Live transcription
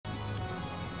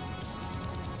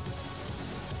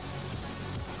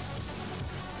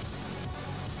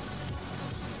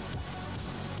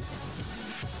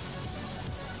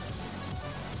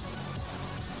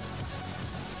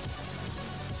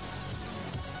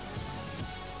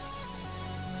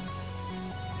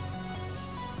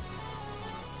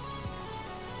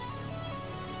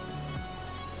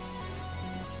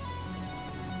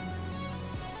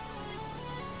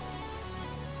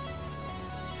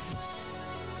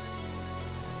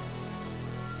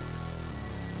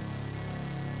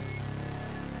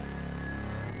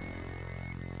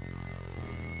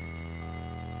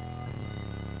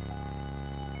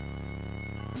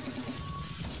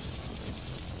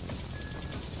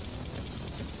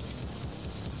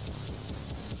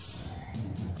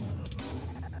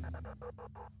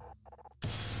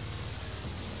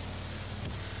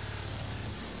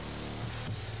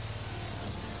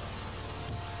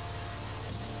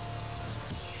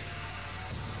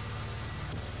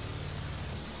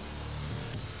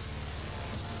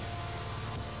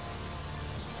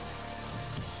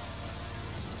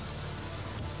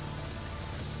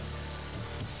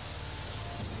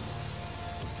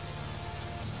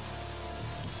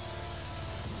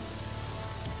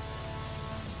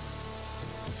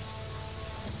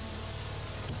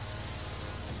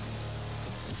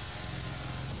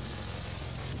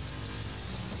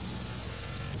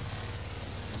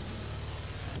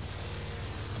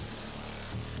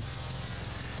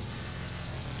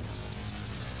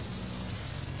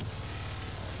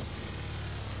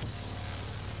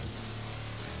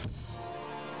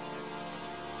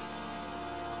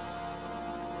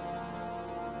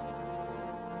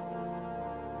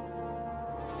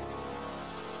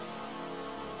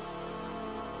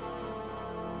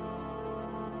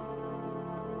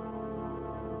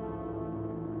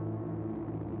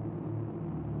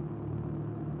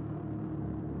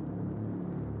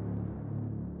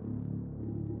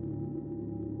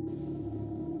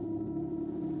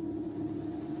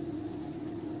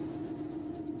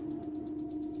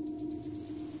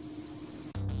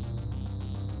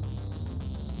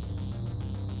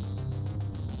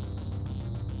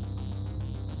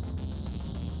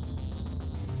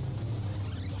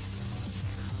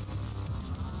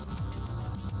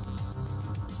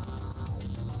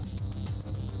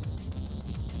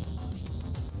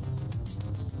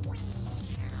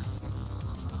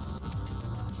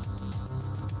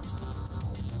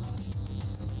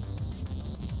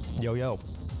Yo, yo.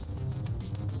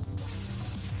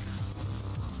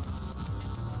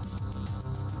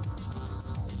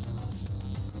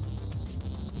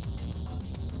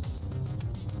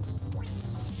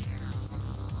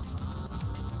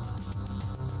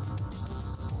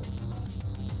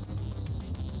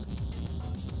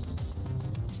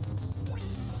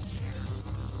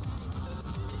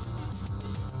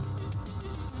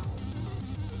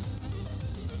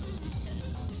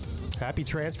 Happy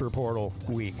transfer portal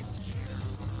week.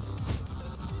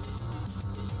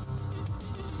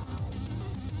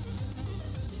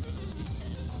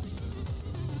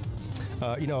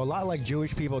 You know, a lot like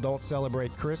Jewish people don't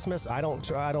celebrate Christmas. I don't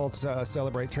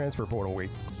celebrate transfer portal week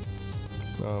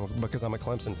because I'm a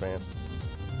Clemson fan.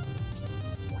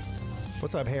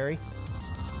 What's up, Harry?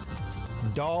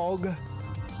 Dog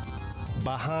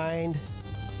behind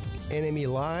enemy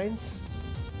lines.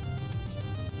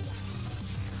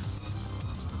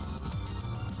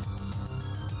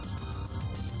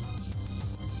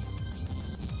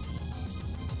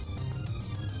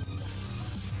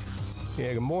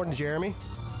 Yeah, good morning, Jeremy.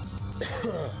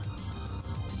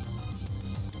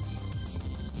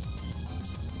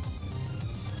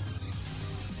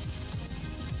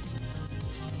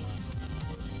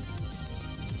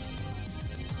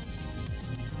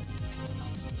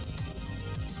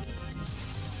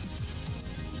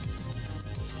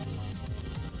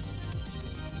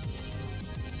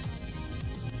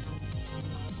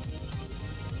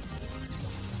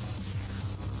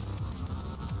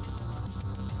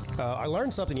 I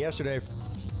learned something yesterday.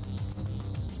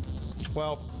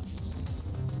 Well,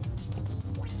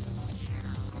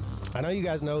 I know you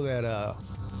guys know that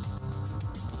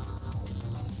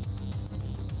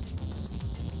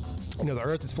you know, the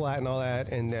earth is flat and all that,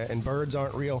 and birds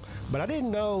aren't real. But I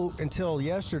didn't know until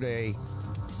yesterday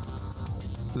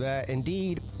that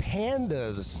indeed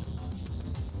pandas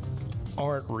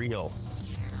aren't real.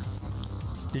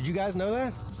 Did you guys know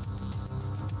that?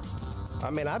 I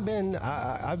mean, I've been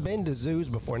to zoos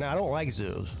before. Now, I don't like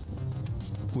zoos.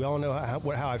 We all know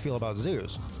how I feel about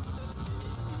zoos.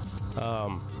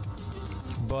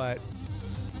 But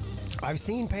I've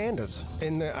seen pandas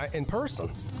in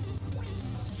person.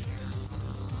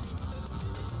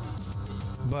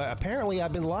 But apparently,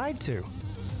 I've been lied to.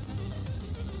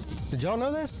 Did y'all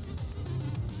know this?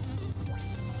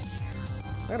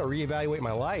 I got to reevaluate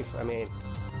my life. I mean,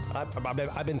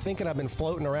 I've been thinking I've been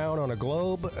floating around on a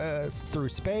globe through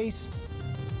space.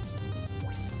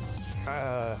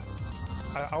 I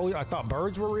thought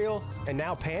birds were real, and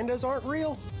now pandas aren't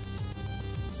real?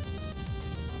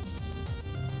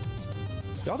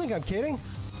 Y'all think I'm kidding?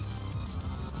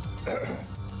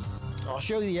 I'll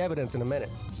show you the evidence in a minute.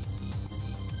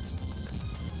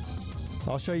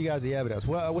 I'll show you guys the evidence.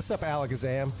 Well, what's up,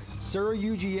 Alakazam? Sir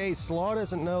UGA Slaw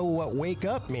doesn't know what wake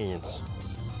up means.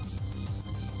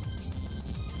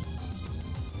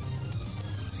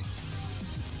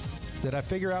 Did I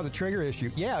figure out the trigger issue?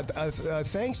 Yeah,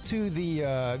 thanks to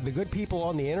the good people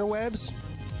on the interwebs,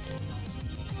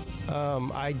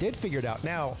 I did figure it out.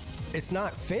 Now, it's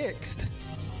not fixed,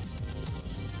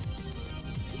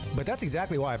 but that's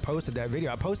exactly why I posted that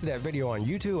video. I posted that video on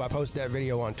YouTube, I posted that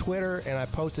video on Twitter, and I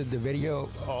posted the video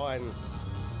on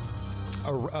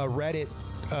a Reddit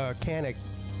Canic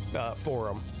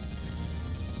forum.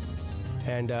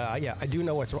 And yeah, I do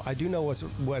know what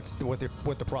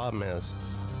the problem is.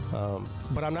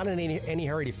 But I'm not in any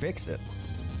hurry to fix it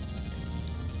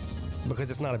because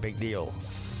it's not a big deal.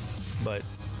 But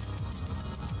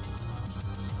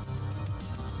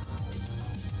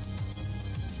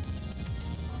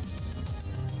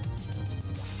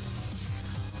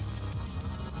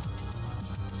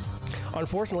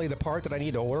unfortunately, the part that I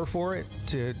need to order for it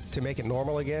to make it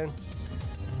normal again.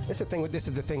 This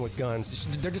is the thing with guns.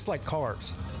 They're just like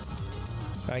cars.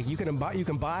 You can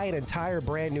buy an entire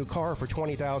brand new car for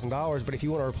 $20,000, but if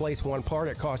you want to replace one part,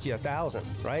 it costs you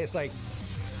 $1,000, right? It's like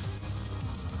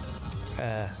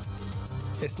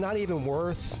it's not even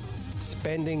worth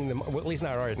spending well, at least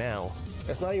not right now.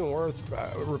 It's not even worth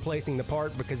replacing the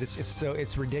part because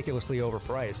it's ridiculously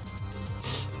overpriced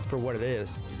for what it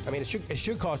is. I mean, it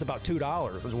should cost about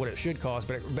 $2 is what it should cost,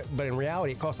 but in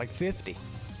reality, it costs like $50.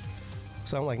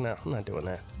 So I'm like, no, I'm not doing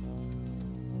that.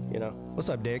 You know, what's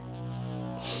up, Dick?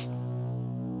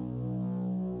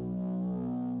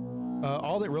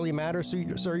 All that really matters,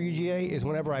 Sir UGA, is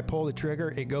whenever I pull the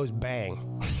trigger, it goes bang.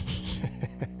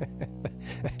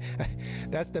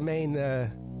 That's the main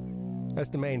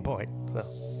point. So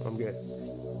I'm good.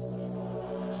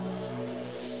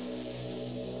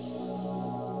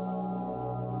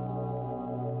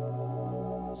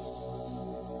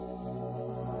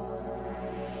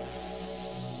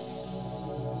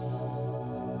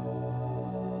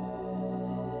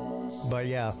 But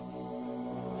yeah.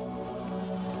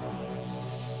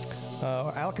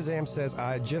 Alakazam says,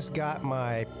 I just got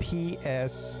my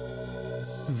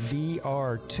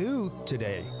PSVR2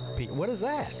 today. Pete, what is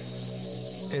that?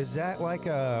 Is that like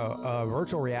a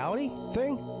virtual reality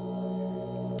thing?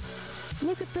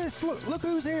 Look at this. Look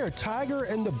who's here. Tiger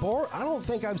and the Boar. I don't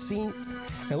think I've seen,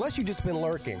 unless you've just been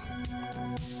lurking.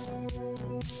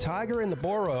 Tiger and the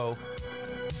Boro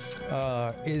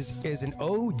is an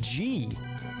OG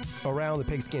around the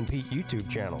Pigskin Pete YouTube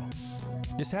channel.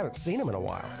 Just haven't seen him in a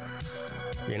while.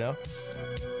 You know?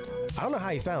 I don't know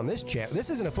how you found this channel. This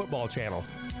isn't a football channel.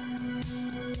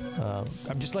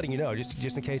 I'm just letting you know,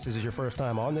 just in case this is your first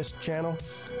time on this channel.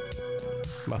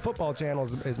 My football channel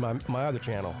is my other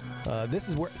channel. This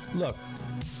is where, look.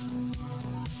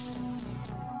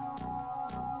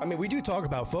 I mean, we do talk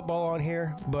about football on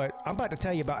here, but I'm about to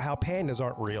tell you about how pandas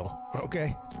aren't real,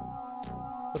 okay?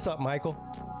 What's up, Michael?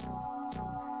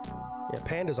 Yeah,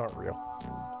 pandas aren't real.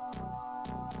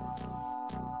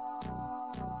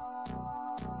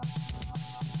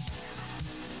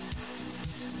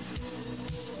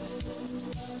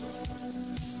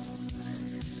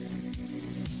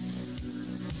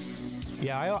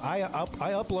 Yeah,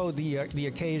 I upload the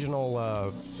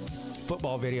occasional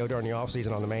football video during the off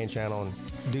season on the main channel and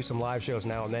do some live shows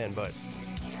now and then. But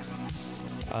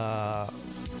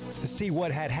see,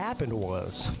 what had happened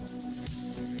was,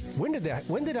 when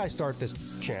did I start this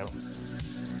channel?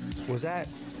 Was that?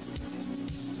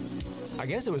 I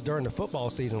guess it was during the football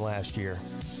season last year,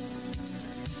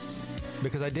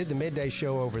 because I did the midday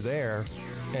show over there,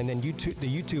 and then the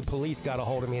YouTube police got a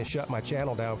hold of me and shut my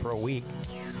channel down for a week.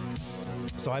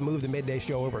 So I moved the midday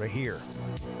show over to here.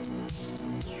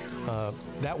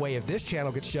 That way, if this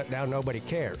channel gets shut down, nobody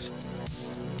cares.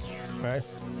 Right?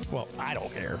 Well, I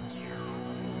don't care.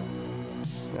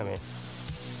 I mean,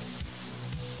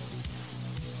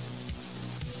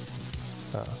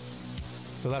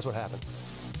 so that's what happened.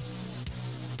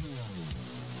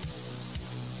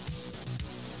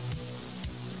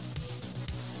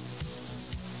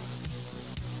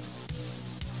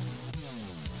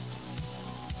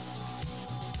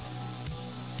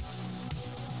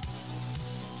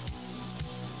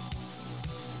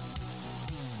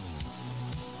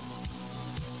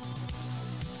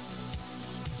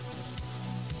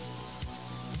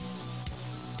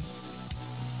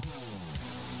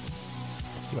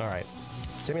 All right,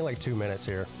 give me like 2 minutes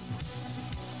here.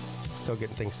 Still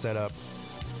getting things set up.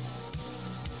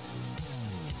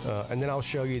 And then I'll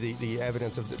show you the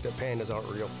evidence of the pandas aren't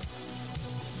real.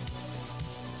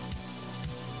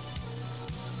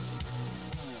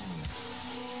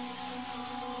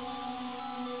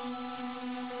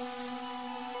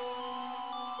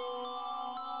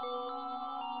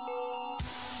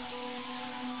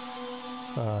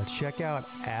 Check out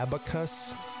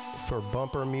Abacus for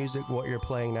bumper music. What you're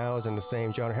playing now is in the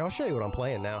same genre. Here, I'll show you what I'm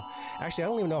playing now. Actually, I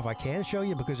don't even know if I can show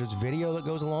you because there's video that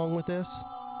goes along with this.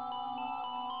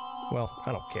 Well,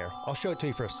 I don't care. I'll show it to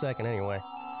you for a second anyway.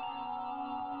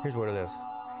 Here's what it is.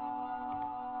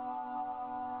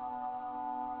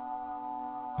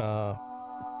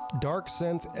 Dark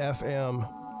Synth FM,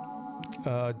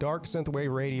 Dark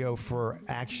Synthwave Radio for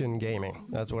Action Gaming.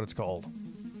 That's what it's called.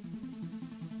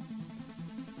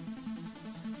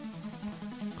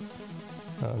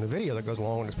 The video that goes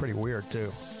along with it is pretty weird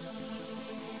too.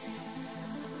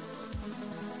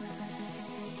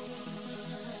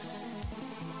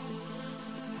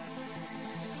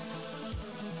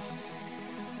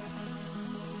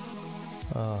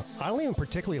 I don't even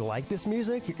particularly like this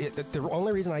music. The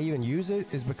only reason I even use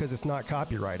it is because it's not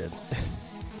copyrighted.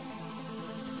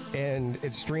 And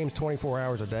it streams 24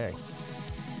 hours a day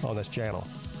on this channel.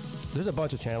 There's a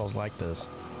bunch of channels like this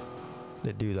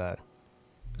that do that.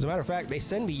 As a matter of fact, they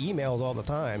send me emails all the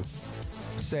time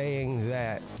saying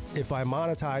that if I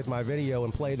monetize my video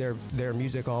and play their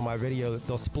music on my video,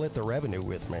 they'll split the revenue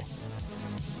with me.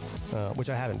 Which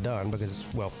I haven't done because,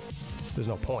 well, there's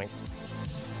no point.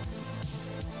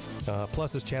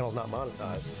 Plus, this channel's not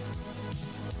monetized.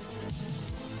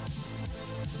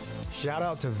 Shout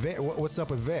out to Vic. What's up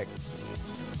with Vic?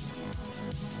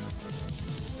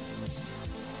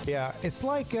 Yeah, it's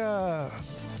like, I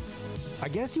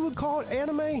guess you would call it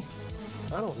anime. I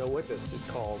don't know what this is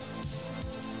called.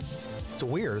 It's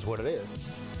weird is what it is.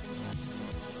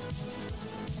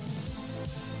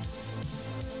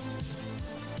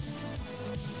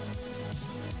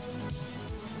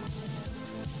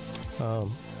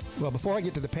 Well, before I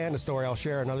get to the panda story, I'll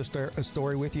share another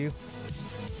story with you.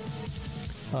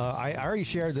 I already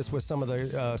shared this with some of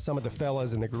the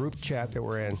fellas in the group chat that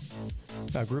we're in,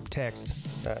 group text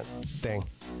thing.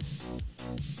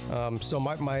 So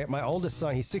my oldest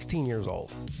son, he's 16 years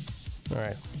old. All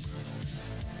right.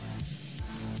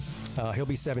 He'll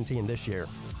be 17 this year.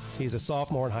 He's a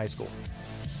sophomore in high school.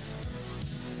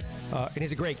 And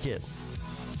he's a great kid.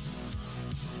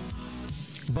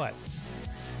 But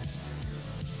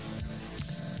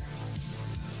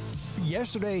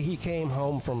yesterday he came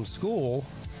home from school,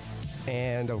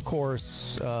 and of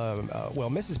course,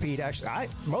 Mrs. Peete actually,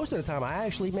 most of the time I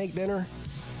actually make dinner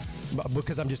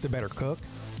because I'm just a better cook.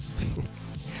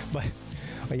 but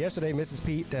yesterday Mrs.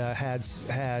 Peete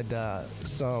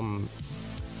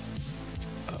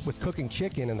was cooking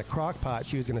chicken in the crock pot.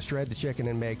 She was going to shred the chicken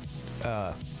and make.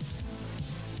 Now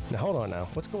hold on now.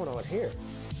 What's going on here?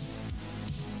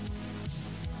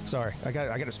 Sorry, I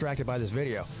got distracted by this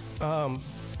video.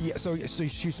 Yeah, so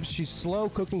she's slow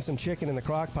cooking some chicken in the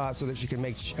crock pot so that she can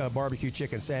make barbecue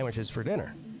chicken sandwiches for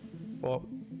dinner. Well,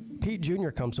 Pete Jr.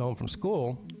 comes home from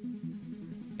school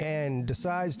and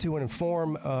decides to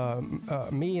inform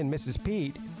me and Mrs.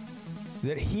 Peete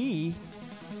that he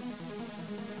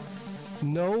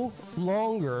no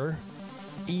longer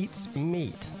eats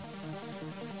meat.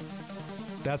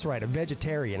 That's right, a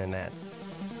vegetarian in that.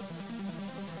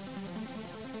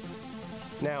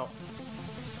 Now,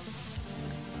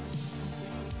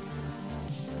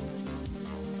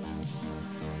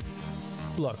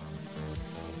 look,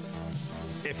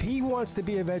 if he wants to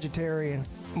be a vegetarian,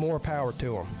 more power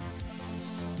to him.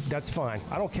 That's fine.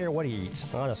 I don't care what he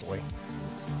eats, honestly.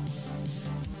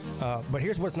 But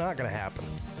here's what's not going to happen.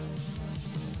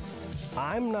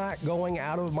 I'm not going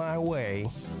out of my way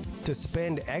to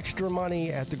spend extra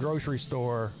money at the grocery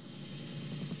store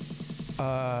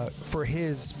for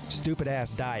his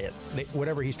stupid-ass diet,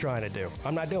 whatever he's trying to do.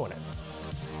 I'm not doing it.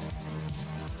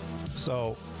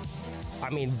 So, I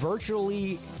mean,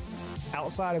 virtually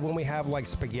outside of when we have, like,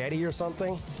 spaghetti or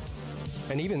something,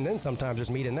 and even then sometimes there's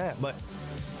meat in that, but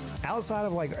outside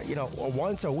of, like, you know,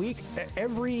 once a week,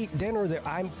 every dinner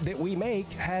that we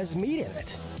make has meat in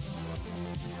it.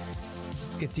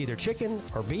 It's either chicken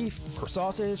or beef or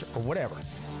sausage or whatever.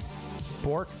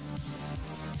 Pork.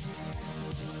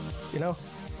 You know,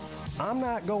 I'm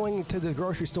not going to the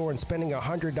grocery store and spending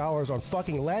 $100 on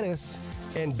fucking lettuce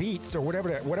and beets or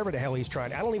whatever the hell he's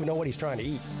trying. I don't even know what he's trying to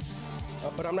eat,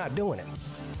 but I'm not doing it.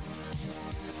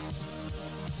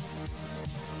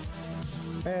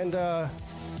 And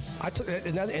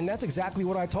and that's exactly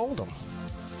what I told him.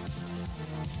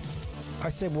 I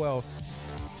said, well,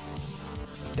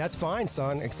 that's fine,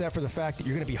 son, except for the fact that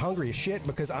you're going to be hungry as shit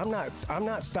because I'm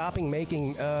not stopping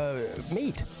making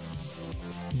meat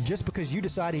just because you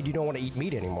decided you don't want to eat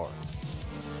meat anymore.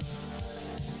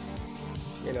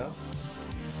 You know?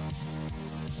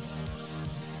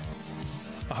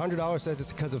 $100 says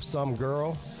it's because of some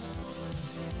girl.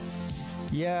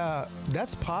 Yeah,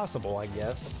 that's possible, I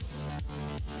guess.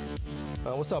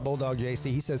 What's up, Bulldog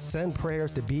JC? He says, send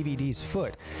prayers to BVD's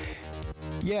foot.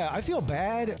 Yeah, I feel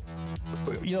bad.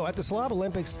 You know, at the Slob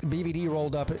Olympics, BVD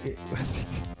rolled up.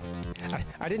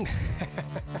 I didn't.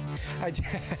 I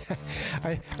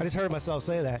just heard myself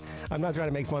say that. I'm not trying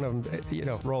to make fun of him, you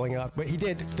know, rolling up, but he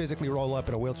did physically roll up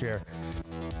in a wheelchair,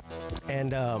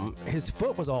 and his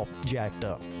foot was all jacked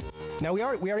up. Now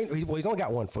well, he's only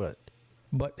got one foot,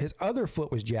 but his other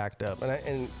foot was jacked up,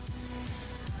 and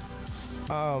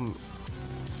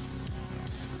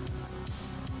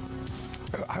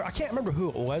I can't remember who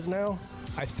it was now.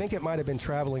 I think it might have been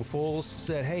Traveling Fools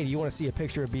said, hey, do you want to see a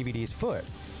picture of BBD's foot?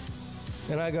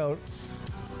 And I go,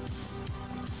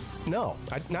 no,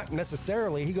 not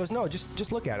necessarily. He goes, no,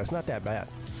 just look at it. It's not that bad.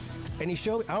 And he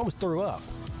showed, I almost threw up.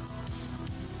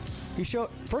 He showed,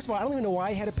 first of all, I don't even know why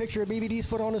he had a picture of BBD's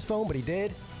foot on his phone, but he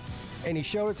did. And he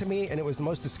showed it to me, and it was the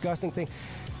most disgusting thing.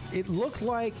 It looked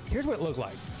like, here's what it looked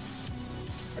like.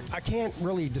 I can't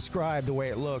really describe the way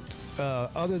it looked,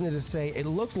 other than to say it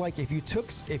looked like if you took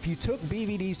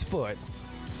BVD's foot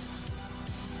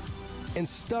and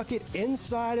stuck it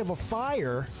inside of a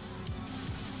fire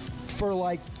for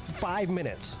like 5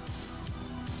 minutes.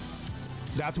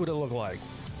 That's what it looked like.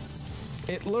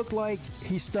 It looked like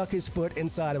he stuck his foot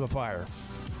inside of a fire,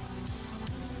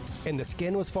 and the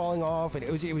skin was falling off, and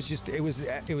it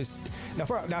was. Now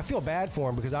I feel bad for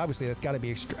him because obviously that's got to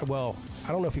be well.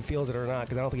 I don't know if he feels it or not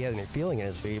because I don't think he has any feeling in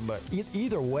his feet. But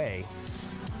either way,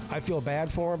 I feel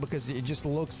bad for him because it just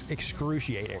looks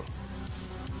excruciating.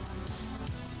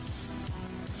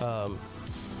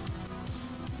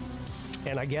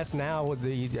 And I guess now with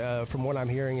the from what I'm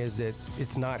hearing is that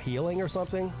it's not healing or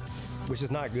something, which is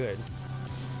not good,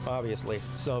 obviously.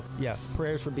 So yeah,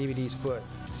 prayers for BBD's foot.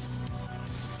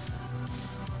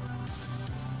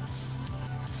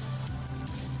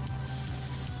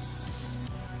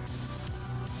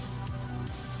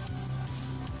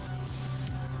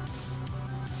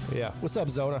 Yeah. What's up,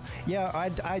 Zona? Yeah,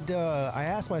 I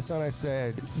asked my son. I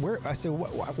said,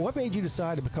 what made you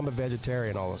decide to become a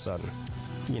vegetarian all of a sudden?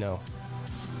 You know.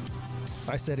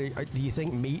 I said, do you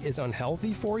think meat is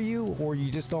unhealthy for you, or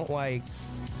you just don't like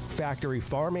factory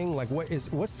farming? Like,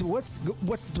 what's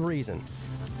the reason?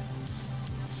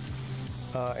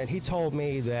 And he told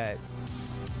me that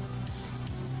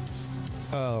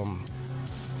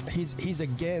he's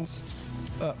against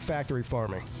factory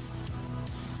farming.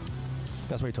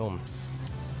 That's what he told me.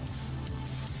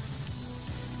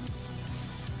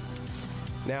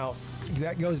 Now,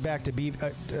 that goes back to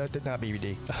not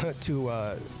BBD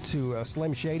to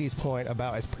Slim Shady's point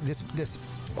about this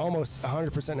almost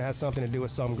 100% has something to do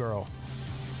with some girl.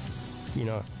 You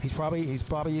know, he's probably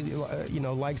you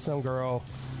know, likes some girl,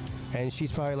 and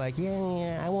she's probably like,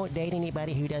 yeah, I won't date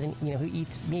anybody who doesn't, you know, who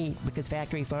eats meat because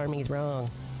factory farming is wrong.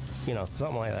 You know,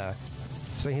 something like that.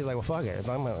 So he's like, well, fuck it. If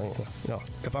I'm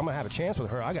gonna have a chance with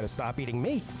her, I got to stop eating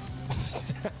meat.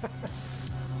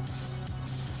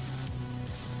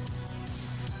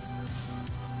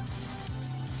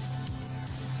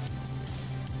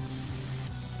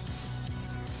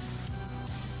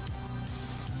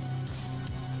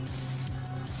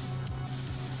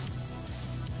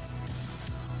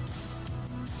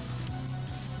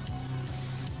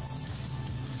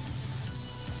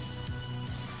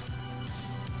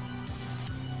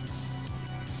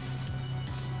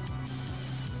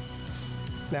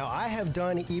 Now, I have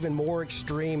done even more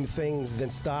extreme things than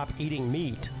stop eating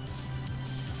meat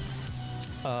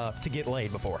to get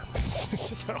laid before.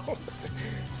 so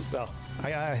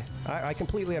I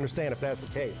completely understand if that's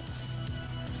the case.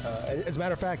 As a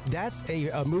matter of fact, that's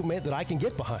a movement that I can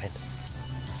get behind.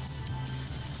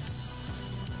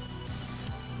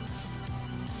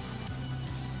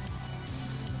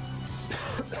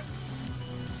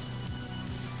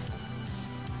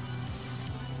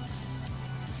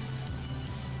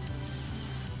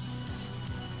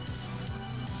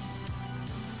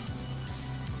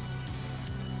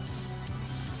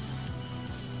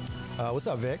 What's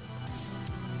up, Vic?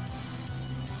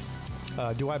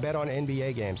 Do I bet on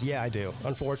NBA games? Yeah, I do,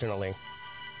 unfortunately.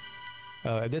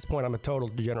 At this point, I'm a total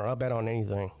degenerate. I'll bet on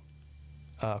anything.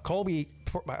 Colby,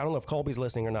 I don't know if Colby's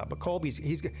listening or not, but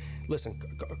listen,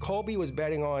 Colby was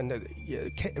betting on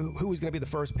who was going to be the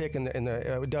first pick in the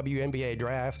WNBA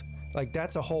draft. Like,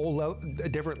 that's a whole a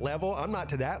different level. I'm not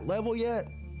to that level yet.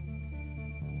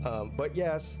 But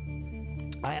yes,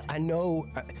 I know,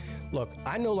 look,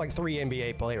 I know like 3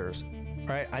 NBA players.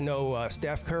 Right, I know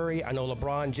Steph Curry, I know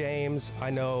LeBron James,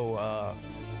 I know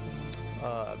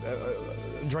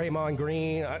Draymond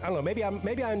Green. I don't know.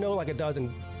 Maybe I know like a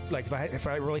dozen. Like if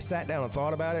I really sat down and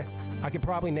thought about it, I could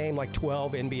probably name like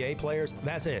 12 NBA players.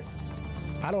 That's it.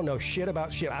 I don't know shit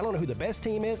about shit. I don't know who the best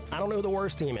team is. I don't know who the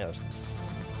worst team is.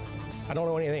 I don't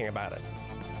know anything about it.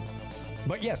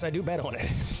 But yes, I do bet on it.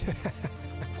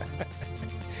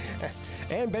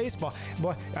 And baseball.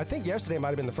 Boy, I think yesterday might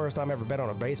have been the first time I ever bet on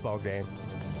a baseball game.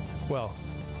 Well,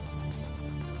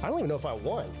 I don't even know if I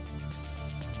won.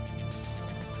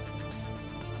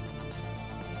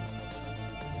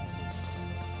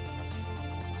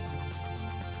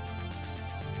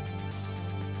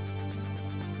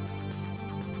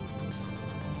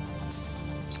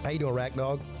 How you doing, Rack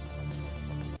Dog?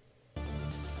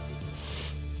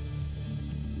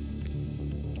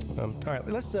 All right,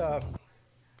 let's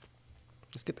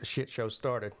get the shit show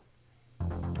started.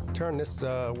 Turn this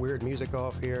weird music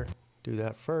off here. Do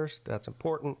that first. That's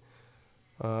important.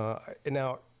 And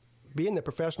now, being the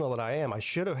professional that I am, I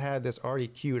should have had this already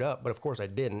queued up, but of course I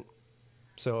didn't.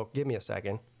 So give me a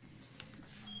second.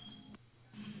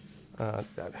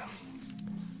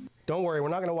 Don't worry, we're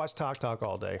not going to watch Talk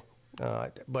all day.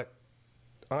 But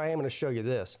I am going to show you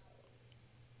this.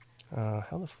 How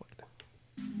the fuck?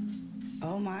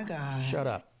 Oh my God. Shut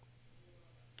up.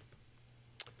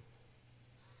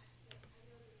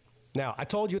 Now, I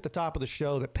told you at the top of the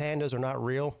show that pandas are not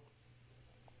real.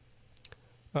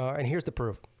 And here's the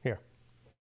proof. Here.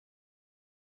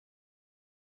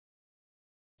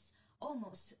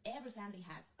 Almost every family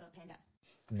has a panda.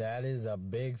 That is a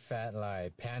big fat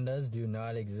lie. Pandas do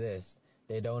not exist.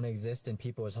 They don't exist in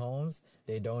people's homes.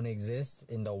 They don't exist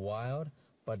in the wild,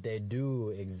 but they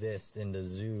do exist in the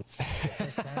zoo. The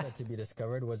first panda to be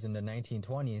discovered was in the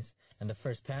 1920s, and the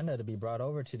first panda to be brought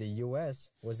over to the U.S.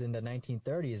 was in the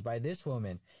 1930s by this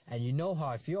woman. And you know how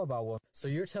I feel about women. So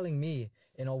you're telling me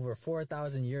in over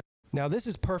 4,000 years. Now, this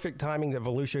is perfect timing that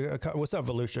Volusia, what's up,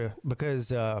 Volusia?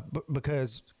 Because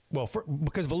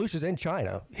Volusia's in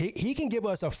China. He can give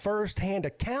us a first-hand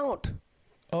account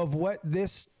of what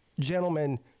this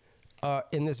gentleman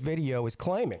in this video is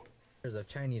claiming. Of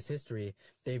Chinese history,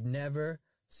 they've never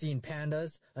seen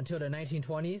pandas until the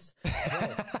 1920s? Bro,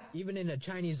 even in the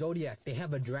Chinese zodiac, they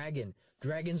have a dragon.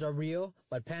 Dragons are real,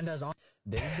 but pandas aren't.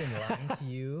 They've been lying to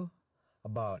you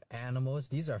about animals.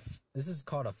 This is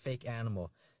called a fake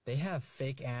animal. They have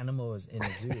fake animals in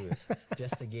zoos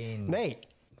just to gain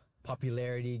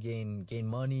popularity, gain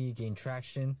money, gain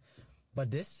traction.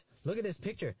 But look at this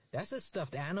picture. That's a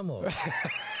stuffed animal.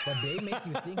 But they make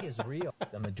you think it's real.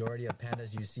 The majority of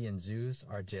pandas you see in zoos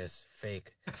are just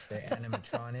fake. They're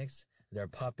animatronics, they're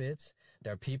puppets,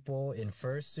 they're people in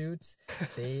fursuits.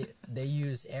 They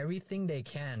use everything they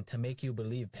can to make you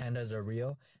believe pandas are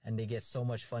real, and they get so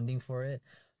much funding for it.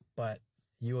 But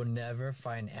you will never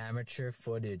find amateur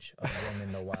footage of them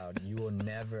in the wild. You'll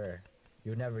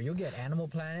get Animal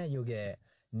Planet, you'll get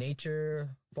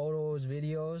nature photos,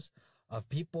 videos of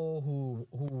people who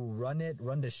run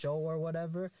the show or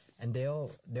whatever, and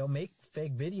they'll make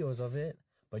fake videos of it,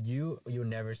 but you'll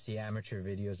never see amateur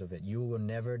videos of it. You will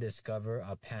never discover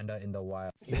a panda in the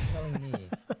wild. You're telling me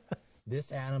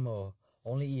this animal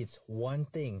only eats one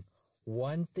thing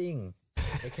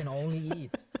it can only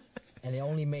eat, and it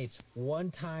only mates one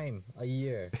time a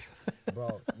year.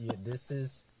 Bro, this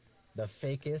is the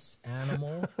fakest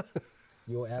animal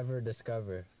you'll ever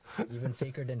discover. Even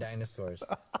faker than dinosaurs.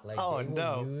 Like, they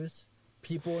will use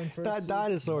people in fursuits. Not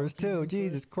dinosaurs too.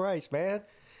 Jesus Christ, man.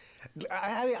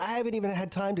 I haven't even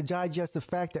had time to digest the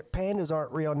fact that pandas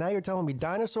aren't real. Now you're telling me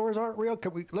dinosaurs aren't real?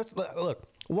 Let's look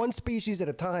one species at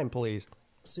a time, please.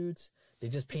 Suits, they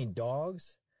just paint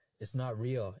dogs. It's not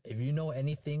real. If you know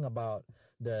anything about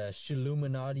the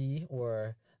Illuminati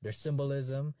or their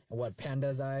symbolism and what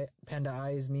panda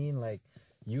eyes mean, like,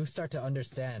 you start to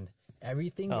understand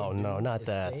everything. Not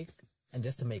that. Fake, and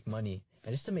just to make money,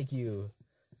 and just to make you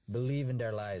believe in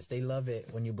their lies. They love it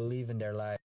when you believe in their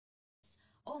lies.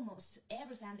 Almost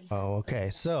every family has. Oh, okay.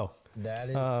 So that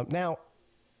is now.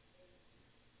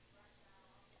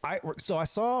 I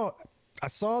saw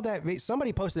that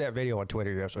somebody posted that video on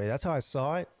Twitter yesterday. That's how I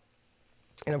saw it.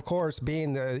 And of course,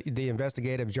 being the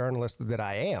investigative journalist that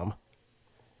I am,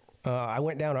 I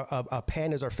went down a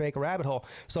pandas are fake rabbit hole.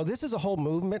 So this is a whole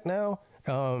movement now.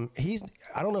 I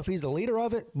don't know if he's the leader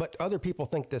of it, but other people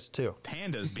think this too.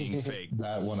 Pandas being fake.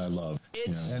 That one I love.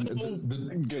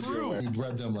 It's true. We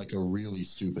bred them like a really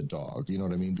stupid dog. You know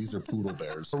what I mean? These are poodle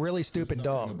bears. A really stupid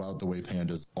dog. About the way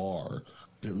pandas are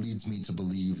that leads me to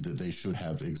believe that they should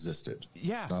have existed.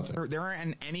 Yeah, there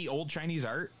aren't any old Chinese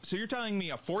art. So you're telling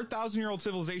me a 4,000-year-old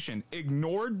civilization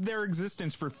ignored their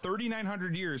existence for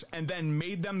 3,900 years and then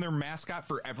made them their mascot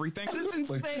for everything? This is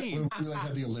insane. We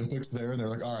had the Olympics there, and they're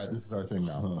like, all right, this is our thing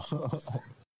now.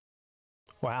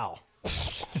 Wow.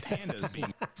 Pandas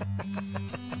being...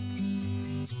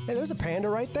 Hey, there's a panda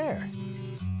right there.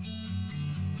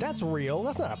 That's real.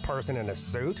 That's not a person in a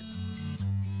suit.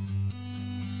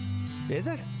 Is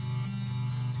it?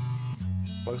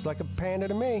 Looks like a panda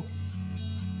to me.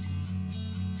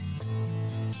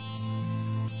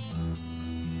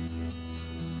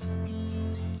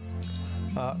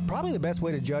 Probably the best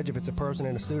way to judge if it's a person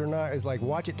in a suit or not is like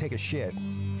watch it take a shit.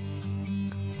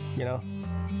 You know?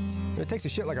 If it takes a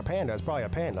shit like a panda, it's probably a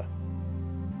panda.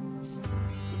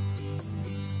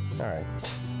 All right.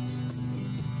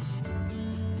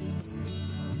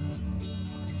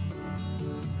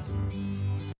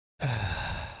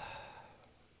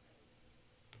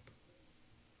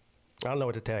 I don't know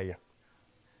what to tell you.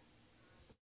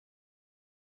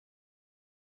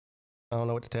 I don't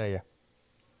know what to tell you.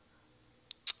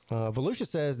 Volusia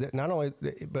says that not only,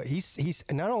 but he's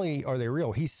not only are they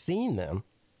real, he's seen them,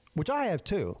 which I have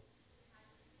too.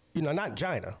 You know, not in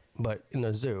China, but in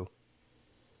the zoo.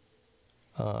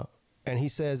 And he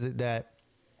says that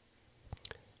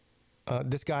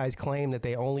this guy's claim that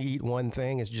they only eat one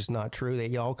thing is just not true. They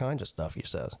eat all kinds of stuff, he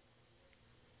says.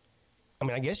 I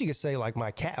mean, I guess you could say like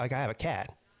my cat, like I have a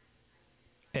cat.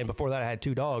 And before that I had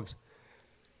 2 dogs.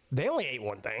 They only ate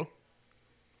one thing.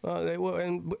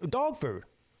 And dog food,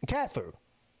 and cat food.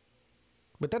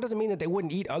 But that doesn't mean that they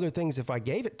wouldn't eat other things if I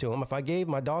gave it to them. If I gave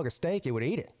my dog a steak, it would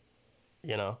eat it.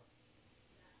 You know?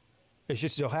 It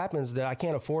just so happens that I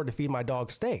can't afford to feed my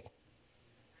dog steak.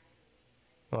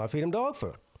 Well, I feed him dog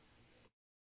food.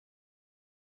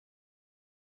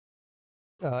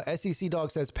 SEC Dog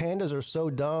says pandas are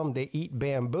so dumb they eat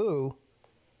bamboo,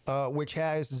 which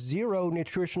has 0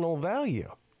 nutritional value.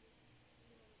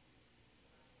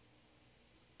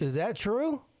 Is that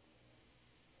true?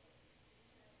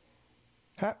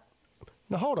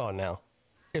 Now hold on now.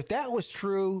 If that was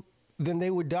true, then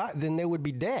they would die. Then they would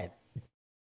be dead.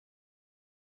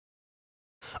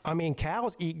 I mean,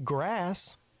 cows eat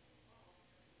grass,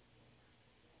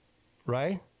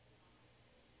 right?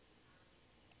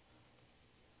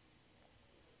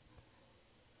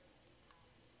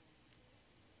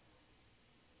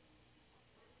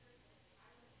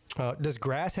 Does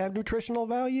grass have nutritional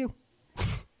value?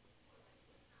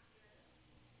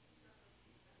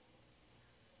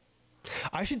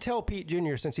 I should tell Pete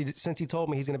Jr. since he told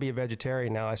me he's going to be a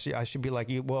vegetarian now. I should be like,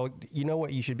 well, you know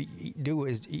what you should do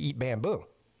is eat bamboo.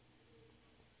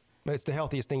 But it's the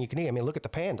healthiest thing you can eat. I mean, look at the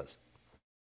pandas.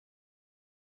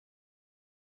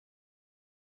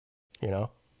 You know?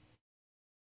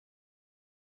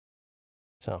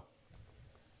 So.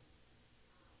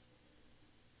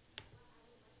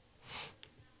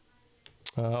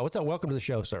 What's up? Welcome to the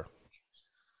show, sir.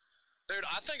 Dude,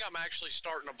 I think I'm actually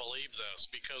starting to believe this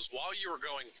because while you were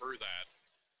going through that,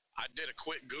 I did a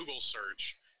quick Google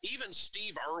search. Even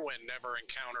Steve Irwin never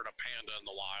encountered a panda in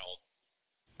the wild.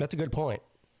 That's a good point.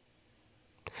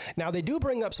 Now, they do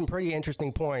bring up some pretty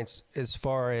interesting points as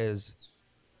far as,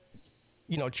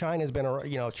 you know, China's been,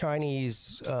 you know,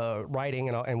 Chinese writing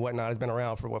and whatnot has been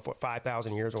around for, what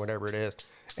 5,000 years or whatever it is.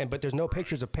 But there's no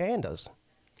pictures of pandas.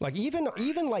 Like,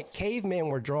 even like cavemen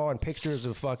were drawing pictures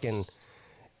of fucking,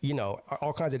 you know,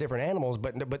 all kinds of different animals,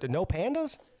 but no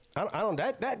pandas? I don't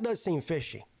that does seem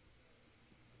fishy.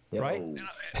 Right? And I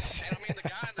mean, the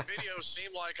guy in the video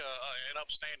seemed like an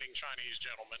upstanding Chinese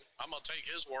gentleman. I'm gonna take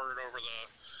his word over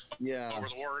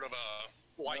the word of a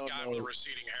white guy with a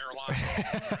receding hairline.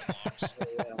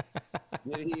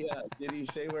 Did he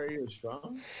say where he was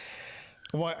from?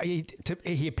 Well, he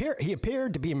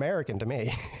appeared to be American to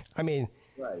me. I mean,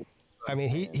 right. I mean,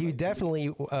 he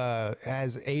definitely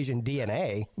has Asian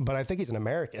DNA, but I think he's an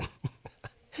American.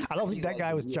 I don't think that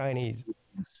guy was Chinese.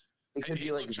 It could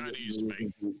be like Chinese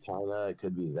China. It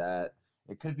could be that.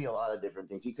 It could be a lot of different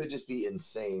things. He could just be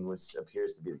insane, which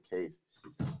appears to be the case.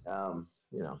 You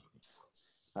know,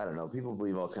 I don't know. People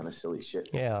believe all kind of silly shit.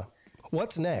 Yeah.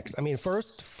 What's next? I mean,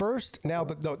 first. Now,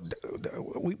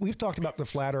 we've talked about the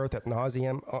flat Earth ad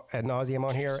nauseum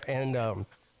on here, and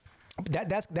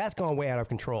that's gone way out of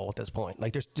control at this point.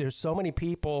 Like, there's so many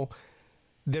people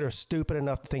that are stupid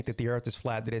enough to think that the Earth is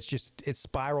flat that it's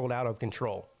spiraled out of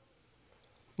control.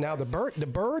 Now, the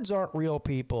birds aren't real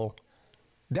people.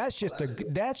 That's just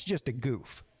a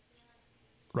goof,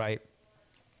 right?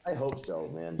 I hope so,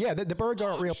 man. Yeah, the birds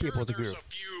aren't real people. It's a There's goof. a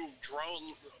few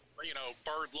drone,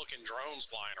 bird-looking drones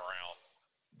flying around.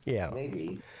 Yeah,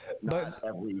 Maybe, not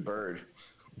every bird.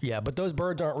 Yeah, but those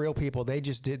birds aren't real people. They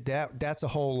just did that. That's a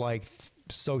whole like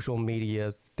social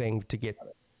media thing to get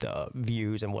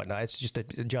views and whatnot. It's just a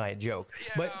giant joke.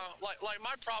 Yeah, but like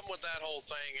my problem with that whole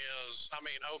thing is, I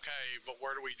mean, okay, but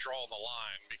where do we draw the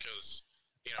line? Because,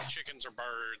 you know, chickens are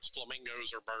birds,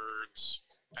 flamingos are birds,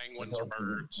 penguins are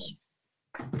birds.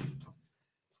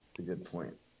 That's a good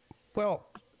point. Well,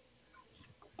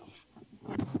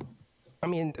 I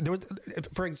mean, there was,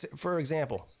 for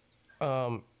example,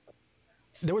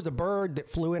 there was a bird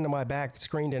that flew into my back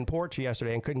screened-in porch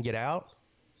yesterday and couldn't get out.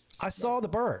 I saw the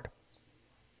bird.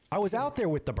 I was out there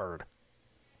with the bird.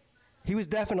 He was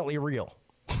definitely real.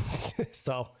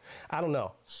 So, I don't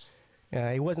know.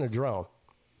 He wasn't a drone.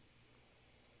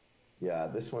 Yeah,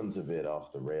 this one's a bit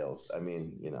off the rails. I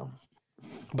mean, you know.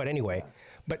 But anyway,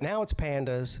 but now it's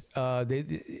pandas.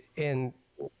 And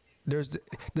there's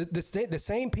the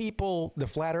same people, the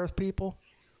flat Earth people.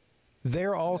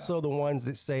 They're also the ones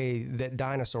that say that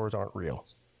dinosaurs aren't real.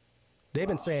 They've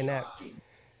been saying that.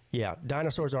 Yeah,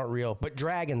 dinosaurs aren't real, but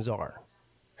dragons are.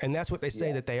 And that's what they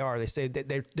say that they are. They say that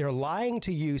they're lying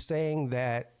to you, saying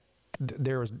that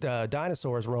there's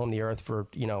dinosaurs roam the earth for,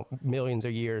 you know, millions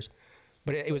of years,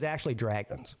 but it was actually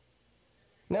dragons.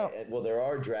 Now, well, there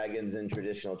are dragons in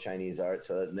traditional Chinese art,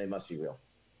 so they must be real.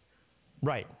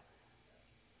 Right.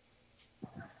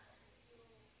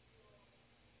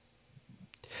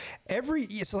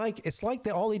 It's like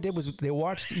all they did was they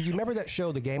watched. You remember that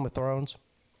show, The Game of Thrones?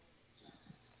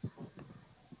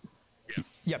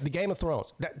 Yeah, The Game of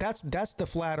Thrones. That's the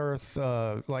flat Earth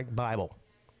like Bible.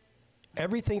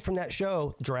 Everything from that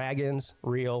show, dragons,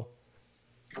 real,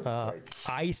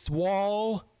 ice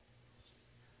wall,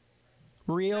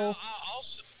 real. Now,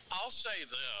 I'll say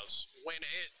this: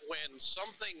 when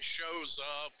something shows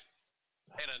up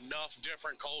in enough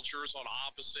different cultures on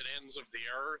opposite ends of the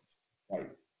earth,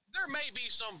 there may be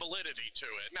some validity to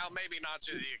it. Now, maybe not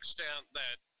to the extent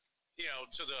that, you know,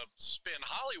 to the spin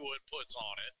Hollywood puts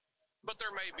on it, but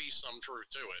there may be some truth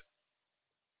to it.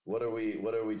 What are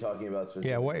we talking about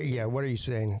specifically? What are you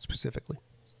saying specifically?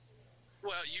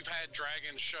 Well, you've had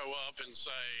dragons show up and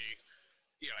say,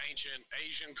 you know, ancient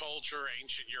Asian culture,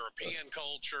 ancient European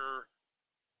culture.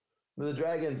 The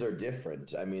dragons are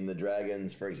different. I mean, the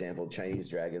dragons, for example, Chinese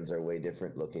dragons are way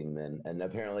different looking and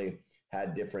apparently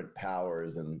had different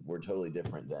powers and were totally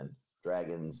different then.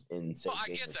 dragons in. Well, I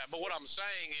get that, but what I'm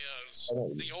saying is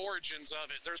the origins of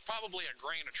it. There's probably a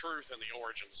grain of truth in the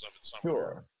origins of it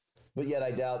somewhere. Sure. But yet,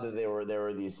 I doubt that there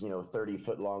were these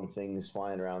 30-foot-long things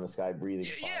flying around the sky breathing.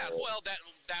 Yeah, well, that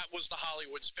was the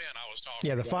Hollywood spin I was talking.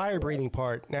 Yeah, the about. fire breathing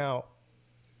part. Now,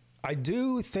 I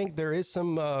do think there is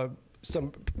some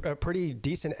pretty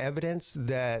decent evidence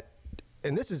that,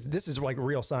 and this is like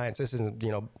real science. This isn't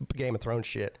Game of Thrones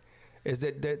shit. Is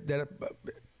that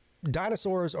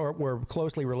dinosaurs were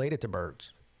closely related to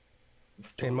birds,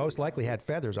 and most likely had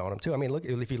feathers on them too. I mean, look,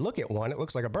 if you look at one, it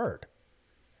looks like a bird.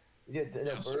 Yeah,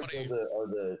 birds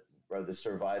are the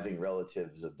surviving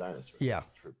relatives of dinosaurs. Yeah.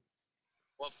 True.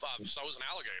 Well, so is an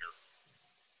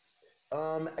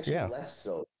alligator. Actually, Yeah. less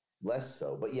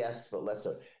so, but yes, but less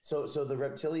so. So the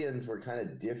reptilians were kind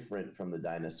of different from the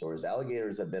dinosaurs.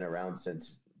 Alligators have been around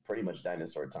since pretty much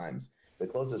dinosaur times. The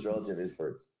closest relative is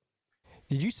birds.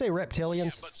 Did you say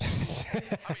reptilians?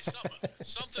 Yeah, but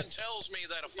something tells me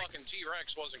that a fucking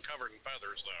T-Rex wasn't covered in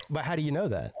feathers, though. But how do you know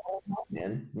that?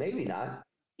 Man, maybe not.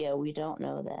 Yeah, we don't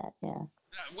know that. Yeah.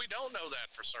 We don't know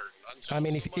that for certain until I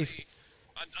mean,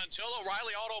 until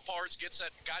O'Reilly Auto Parts gets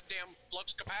that goddamn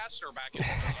flux capacitor back in.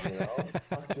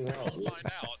 We'll find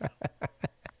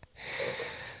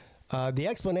out. The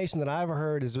explanation that I've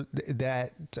heard is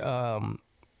that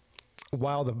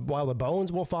while the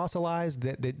bones will fossilize,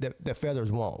 the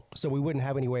feathers won't. So we wouldn't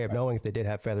have any way of knowing if they did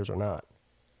have feathers or not.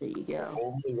 There you go. The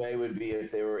only way would be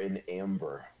if they were in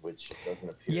amber, which doesn't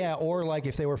appear. Yeah, or like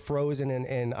if they were frozen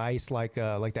in ice, like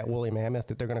that woolly mammoth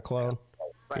that they're going to clone.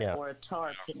 Right, Yeah. or a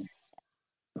tar pit.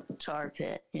 Tar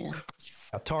pit, yeah.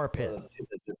 A tar pit.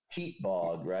 The peat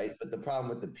bog, right? But the problem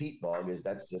with the peat bog is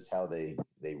that's just how they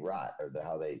rot, or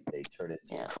how they turn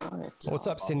into. Yeah. What's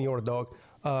up, Senor Dog?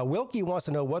 Wilkie wants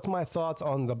to know what's my thoughts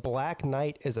on the Black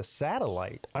Knight as a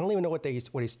satellite. I don't even know what do you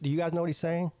guys know what he's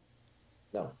saying?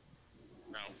 No.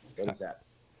 No. What is that?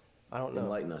 I don't know.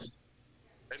 Enlighten us.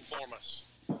 Inform us.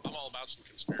 I'm all about some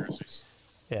conspiracies.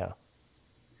 Yeah.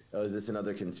 Oh, is this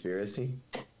another conspiracy?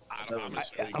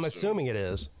 I'm assuming it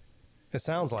is. It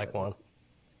sounds like one.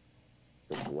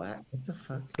 The Black. What the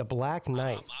fuck? The Black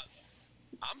Knight.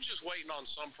 I'm just waiting on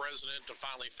some president to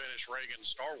finally finish Reagan's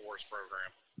Star Wars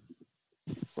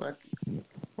program.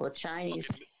 What Chinese?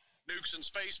 Nukes in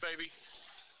space, baby.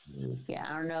 Yeah,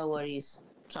 I don't know what he's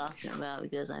talking about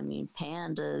because I mean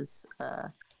pandas.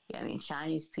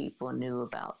 Chinese people knew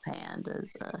about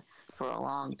pandas for a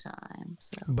long time.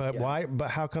 So. But why?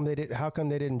 But how come they did? How come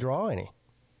they didn't draw any?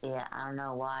 Yeah, I don't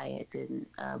know why it didn't.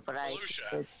 But Lucia,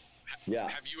 I. Yeah.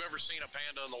 Have you ever seen a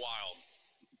panda in the wild?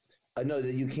 I know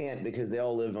that you can't because they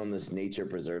all live on this nature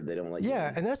preserve. They don't let.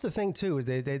 Yeah, and that's the thing too. Is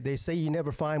they say you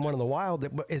never find one in the wild.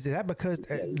 Is that because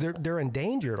they're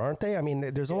endangered, aren't they? I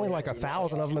mean, there's only like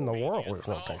 1,000 of them in the world or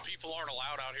something. Oh, people aren't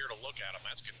allowed out here to look at them.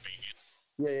 That's convenient.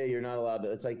 Yeah, you're not allowed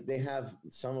to. It's like they have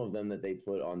some of them that they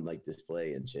put on like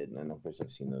display and shit. And I know, of course,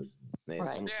 I've seen those.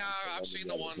 Right. Yeah, I've seen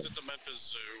the ones at the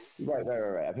Memphis Zoo. Right.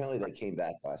 Apparently, they came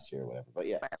back last year or whatever. But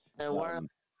yeah, There were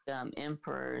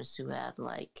emperors who had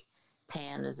like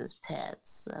pandas as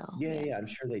pets. So yeah. I'm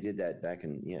sure they did that back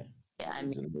in Yeah, I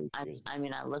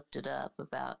mean, I looked it up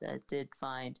about. I did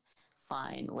find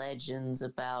legends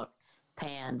about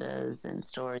pandas and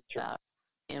stories about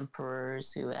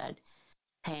emperors who had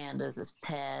pandas as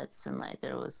pets, and like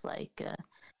there was like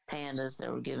pandas that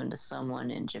were given to someone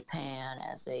in Japan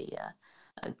as a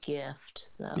gift.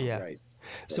 So Yeah. Right.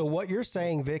 So what you're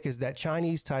saying, Vic, is that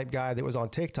Chinese type guy that was on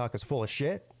TikTok is full of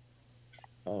shit?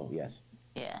 Oh yes.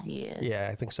 yeah, he is. Yeah,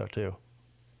 I think so too.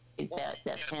 That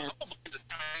panda, Probably the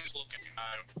Chinese looking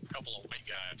guy, a couple of white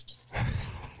guys.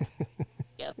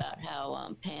 about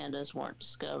how pandas weren't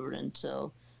discovered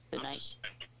until the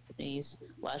 1990s.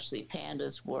 Well, actually,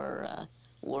 pandas were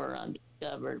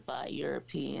discovered by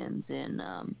Europeans in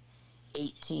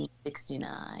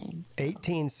 1869. So.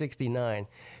 1869.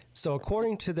 So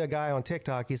according to the guy on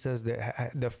TikTok, he says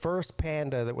that the first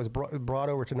panda that was brought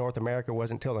over to North America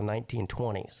wasn't until the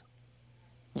 1920s.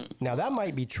 Now that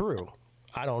might be true.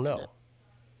 I don't know.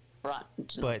 Brought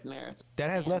to But North America. that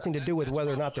has nothing to do with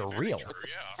whether or not they're real. True,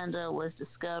 yeah. Panda was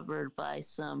discovered by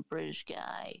some British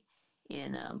guy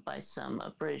by some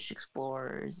British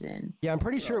explorers in. Yeah, I'm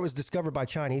pretty sure it was discovered by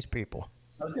Chinese people.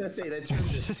 I was gonna say that term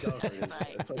discovery.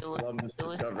 Right. It's like Columbus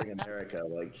discovering America.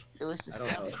 Like It was I don't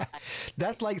know. discovered by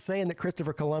That's like saying that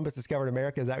Christopher Columbus discovered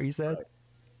America. Is that what you said?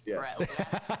 Yeah. right, well,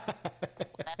 that's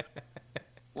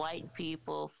white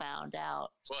people found out.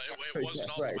 Well, it wasn't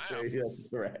on right. the map. That's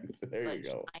correct. There you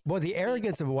go. Well, the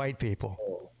arrogance of white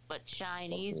people. But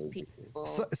Chinese people.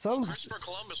 Some, Christopher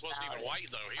Columbus wasn't even white,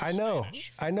 though. He I was know,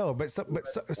 Spanish. I know, but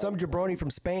some jabroni from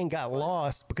Spain got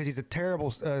lost because he's a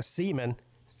terrible seaman,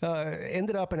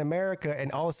 ended up in America,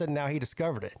 and all of a sudden now he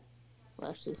discovered it.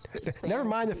 Well, Never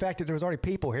mind the fact that there was already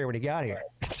people here when he got here.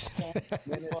 Spanish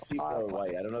people are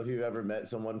white. I don't know if you've ever met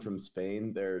someone from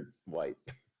Spain. They're white.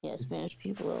 Yeah, Spanish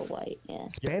people are white. Yeah.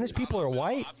 Spanish people are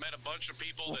white? I've met a bunch of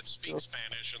people that speak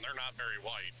Spanish, and they're not very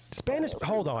white. Spanish,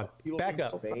 hold on. Back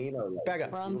up. Back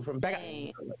up. From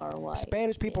Spain are white.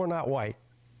 Spanish people are not white.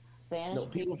 Spanish No,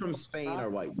 people from Spain are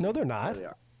white. No, they're not. They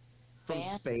are. From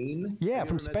Spain? Yeah,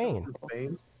 Have you from ever met someone Spain.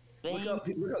 from Spain? Look up,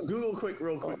 Google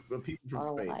real quick, people from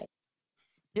are Spain. white.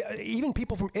 Yeah, even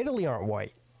people from Italy aren't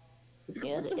white.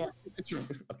 Yeah,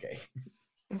 Okay.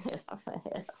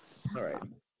 All right.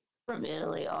 From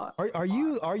Italy are. Are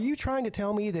you trying to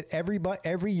tell me that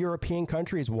every European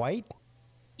country is white?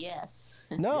 Yes.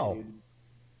 No.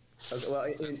 Okay, well,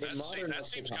 in modern that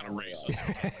seems kind of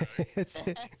racist. It's,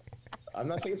 I'm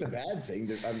not saying it's a bad thing.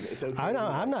 It's okay.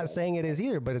 I'm not saying it is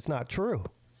either, but it's not true.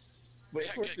 But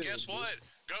Yeah, guess what?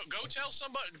 Go tell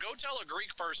somebody. Go tell a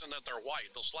Greek person that they're white.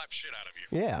 They'll slap shit out of you.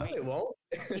 Yeah. No, they won't.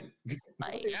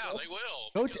 Yeah, they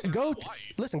will.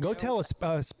 Listen. Go tell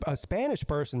a Spanish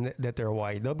person that they're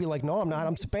white. They'll be like, "No, I'm not.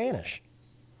 I'm Spanish."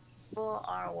 People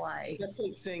are white. That's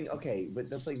like saying, okay, but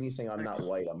that's like me saying I'm not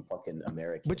white. I'm fucking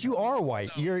American. But you are white.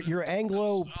 You're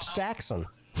Anglo-Saxon.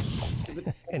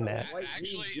 In that.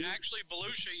 Actually,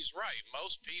 Belushi's right.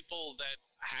 Most people that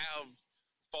have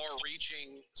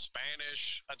far-reaching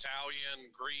Spanish,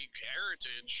 Italian, Greek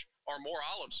heritage are more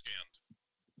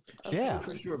olive-skinned. Yeah,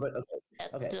 for sure. But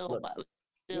okay, look,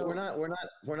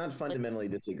 we're not fundamentally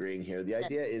disagreeing here. The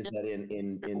idea is that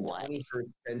in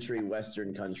 21st century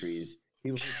Western countries,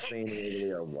 people from Spain and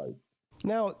Italy are white.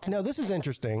 Now this is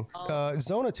interesting.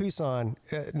 Zona Tucson.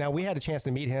 Now we had a chance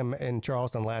to meet him in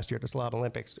Charleston last year at the Slav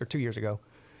Olympics, or 2 years ago,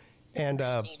 and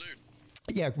cool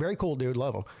dude. Yeah, very cool dude.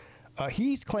 Love him.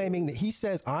 He's claiming that he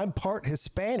says I'm part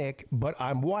Hispanic, but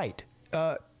I'm white.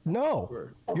 No,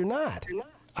 you're not.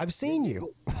 I've seen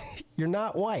you. You're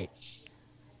not white.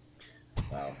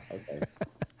 Wow. Okay.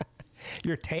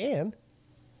 You're tan.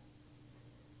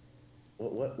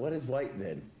 What is white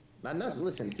then?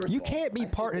 Listen. You can't be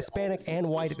part Hispanic and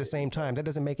white at the same time. That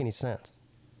doesn't make any sense.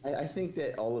 I think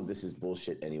that all of this is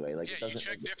bullshit anyway. Like, Yeah, you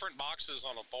check different boxes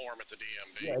on a form at the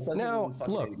DMV. Yeah, it doesn't Now, even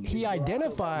fucking look, make any he sense.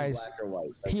 identifies. Black or white.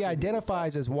 He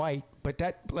identifies as white, but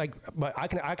but I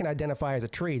can identify as a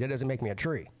tree. That doesn't make me a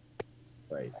tree.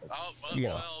 Right. Oh,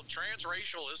 Yeah. well,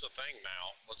 transracial is a thing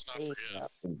now. Let's not forget.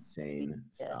 That's insane.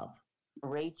 Stop.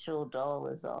 Rachel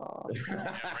Dolezal.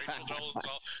 Yeah, Rachel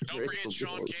Dolezal. Don't forget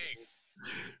Sean King.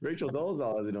 Rachel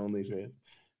Dolezal is an OnlyFans.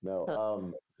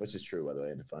 No, which is true by the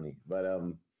way, and funny. But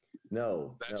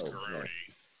no. That's grody.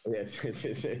 No. Yeah,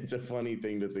 it's a funny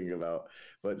thing to think about,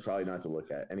 but probably not to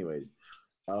look at. Anyways,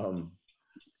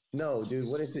 no, dude,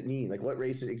 what does it mean? Like, what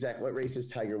race is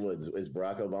Tiger Woods? Is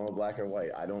Barack Obama black or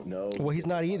white? I don't know. Well, he's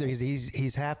not either.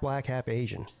 He's half black, half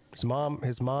Asian. His mom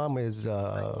is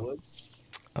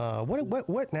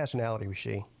what nationality was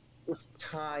she? It's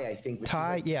Thai, I think.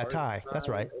 Thai, yeah, Thai. That's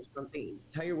right. Something.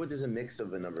 Tiger Woods is a mix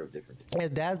of a number of different things.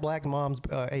 His dad's black, mom's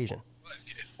Asian.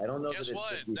 I don't know. Guess if it's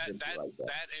what? 50-50 That like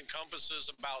that. encompasses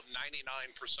about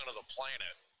 99% of the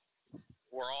planet.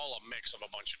 We're all a mix of a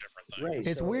bunch of different things. Right.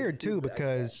 It's so weird it's too super-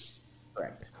 because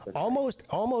Correct. That's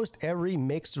almost every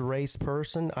mixed race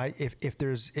person, if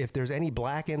there's any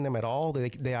black in them at all,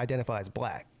 they identify as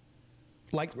black.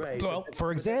 Like, Right, well, but that's- for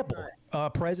but that's example,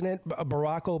 President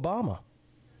Barack Obama.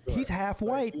 Sure. He's half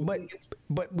white,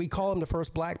 but we call him the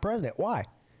first black president. Why?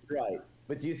 Right.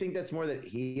 But do you think that's more that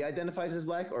he identifies as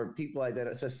black, or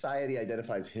society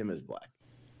identifies him as black?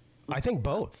 I think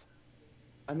both.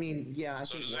 I mean, yeah.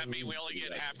 So does that mean we only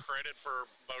get half credit for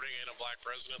voting in a black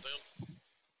president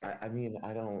then? I mean,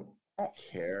 I don't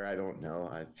care. I don't know.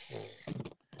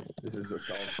 This is a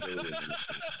self-serving.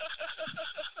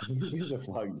 Who gives a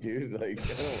fuck, dude? Like,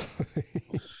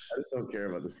 I just don't care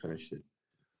about this kind of shit.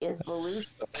 Is Belushi?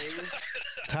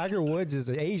 Tiger Woods is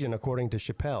Asian, according to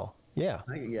Chappelle. Yeah.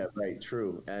 Yeah, right,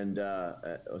 true. And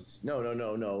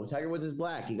no. Tiger Woods is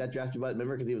black. He got drafted by,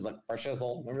 remember, because he was like,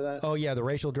 remember that? Oh, yeah, the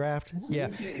racial draft? Yeah.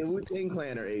 The Wu-Tang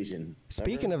Clan are Asian.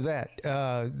 Speaking of that,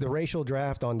 the racial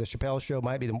draft on the Chappelle show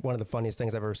might be one of the funniest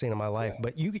things I've ever seen in my life.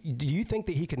 But do you think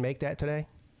that he could make that today?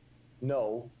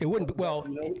 No. It wouldn't. Well,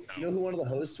 you know who one of the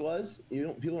hosts was?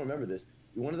 People don't remember this.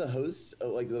 One of the hosts,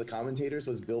 like the commentators,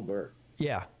 was Bill Burr.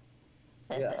 Yeah.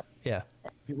 Yeah. Yeah.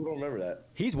 People don't remember that.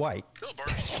 He's white. Bill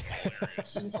Burr is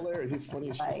hilarious. He's hilarious. He's funny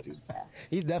as shit, dude.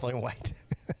 He's definitely white.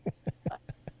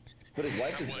 But his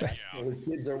wife is black, so his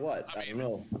kids are what? I don't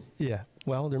know. Yeah.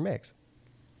 Well, they're mixed.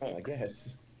 I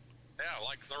guess. Yeah,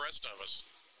 like the rest of us.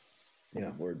 Yeah,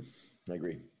 word. I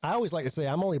agree. I always like to say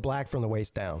I'm only black from the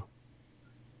waist down.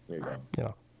 There you go. You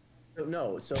know.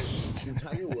 No, so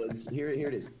Tiger Woods, here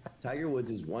it is. Tiger Woods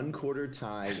is 1/4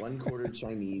 Thai, 1/4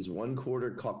 Chinese,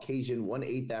 1/4 Caucasian,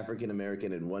 1/8 African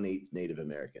American, and 1/8 Native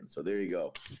American. So there you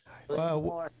go.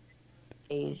 More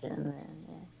Asian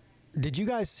than Did you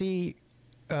guys see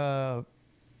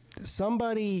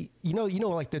somebody,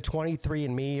 like the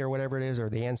 23andMe or whatever it is, or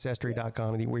the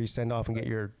Ancestry.com, where you send off and get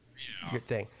your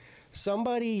thing.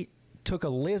 Somebody took a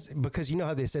lizard, because you know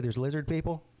how they say there's lizard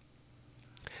people?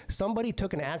 Somebody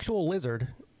took an actual lizard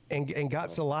and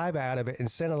got saliva out of it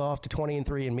and sent it off to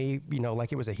 23andMe,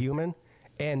 like it was a human,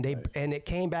 and it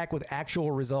came back with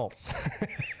actual results.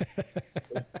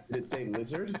 Did it say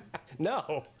lizard?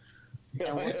 No. We're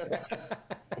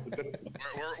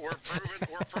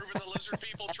proving the lizard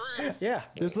people true. Yeah,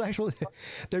 there's actually,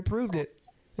 they proved it.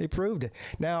 They proved it.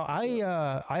 Now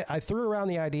I threw around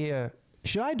the idea.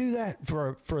 Should I do that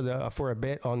for a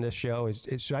bit on this show?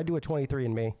 Should I do a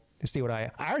 23andMe to see what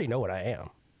I already know what I am.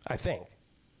 I think.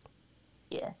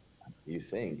 Yeah. You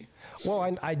think?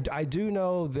 Well, I do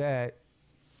know that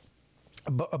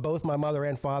both my mother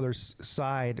and father's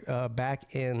side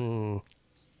back in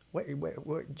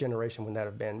what generation would that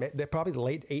have been? Probably the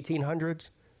late 1800s.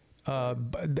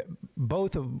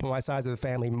 Both of my sides of the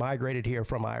family migrated here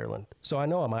from Ireland, so I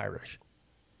know I'm Irish.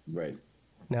 Right.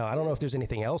 Now I don't know if there's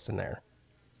anything else in there.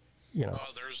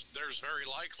 There's very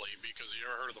likely, because you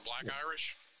ever heard of the Black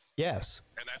Irish? Yes.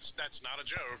 And that's not a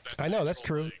joke. That's I know that's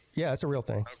true. thing. Yeah, that's a real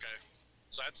thing. Okay.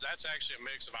 So that's actually a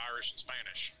mix of Irish and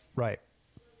Spanish. Right.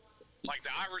 Like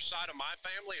the Irish side of my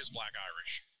family is Black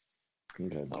Irish.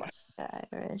 Okay.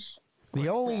 Irish.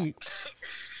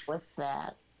 What's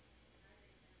that?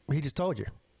 He just told you.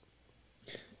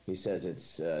 He says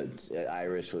it's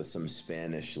Irish with some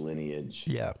Spanish lineage.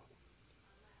 Yeah.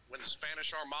 When the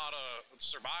Spanish Armada,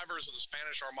 survivors of the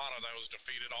Spanish Armada that was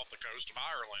defeated off the coast of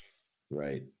Ireland,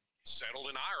 right, settled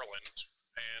in Ireland,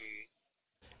 and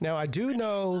now I do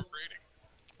know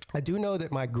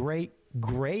that my great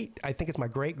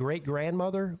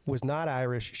grandmother was not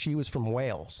Irish. She was from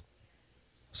Wales.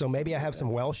 So maybe I have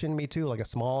some Welsh in me too, like a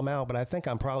small amount, but I think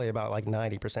I'm probably about like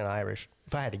 90% Irish,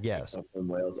 if I had to guess. From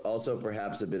Wales. Also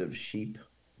perhaps a bit of sheep.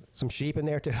 Some sheep in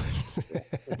there too.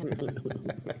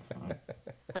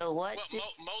 So what?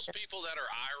 Most people that are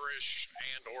Irish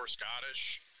and or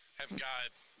Scottish have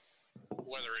got,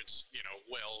 whether it's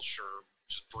Welsh or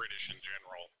just British in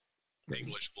general,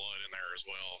 English blood in there as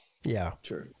well. Yeah,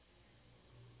 sure.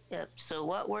 Yep. So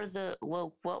what were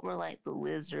like the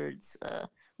lizards'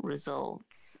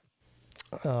 results?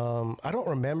 I don't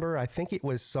remember. I think it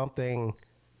was something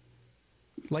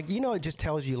like it just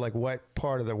tells you like what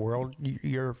part of the world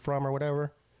you're from or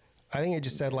whatever. I think it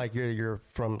just said like you're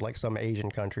from like some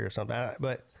Asian country or something.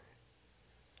 But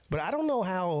I don't know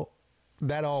how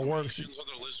that all works. Asians are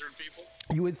the lizard people?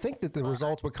 You would think that the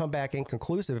results would come back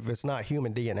inconclusive if it's not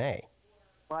human DNA.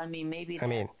 Well, I mean, maybe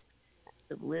the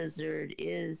lizard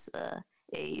is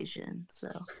Asian,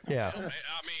 so. Yeah. I mean,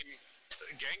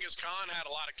 Genghis Khan had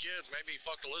a lot of kids. Maybe he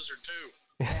fucked a lizard too.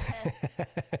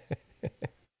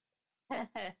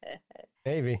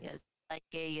 Maybe. Yeah, like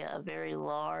a very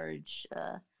large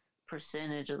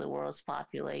percentage of the world's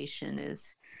population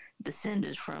is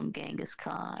descended from Genghis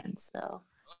Khan, so.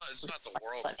 It's not the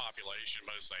world's population,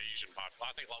 but it's the Asian population.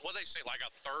 I think, what they say, like a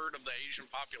third of the Asian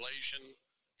population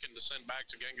can descend back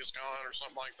to Genghis Khan or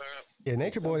something like that. Yeah,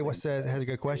 Nature Boy has a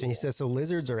good question. He says, so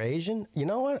lizards are Asian? You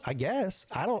know what? I guess.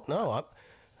 I don't know.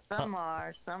 Some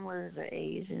lizards are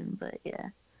Asian, but yeah.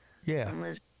 Yeah. Some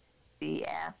lizards be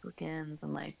African,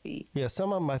 some might be. Yeah,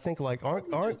 some of them I think like aren't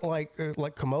like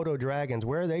Komodo dragons.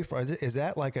 Where are they from? Is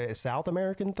that like a South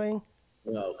American thing?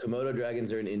 No, Komodo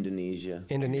dragons are in Indonesia.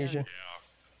 Indonesia?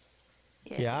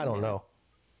 Yeah, I don't know.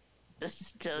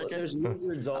 There's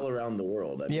lizards all around the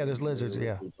world. There's lizards.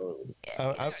 Yeah.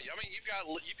 I mean,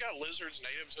 you've got lizards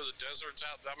native to the deserts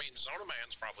out. I mean, Zona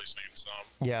Man's probably seen some.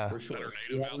 Yeah, for sure. That are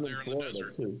native out there in the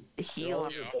desert. Too.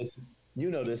 You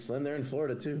know this, Lynn. They're in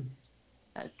Florida too.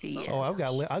 Oh, I've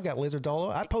got lizards all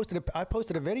over. I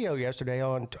posted a video yesterday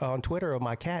on Twitter of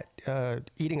my cat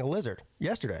eating a lizard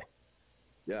yesterday.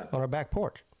 Yeah. On our back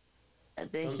porch.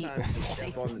 Sometimes you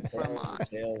step on the tail, the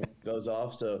tail goes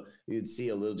off, so you'd see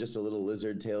just a little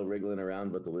lizard tail wriggling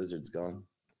around, but the lizard's gone.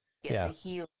 Yeah.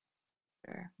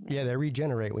 Yeah, they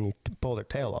regenerate when you pull their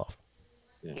tail off.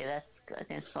 Yeah, I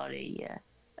think it's called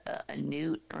a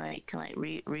newt, right? Can like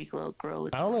regrow.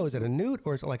 I don't know. Is it a newt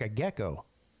or is it like a gecko?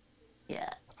 Yeah.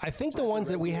 I think the ones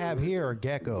that we have here are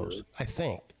geckos. I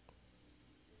think.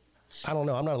 I don't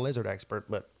know. I'm not a lizard expert,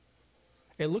 but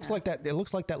it looks like that. It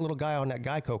looks like that little guy on that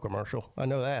Geico commercial. I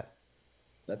know that.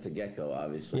 That's a gecko,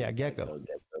 obviously. Yeah, gecko.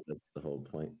 That's the whole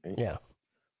point, right? Yeah.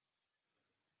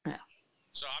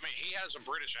 So, I mean, he has a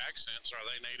British accent, so are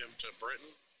they native to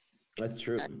Britain? That's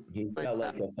true. He's got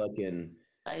like a fucking.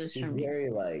 He's very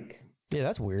like. Yeah,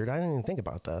 that's weird. I didn't even think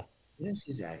about that. What is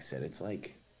his accent? It's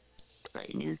like.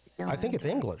 New Zealand. I think it's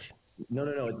English. No,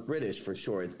 it's British for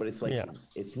sure. But it's like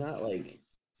it's not like.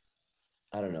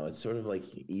 I don't know. It's sort of like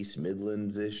East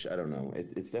Midlands-ish. I don't know.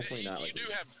 It's definitely not. You do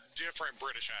have different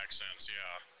British accents,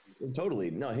 yeah. Totally.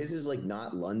 No, his is like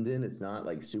not London. It's not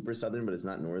like super southern, but it's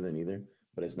not northern either.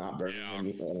 But it's not Birmingham.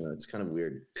 Yeah. I don't know. It's kind of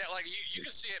weird. Yeah, like you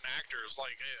can see it in actors.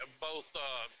 Like both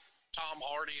Tom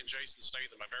Hardy and Jason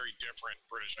Statham have very different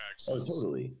British accents. Oh,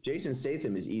 totally. Jason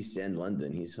Statham is East End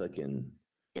London. He's fucking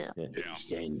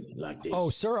East End like this. Oh,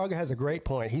 Sir Ugga has a great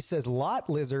point. He says lot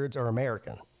lizards are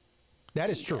American. That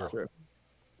is true.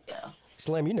 Yeah.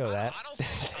 Slim, you know that. I don't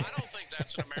think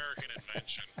that's an American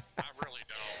invention. I really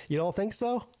don't. You don't think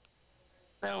so?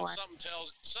 No, something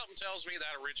tells me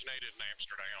that originated in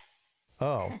Amsterdam.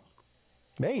 Oh,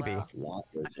 maybe. Lot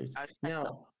lizards.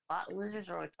 Now, lot lizards,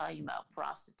 are we talking about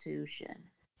prostitution?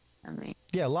 I mean,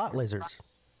 yeah, lot lizards.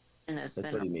 And it's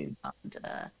That's been what he means.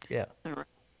 For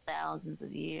thousands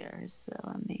of years. So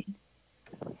I mean.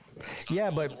 Yeah,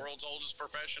 but the world's oldest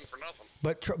profession for nothing.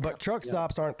 But truck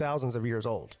stops aren't thousands of years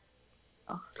old.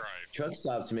 Oh. Right. Truck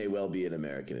stops may well be an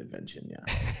American invention. Yeah.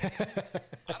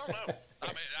 I don't know. I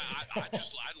mean, I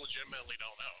legitimately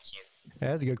don't know. So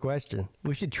that's a good question.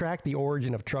 We should track the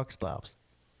origin of truck stops.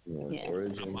 Yeah.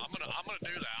 Origin. I'm gonna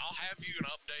do that. I'll have you an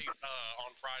update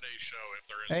on Friday's show if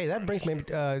there is. Hey, that brings me.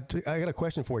 I got a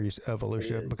question for you,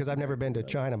 Volusia, because I've never been to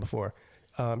China before.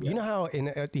 You know how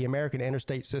in the American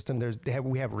interstate system,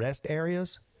 we have rest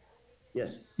areas?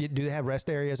 Yes. Do they have rest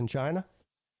areas in China?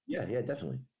 Yeah,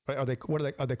 definitely. Are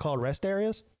they called rest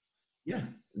areas? Yeah.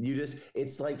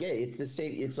 It's like, it's the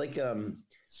same. It's like,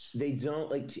 they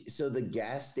don't so the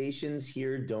gas stations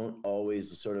here don't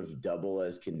always sort of double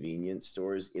as convenience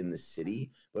stores in the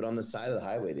city, but on the side of the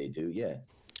highway, they do. Yeah.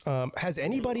 Has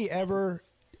anybody ever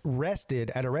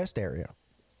rested at a rest area?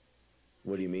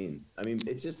 What do you mean? I mean,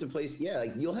 it's just a place. Yeah,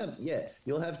 like you'll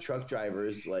have truck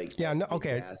drivers like. Yeah. No.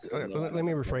 Okay. Let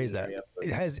me rephrase that.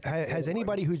 Has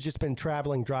anybody who's just been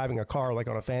driving a car like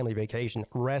on a family vacation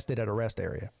rested at a rest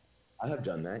area? I have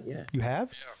done that. Yeah. You have?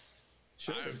 Yeah.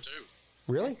 Sure. I have too.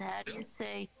 Really? So how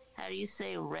do you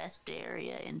say rest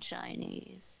area in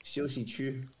Chinese? 休息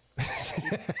区.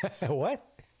 What?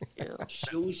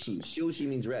 休息. 休息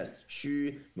means rest.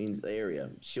 区 means area.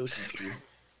 休息区.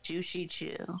 休息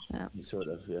区. Yeah. Sort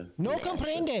of, yeah. No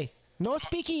comprende. No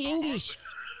speaking English.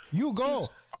 You go.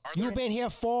 You've been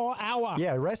here 4 hours.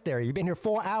 Yeah, rest area. You've been here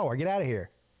 4 hours. Get out of here.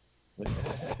 Are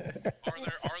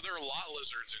there lot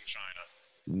lizards in China?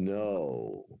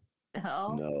 No.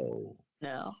 No.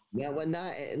 Yeah,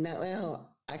 well,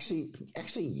 actually,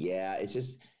 yeah. It's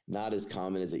just not as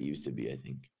common as it used to be, I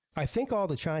think. I think all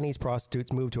the Chinese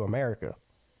prostitutes moved to America.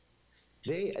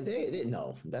 They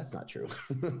no, that's not true.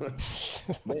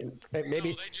 Maybe No,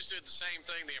 they just did the same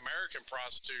thing the American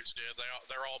prostitutes did.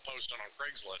 They're all posting on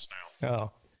Craigslist now.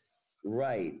 Oh.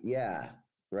 Right. Yeah.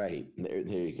 Right. There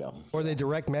you go. Or they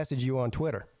direct message you on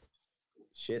Twitter.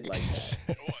 Shit like that.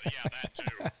 Well, yeah, that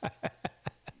too.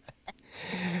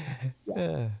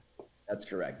 Yeah. That's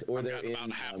correct. Or they're in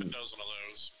about half a dozen of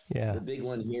those. Yeah. The big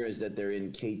one here is that they're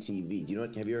in KTV. Do you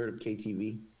know have you heard of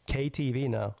KTV? KTV,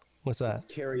 no. What's that?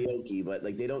 It's karaoke, but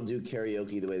like they don't do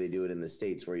karaoke the way they do it in the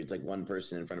States, where it's like one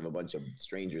person in front of a bunch of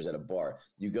strangers at a bar.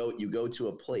 You go to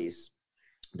a place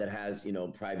that has,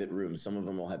 private rooms. Some of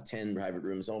them will have 10 private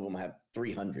rooms. Some of them will have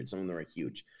 300. Some of them are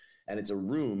huge. And it's a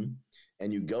room,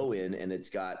 and you go in, and it's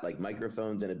got like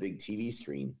microphones and a big TV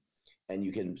screen, and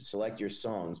you can select your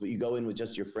songs, but you go in with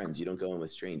just your friends. You don't go in with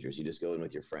strangers. You just go in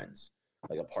with your friends,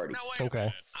 like a party. Now, wait a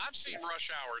minute. I've seen Rush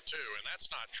Hour too, and that's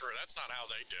not true. That's not how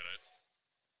they did it.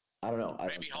 I don't know.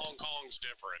 Maybe Hong Kong's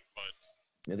different, but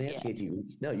no, they have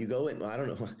KTV. No, you go in. Well, I don't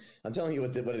know. I'm telling you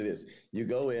what it is. You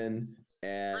go in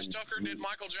and Chris Tucker did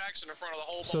Michael Jackson in front of the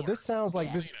whole. So this sounds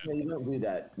like this. No, you don't do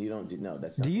that. You don't do no.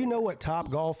 That's. Not do you know what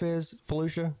Top Golf is,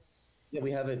 Felicia? Yeah,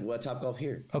 we have it. Top Golf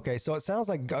here. Okay, so it sounds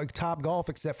like Top Golf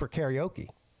except for karaoke.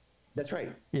 That's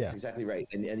right. Yeah, that's exactly right.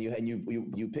 And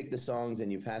you pick the songs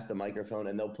and you pass the microphone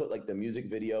and they'll put like the music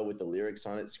video with the lyrics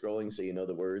on it scrolling so you know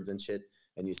the words and shit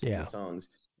and you sing the songs.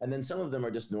 And then some of them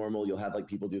are just normal. You'll have like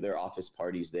people do their office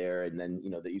parties there, and then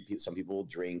some people will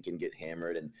drink and get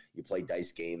hammered, and you play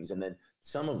dice games. And then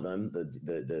some of them,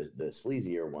 the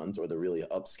sleazier ones or the really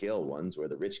upscale ones, where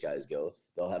the rich guys go,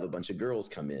 they'll have a bunch of girls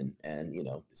come in, and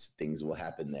things will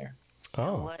happen there.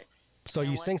 Oh, So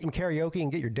you sing some karaoke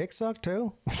and get your dick sucked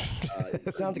too?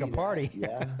 It sounds like a party.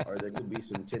 Yeah, or there could be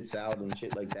some tits out and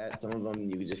shit like that. Some of them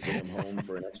you could just bring them home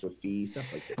for an extra fee, stuff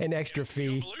like this. An extra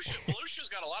fee. Volusia's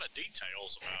got a lot of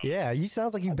details about. Yeah, you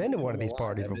sounds like you've been to one of these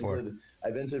parties before.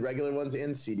 I've been to regular ones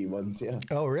and seedy ones. Yeah.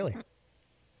 Oh, really?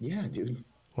 Yeah, dude.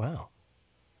 Wow.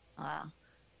 Wow.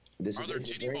 Are there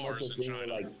titty bars in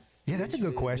China? Like, yeah, that's a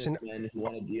good question.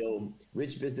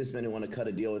 Rich businessmen who want to cut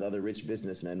a deal with other rich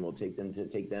businessmen will take them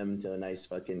to a nice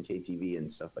fucking KTV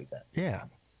and stuff like that. Yeah.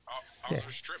 Are there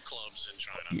strip clubs in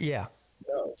China? Yeah.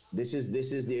 No, this is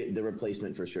the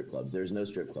replacement for strip clubs. There's no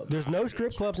strip clubs. There's no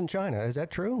strip clubs in China. Is that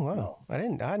true? Wow. No.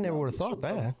 I never would have thought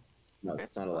that. No,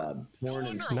 it's not allowed. Porn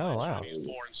is not allowed.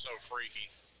 Porn's so freaky.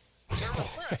 They're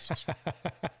repressed.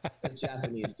 That's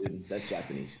Japanese, dude. That's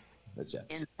Japanese.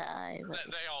 Inside.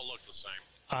 They all look the same.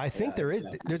 I think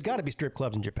there's got to be strip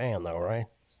clubs in Japan, though, right?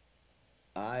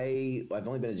 I've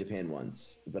only been to Japan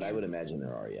once, but I would imagine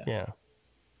there are. Yeah. Yeah.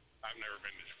 I've never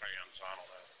been to Japan, so I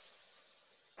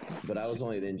don't know. But I was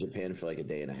only in Japan for like a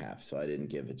day and a half, so I didn't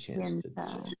give a chance to.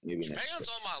 Maybe Japan's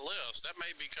on my list. That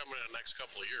may be coming in the next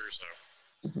couple of years, though.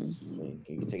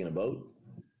 Are you taking a boat?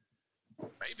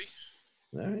 Maybe.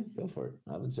 All right, go for it.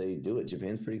 I would say do it.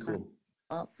 Japan's pretty cool.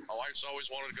 Oh. My wife's always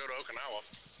wanted to go to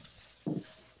Okinawa.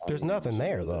 There's nothing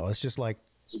there, though. It's just like,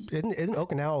 isn't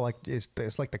Okinawa like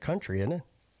it's like the country, isn't it?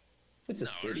 It's a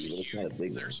city, but it's not a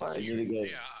big one.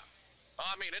 Yeah.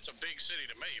 I mean, it's a big city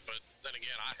to me, but then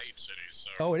again, I hate cities. So.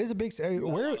 Oh, it is a big city.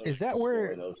 Where is that?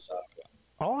 Where?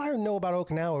 All I know about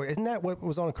Okinawa, isn't that what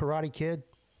was on Karate Kid?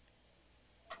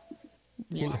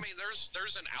 Well, I mean,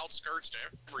 there's an outskirts to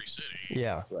every city.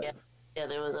 Yeah. Right. Yeah,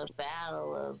 there was a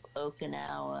battle of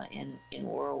Okinawa in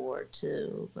World War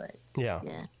II, but yeah.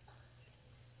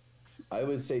 I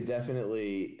would say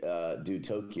definitely do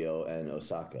Tokyo and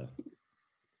Osaka.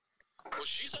 Well,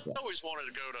 she's always wanted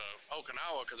to go to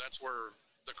Okinawa because that's where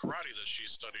the karate that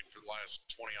she's studied for the last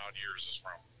 20-odd years is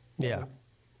from. Yeah.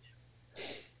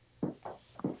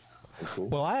 Cool.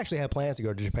 Well, I actually have plans to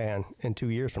go to Japan in 2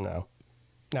 years from now.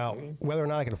 Now, whether or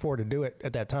not I can afford to do it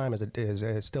at that time is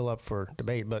still up for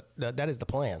debate, but that is the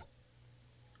plan.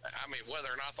 I mean, whether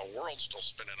or not the world's still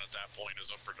spinning at that point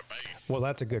is up for debate. Well,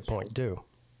 that's a good point, too.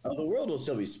 The world will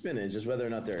still be spinning, just whether or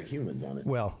not there are humans on it.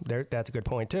 Well, that's a good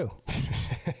point, too.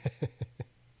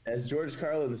 As George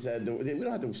Carlin said, we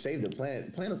don't have to save the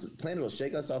planet. Planet will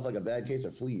shake us off like a bad case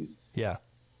of fleas. Yeah.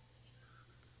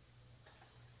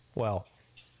 Well,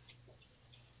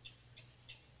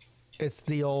 it's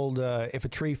the old, if a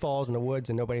tree falls in the woods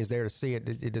and nobody's there to see it,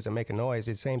 it doesn't make a noise.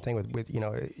 It's the same thing with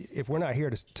if we're not here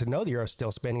to know the Earth's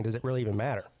still spinning, does it really even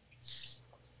matter?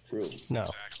 True. No.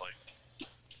 Exactly.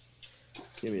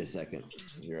 Give me a second.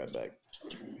 Be right back.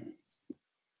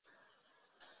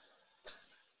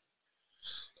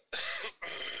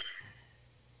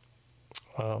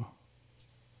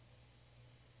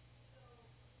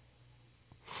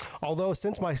 Although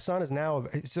since my son is now,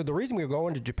 so the reason we were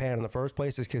going to Japan in the first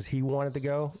place is because he wanted to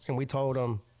go, and we told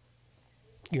him,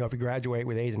 if you graduate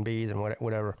with A's and B's and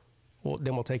whatever,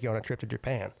 then we'll take you on a trip to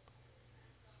Japan.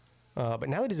 But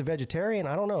now that he's a vegetarian,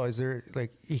 I don't know. Is there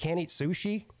he can't eat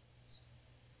sushi?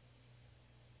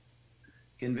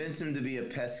 Convince him to be a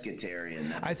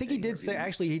pescatarian. I think he did say.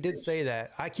 Actually, he did say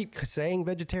that. I keep saying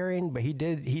vegetarian, but he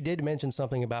did mention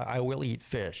something about I will eat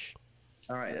fish.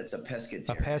 All right, that's a pescatarian.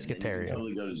 A pescatarian. You can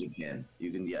totally go to Japan.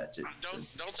 You can, yeah. Don't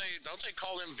they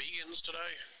call them vegans today?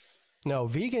 No,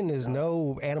 vegan is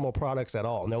no animal products at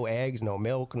all. No eggs, no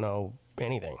milk, no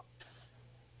anything.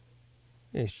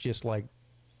 It's just like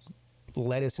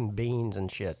lettuce and beans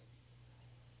and shit.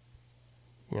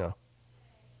 Yeah,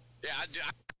 I do.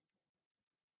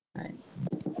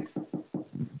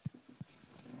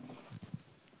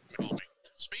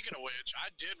 Speaking of which, I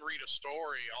did read a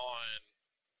story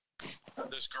on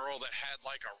this girl that had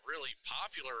a really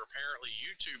popular, apparently,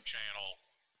 YouTube channel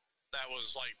that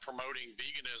was promoting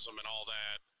veganism and all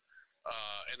that,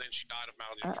 and then she died of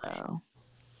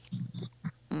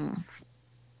malnutrition.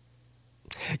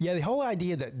 Yeah, the whole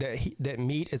idea that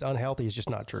meat is unhealthy is just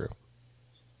not true.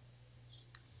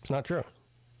 It's not true.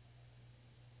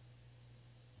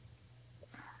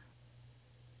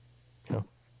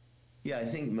 Yeah, I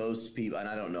think most people, and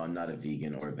I don't know, I'm not a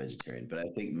vegan or a vegetarian, but I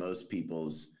think most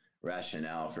people's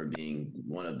rationale for being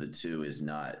one of the two is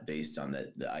not based on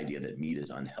the idea that meat is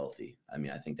unhealthy. I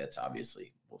mean, I think that's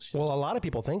obviously bullshit. Well, a lot of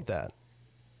people think that.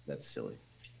 That's silly.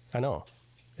 I know.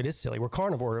 It is silly. We're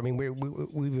carnivore. I mean,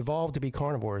 we've evolved to be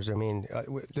carnivores. I mean,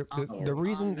 the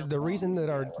reason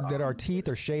that our teeth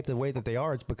are shaped the way that they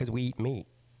are is because we eat meat.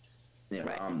 Yeah,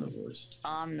 right. Omnivores.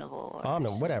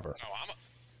 Omnivore. Whatever. No,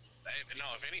 No,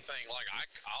 if anything, like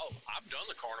I've done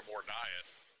the carnivore diet,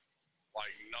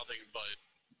 like nothing but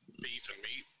beef and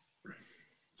meat.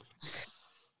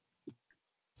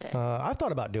 I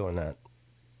thought about doing that.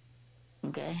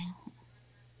 Okay.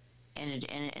 And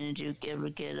did you ever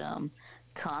get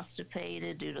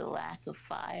constipated due to lack of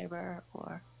fiber,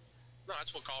 or? No,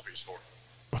 that's what coffee's for.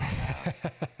 I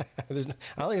don't think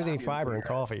there's any fiber in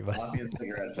coffee, but coffee and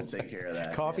cigarettes will take care of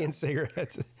that. Coffee and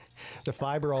cigarettes, the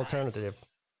fiber alternative.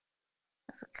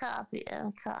 That's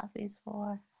what coffee's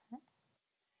for.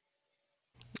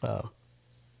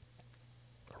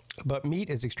 But meat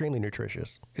is extremely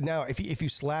nutritious. Now, if you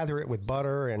slather it with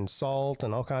butter and salt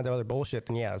and all kinds of other bullshit,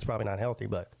 then yeah, it's probably not healthy.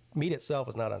 But meat itself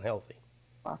is not unhealthy.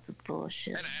 Lots of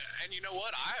bullshit. And you know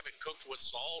what? I haven't cooked with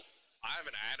salt. I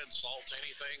haven't added salt to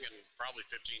anything in probably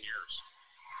 15 years.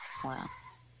 Wow.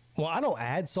 Well, I don't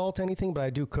add salt to anything, but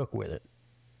I do cook with it.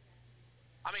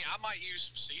 I mean, I might use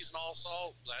some seasonal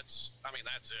salt. That's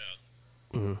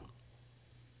it. Mm.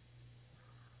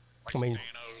 Like I mean,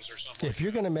 Danos or something. if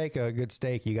you're gonna make a good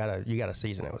steak, you gotta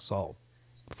season it with salt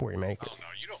before you make it. Oh no,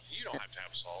 you don't have to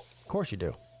have salt. Of course you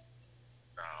do.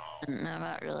 No,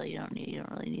 not really. You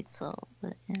don't really need salt,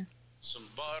 but yeah. Some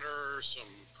butter, some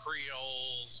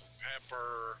Creole, some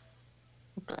pepper.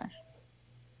 Okay.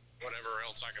 Whatever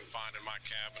else I can find in my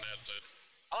cabinet. That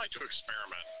I like to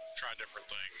experiment, try different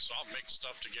things. So I'll mix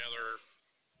stuff together,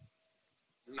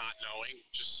 not knowing,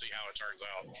 just see how it turns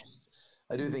out.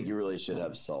 I do think you really should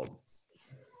have salt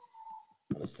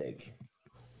on a steak.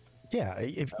 Yeah,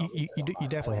 if you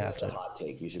definitely have to. Hot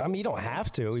take. I mean, you don't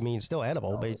have to. I mean, it's still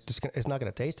edible, but it's not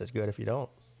going to taste as good if you don't.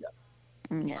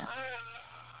 Yeah.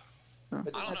 I don't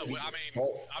know. I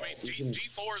mean,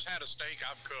 D4's had a steak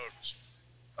I've cooked,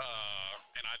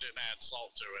 and I didn't add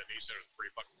salt to it. He said it was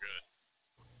pretty fucking good.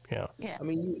 Yeah. I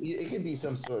mean, it could be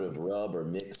some sort of rub or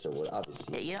mix or what.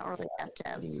 Obviously, Yeah, you don't really have to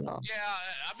have salt. Yeah,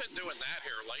 I've been doing that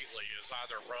here lately. Is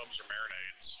either rubs or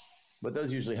marinades. But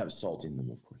those usually have salt in them,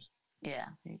 of course. Yeah,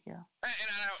 there you go.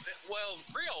 Well,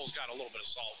 Creole's got a little bit of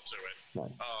salt to it.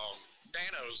 Right.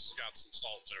 Dano's got some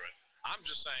salt to it. I'm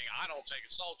just saying I don't take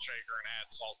a salt shaker and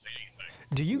add salt to anything.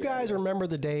 Do you guys remember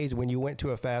the days when you went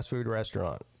to a fast food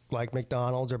restaurant like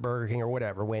McDonald's or Burger King or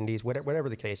whatever, Wendy's, whatever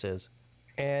the case is,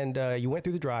 and you went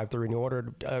through the drive-thru and you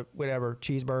ordered whatever,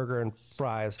 cheeseburger and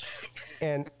fries,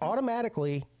 and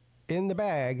automatically in the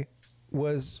bag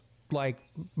was like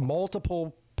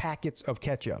multiple packets of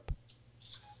ketchup?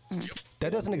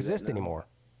 That doesn't exist anymore.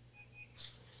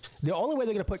 The only way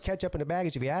they're going to put ketchup in the bag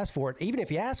is if you ask for it. Even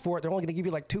if you ask for it, they're only going to give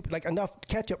you like enough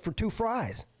ketchup for 2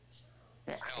 fries.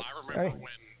 Hell, I remember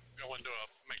when going to a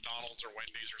McDonald's or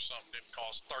Wendy's or something didn't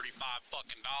cost $35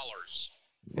 fucking.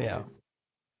 Yeah.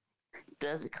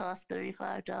 Does it cost $35?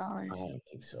 I don't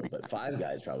think so, but Five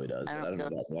Guys probably does. I don't know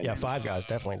about Yeah, Five Guys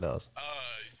definitely does.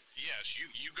 Yes, you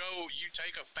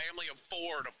take a family of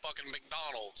 4 to fucking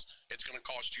McDonald's, it's going to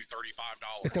cost you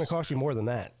 $35. It's going to cost you more than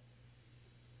that.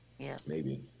 Yeah.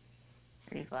 Maybe.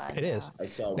 $35. It is. I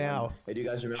saw now. One. Hey, do you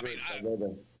guys remember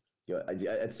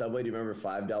at Subway? Do you remember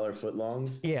 $5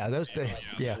 footlongs? Yeah, those.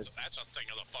 Yeah. That's a thing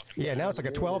of the fucking. Yeah, now it's like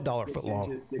a $12 footlong.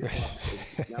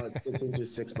 Now it's 6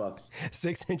 inches, $6.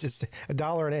 6 inches,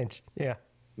 $1 an inch. Yeah.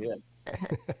 Yeah.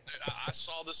 I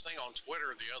saw this thing on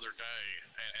Twitter the other day,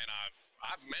 and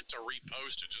I meant to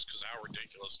repost it just because how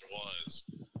ridiculous it was.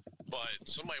 But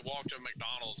somebody walked to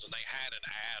McDonald's and they had an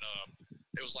ad up.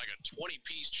 It was like a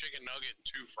 20-piece chicken nugget and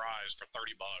 2 fries for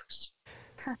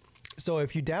 $30. So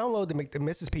if you download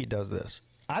Mrs. Peete does this.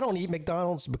 I don't eat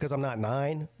McDonald's because I'm not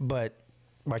 9, but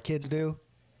my kids do.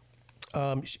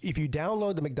 If you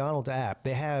download the McDonald's app,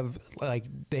 they have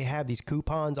these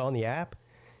coupons on the app.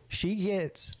 She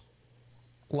gets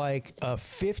like a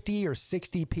 50 or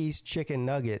 60 piece chicken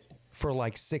nugget for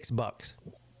like $6.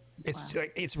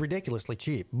 It's ridiculously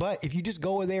cheap. But if you just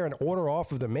go in there and order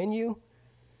off of the menu,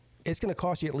 it's going to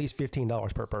cost you at least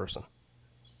 $15 per person.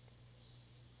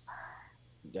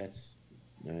 That's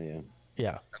yeah.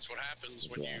 Yeah. That's what happens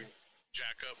when you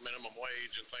jack up minimum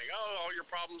wage and think, oh, all your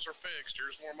problems are fixed.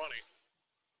 Here's more money.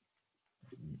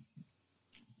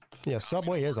 Yeah,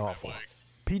 Subway is awful.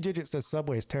 P. Digit says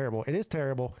Subway is terrible. It is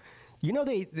terrible. You know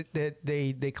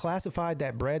they classified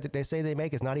that bread that they say they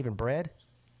make as not even bread.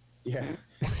 Yeah,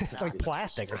 it's like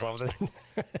plastic or something.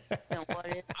 I mean,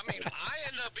 I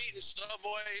end up eating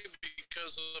Subway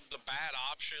because of the bad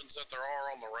options that there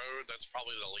are on the road. That's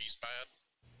probably the least bad.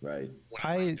 Right.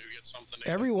 I do get something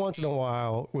every once in a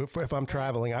while, if I'm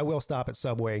traveling, I will stop at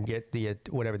Subway and get the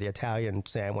Italian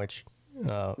sandwich.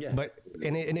 But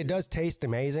it does taste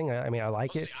amazing. I mean, I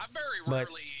like it. I very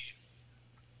rarely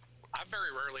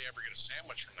ever get a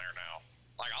sandwich from there now.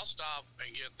 Like, I'll stop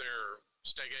and get their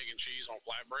steak, egg, and cheese on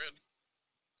flatbread.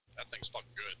 That thing's fucking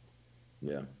good.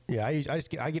 Yeah. Yeah,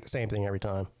 I get the same thing every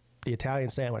time. The Italian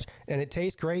sandwich, and it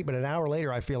tastes great, but an hour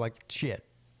later I feel like shit.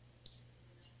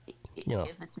 You know.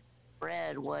 If it's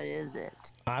bread, what is it?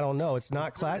 I don't know. It's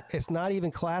not It's not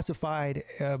even classified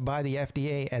by the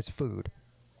FDA as food.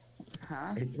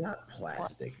 Huh? It's not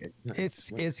plastic.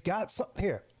 It's got some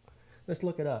here. Let's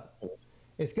look it up.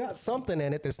 It's got something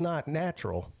in it that's not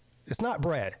natural. It's not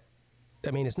bread.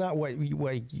 I mean, it's not what you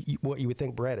would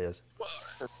think bread is. Well,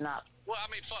 it's not. Well, I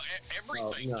mean, fuck,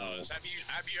 everything does. Have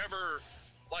you ever,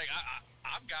 like,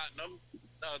 I've gotten them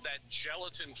that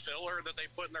gelatin filler that they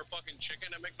put in their fucking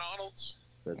chicken at McDonald's.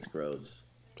 That's gross.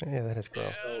 Yeah, that is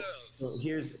gross. So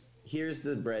here's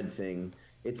the bread thing.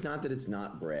 It's not that it's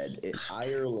not bread.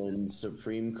 Ireland's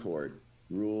Supreme Court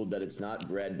ruled that it's not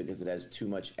bread because it has too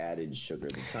much added sugar.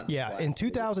 It's not in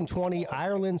 2020,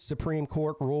 Ireland's Supreme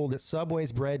Court ruled that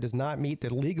Subway's bread does not meet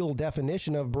the legal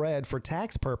definition of bread for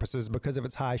tax purposes because of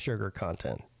its high sugar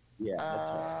content. Yeah, that's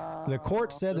right. The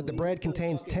court said that the bread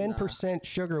contains 10%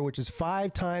 sugar, which is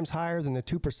 5 times higher than the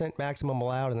 2% maximum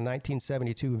allowed in the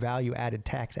 1972 Value Added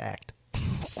Tax Act.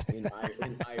 in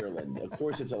Ireland. Of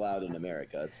course it's allowed in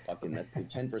America. It's fucking, that's the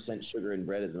 10% sugar in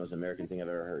bread is the most American thing I've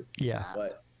ever heard. Yeah.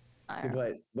 But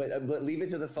leave it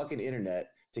to the fucking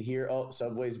internet to hear, oh,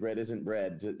 Subway's bread isn't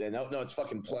bread. No, it's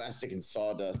fucking plastic and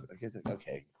sawdust.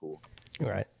 Okay, cool. All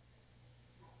right.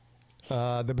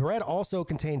 The bread also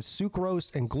contains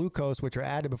sucrose and glucose, which are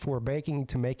added before baking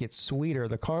to make it sweeter.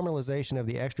 The caramelization of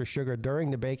the extra sugar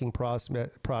during the baking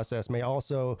process may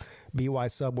also be why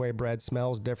Subway bread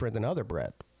smells different than other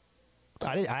bread.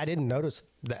 I didn't notice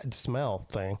that smell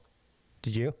thing.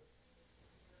 Did you?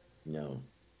 No.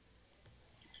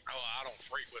 Oh, I don't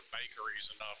frequent bakeries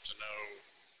enough to know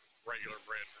regular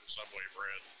bread from Subway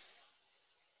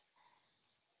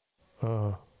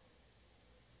bread.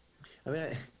 I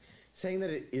mean, saying that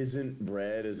it isn't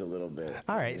bread is a little bit.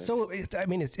 All right, so it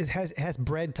has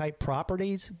bread type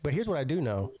properties, but here's what I do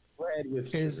know: bread with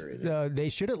sugar in it. They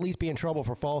should at least be in trouble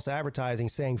for false advertising,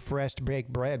 saying fresh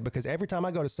baked bread. Because every time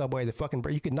I go to Subway, the fucking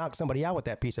bread, you could knock somebody out with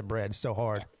that piece of bread. It's so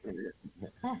hard.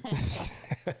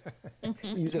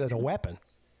 Use it as a weapon.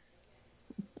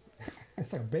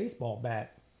 It's like a baseball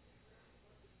bat.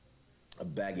 A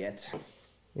baguette.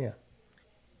 Yeah.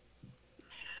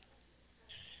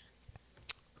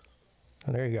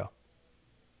 Oh, there you go.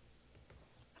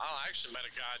 I actually met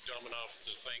a guy dumb enough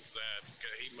to think that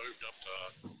he moved up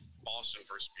to Boston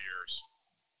for some years,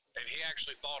 and he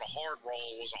actually thought a hard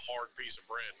roll was a hard piece of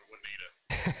bread and wouldn't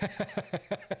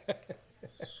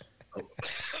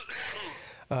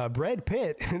eat it. Bread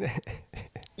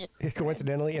Pitt,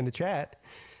 coincidentally in the chat,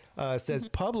 says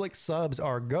public subs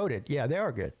are goated. Yeah, they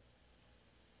are good.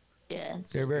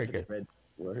 Yes. They're very good.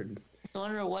 Word. I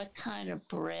wonder what kind of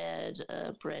bread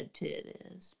Bread Pitt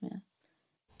is, man.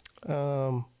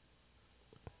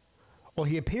 Well,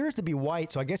 he appears to be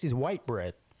white, so I guess he's white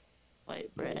bread.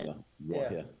 White bread.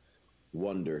 Yeah.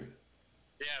 Wonder.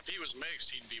 Yeah, if he was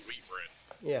mixed, he'd be wheat bread.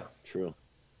 Yeah. True.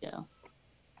 Yeah.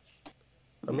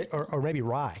 Or maybe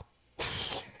rye.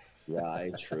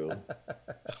 Rye, true.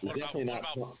 He's definitely not.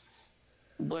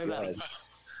 What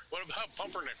about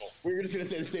pumpernickel? We were just gonna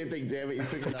say the same thing. Damn it, you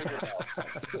took it out.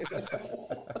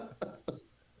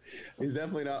 He's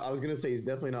definitely not. I was gonna say he's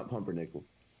definitely not pumpernickel.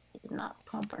 Not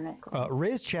pumpernickel.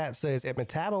 Riz chat says it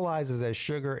metabolizes as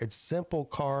sugar. It's simple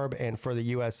carb, and for the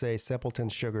USA, simpleton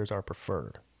sugars are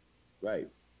preferred. Right.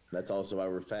 That's also why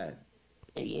we're fat.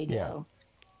 There you go.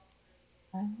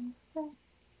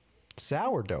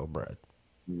 Sourdough bread.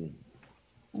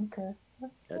 Okay.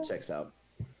 That checks out.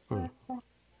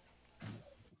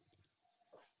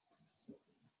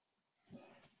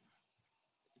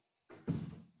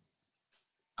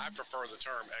 I prefer the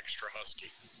term extra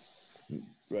husky.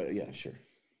 Right. Yeah. Sure.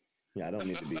 Yeah. I don't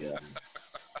need to be. I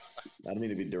don't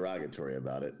mean to be derogatory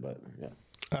about it, but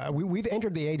yeah. We've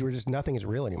entered the age where just nothing is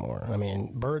real anymore. I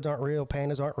mean, birds aren't real,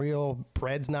 pandas aren't real,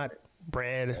 bread's not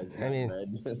bread. It's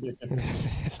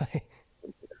like,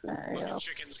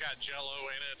 Chicken's got Jello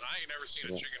in it. I ain't never seen a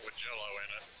chicken with Jello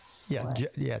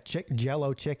in it.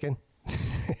 Jello chicken.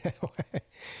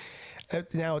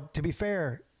 Now, to be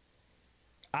fair,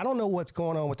 I don't know what's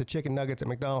going on with the chicken nuggets at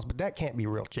McDonald's, but that can't be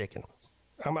real chicken.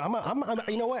 You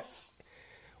know what?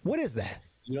 What is that?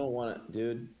 You don't want to,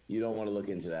 dude. You don't want to look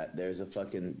into that. There's a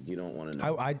fucking. You don't want to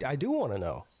know. I do want to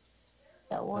know.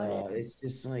 It's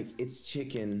just like it's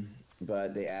chicken,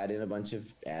 but they add in a bunch of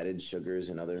added sugars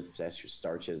and other extra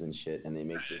starches and shit, and they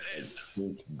make this like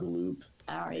pink gloop.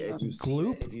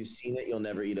 If you've seen it, you'll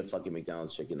never eat a fucking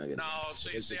McDonald's chicken nugget. No,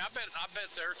 see, I bet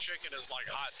their chicken is like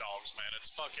hot dogs, man.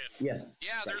 It's fucking. Yes.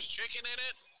 Yeah, there's chicken in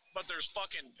it, but there's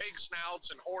fucking pig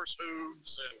snouts and horse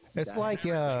hooves and It's like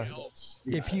else.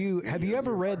 if you have you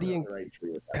ever read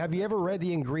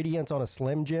the ingredients on a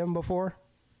Slim Jim before?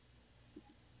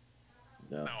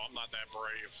 No, I'm not that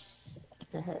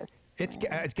brave.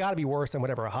 It's got to be worse than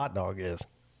whatever a hot dog is.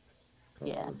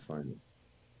 Yeah. That's fine.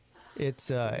 It's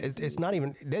not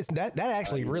even that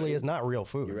actually really is not real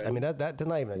food. I mean that's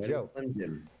not even a joke. Slim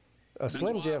Jim. A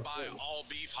Slim Jim. I buy all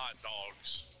beef hot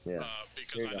dogs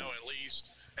because I know at least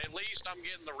I'm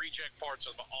getting the reject parts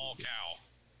of all cow.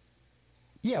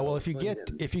 Yeah, well if you get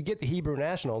the Hebrew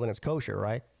National, then it's kosher,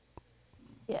 right?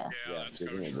 Yeah. Yeah, that's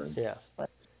kosher. Yeah.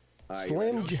 Right,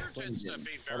 Slim Kosher tends to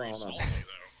be very salty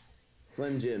though.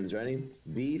 Slim Jims, ready?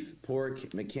 Beef,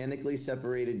 pork, mechanically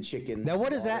separated chicken. Now,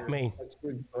 what does that mean?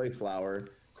 Textured soy flour,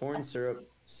 corn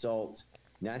syrup, salt,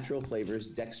 natural flavors,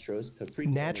 dextrose, paprika.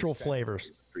 Natural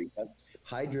flavors. Paprika,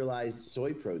 hydrolyzed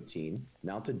soy protein,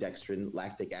 maltodextrin,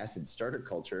 lactic acid, starter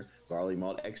culture, barley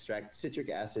malt extract, citric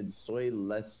acid, soy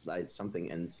less something,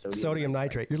 and sodium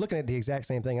nitrate. You're looking at the exact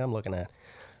same thing I'm looking at.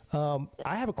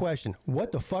 I have a question.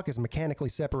 What the fuck is mechanically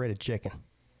separated chicken?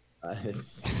 That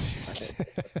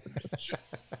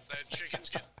chickens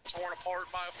get torn apart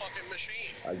by a fucking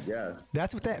machine. I guess.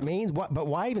 That's what that means. What? But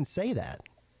why even say that?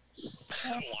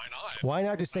 Why not? Why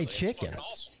not just say chicken?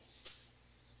 Awesome.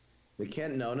 They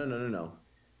can't. No.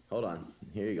 Hold on.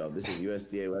 Here you go. This is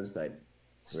USDA website.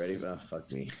 Ready? Oh,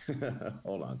 fuck me.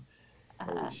 Hold on.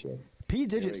 Holy shit. P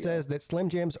Digit says that Slim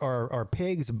Jims are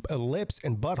pigs' lips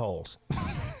and buttholes.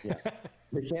 Yeah.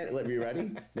 Be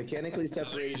ready? Mechanically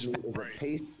separated meat is a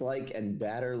paste-like and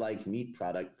batter-like meat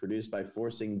product produced by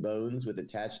forcing bones with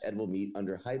attached edible meat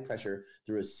under high pressure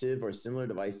through a sieve or similar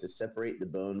device to separate the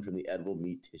bone from the edible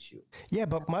meat tissue. Yeah,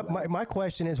 but my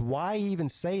question is, why even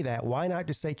say that? Why not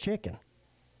just say chicken?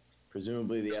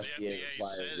 Presumably the FDA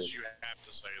says you have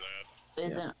to say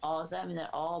that. Does that mean that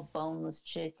all boneless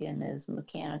chicken is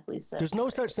mechanically separated? There's no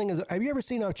such thing as. Have you ever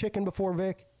seen a chicken before,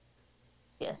 Vic?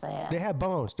 Yes, I have. They have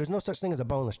bones. There's no such thing as a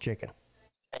boneless chicken.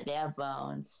 They have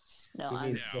bones. No,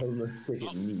 boneless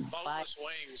chicken meat. Boneless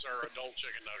wings are adult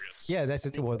chicken nuggets. Yeah, that's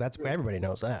everybody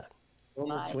knows that.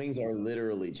 Boneless wings are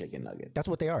literally chicken nuggets. That's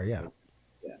what they are. Yeah.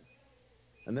 Yeah,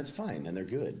 and that's fine, and they're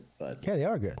good. But yeah, they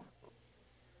are good.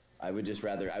 I would just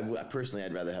rather. Personally,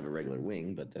 I'd rather have a regular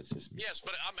wing, but that's just me. Yes,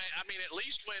 but I mean, at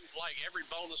least when like every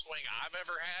boneless wing I've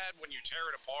ever had, when you tear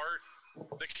it apart,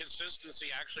 the consistency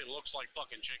actually looks like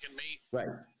fucking chicken meat. Right.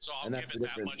 So I'll give it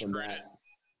that much credit.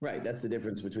 Right, that's the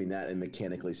difference between that and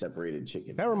mechanically separated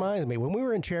chicken. That reminds me, when we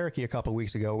were in Cherokee a couple of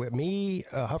weeks ago, me,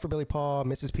 Huffer Billy Paul,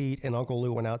 Mrs. Peete, and Uncle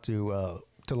Lou went out to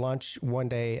lunch one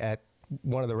day at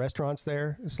one of the restaurants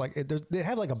there. It's like they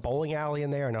have like a bowling alley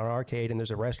in there and an arcade, and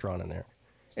there's a restaurant in there.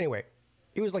 Anyway,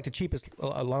 it was like the cheapest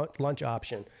lunch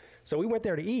option. So we went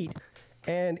there to eat,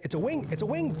 and it's a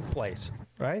wing place,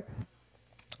 right?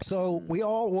 So we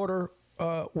all order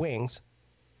wings.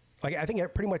 Like I think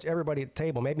pretty much everybody at the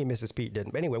table, maybe Mrs. Peete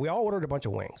didn't. But anyway, we all ordered a bunch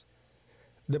of wings.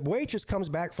 The waitress comes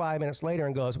back 5 minutes later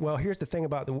and goes, "Well, here's the thing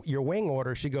about your wing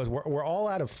order." She goes, "We're all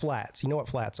out of flats. You know what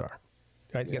flats are,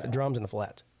 right? You got the drums and the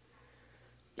flats."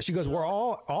 She goes, "We're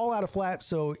all out of flats,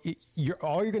 so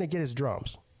all you're going to get is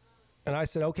drums." And I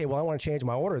said, "Okay, well, I want to change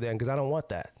my order then because I don't want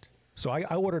that." So I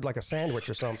ordered like a sandwich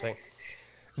or something.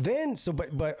 Then,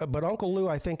 but Uncle Lou,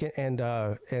 I think, and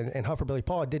Huffer Billy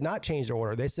Paul did not change their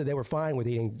order. They said they were fine with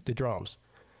eating the drums.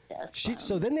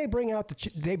 So then they bring out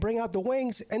the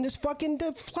wings, and there's fucking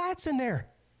the flats in there.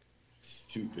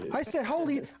 Stupid. I said,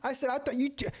 I thought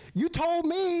you told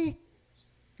me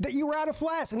that you were out of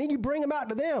flats, and then you bring them out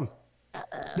to them.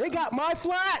 They got my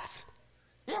flats.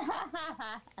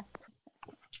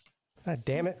 God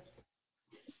damn it.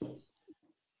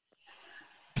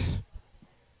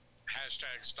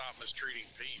 Hashtag stop mistreating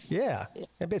Pete. Yeah,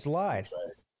 that bitch lied.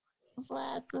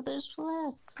 Flats, but there's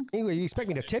flats. Anyway, you expect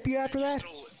me to tip you after that?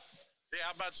 Yeah,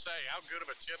 I'm about to say, how good of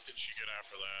a tip did she get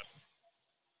after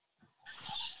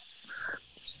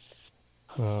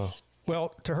that? Oh.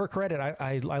 Well, to her credit,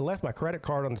 I left my credit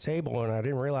card on the table, and I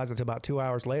didn't realize it until about 2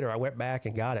 hours later. I went back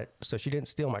and got it. So she didn't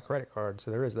steal my credit card,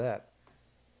 so there is that.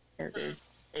 There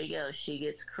you go. She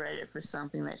gets credit for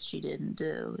something that she didn't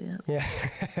do. Yeah. Yeah,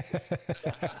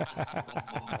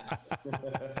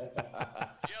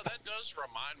 that does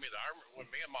remind me that I remember when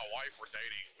me and my wife were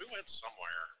dating, we went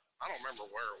somewhere. I don't remember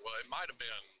where it was. It might have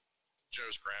been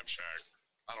Joe's Crab Shack.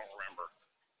 I don't remember.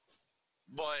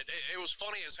 But it was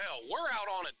funny as hell. We're out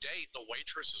on a date. The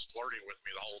waitress is flirting with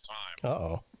me the whole time.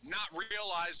 Uh-oh. Not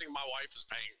realizing my wife is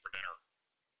paying for dinner.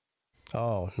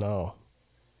 Oh, no.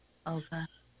 Okay.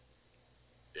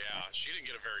 Yeah, she didn't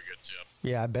get a very good tip.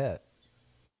 Yeah, I bet.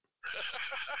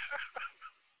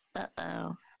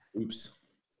 Uh-oh. Oops.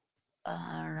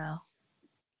 I don't know.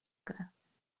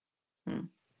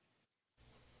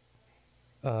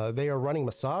 Okay. They are running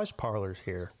massage parlors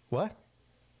here. What?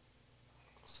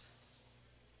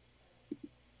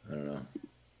 I don't know.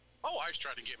 My wife's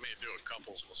tried to get me to do a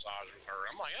couples massage with her.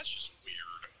 I'm like, that's just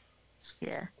weird.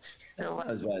 Yeah. That's So, not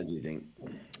as bad as you think.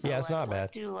 Yeah, it's not bad.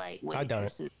 What do like I've done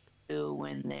it. waitresses do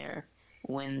when they're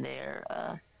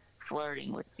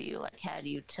flirting with you? Like, how do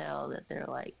you tell that they're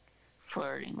like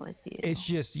flirting with you?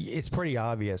 It's pretty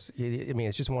obvious. I mean,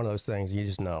 it's just one of those things. You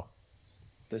just know.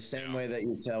 The same way that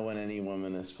you tell when any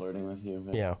woman is flirting with you.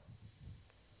 But Yeah.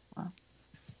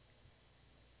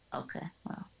 Okay.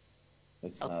 Well,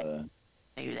 it's not a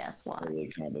maybe that's why. really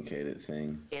complicated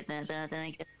thing. Yeah, then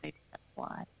I guess maybe that's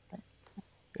why. But,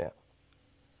 Yeah.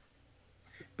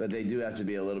 But they do have to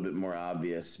be a little bit more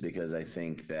obvious, because I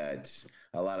think that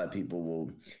a lot of people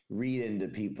will read into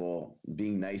people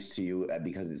being nice to you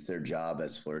because it's their job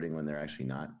as flirting when they're actually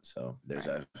not. So there's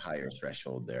a higher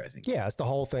threshold there, I think. Yeah, it's the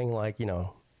whole thing. Like, you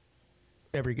know,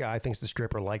 every guy thinks the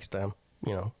stripper likes them.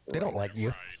 You know, they don't like you.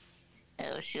 Right.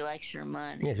 oh, she likes your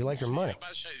money. Yeah, she likes your money.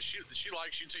 But she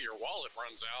likes you till your wallet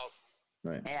runs out.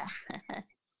 Right. Yeah.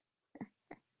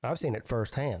 I've seen it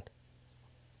firsthand.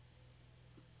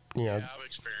 You know, Yeah, I've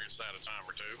experienced that a time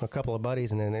or two. a couple of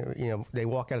buddies, and then they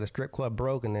walk out of the strip club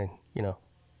broke, and then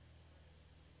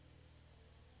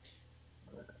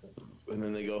And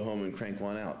then they go home and crank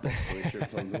one out. That's the way strip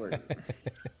clubs work.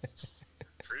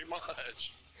 Pretty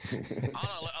much. I don't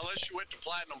know, unless you went to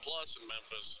Platinum Plus in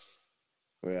Memphis.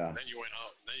 Yeah. Then you went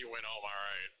home all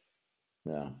right.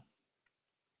 Yeah.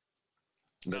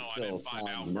 But No, I still, didn't find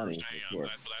out sounds money. firsthand. For sure.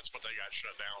 That's what they got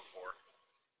shut down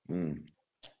for. Mm.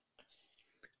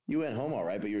 You went home all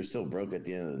right, but you were still broke at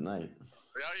the end of the night.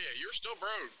 Oh yeah, you're still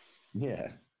broke.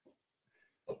 Yeah.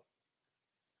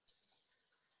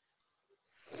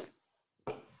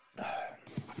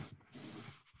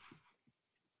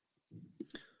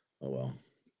 Oh well,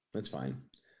 that's fine.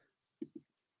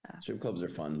 Strip clubs are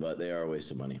fun, but they are a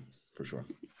waste of money for sure.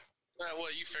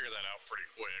 Well, you figure that out pretty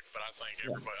quick, but I think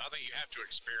I think you have to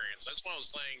experience. That's one of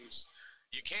those things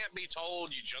you can't be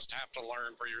told. You just have to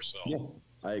learn for yourself.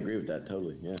 Yeah, I agree with that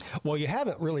totally. Yeah. well, you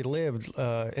haven't really lived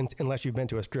unless you've been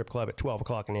to a strip club at 12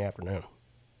 o'clock in the afternoon.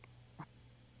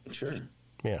 Sure.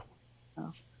 Yeah.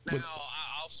 Oh. Now,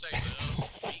 I'll say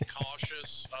this: be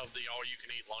cautious of the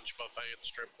all-you-can-eat lunch buffet at the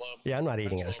strip club. Yeah, I'm not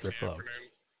eating at a 12 in strip the club. afternoon.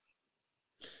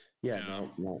 Yeah,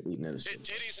 no, not eating at a strip.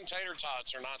 Titties and tater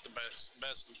tots are not the best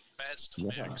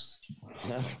Yeah. mix.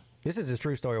 club. This is a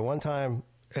true story. One time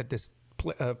at this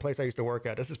place I used to work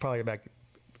at, this is probably back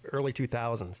early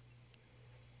 2000s.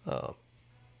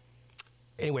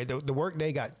 Anyway, the work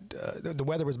day got, the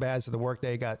weather was bad, so the work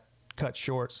day got cut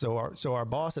short. So our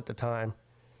boss at the time,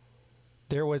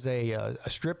 there was a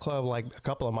strip club like a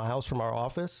couple of miles from our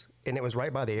office, and it was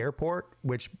right by the airport,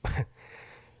 which...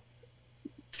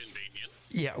 Convenient.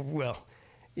 Yeah, well,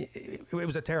 it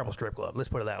was a terrible strip club. Let's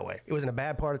put it that way. It was in a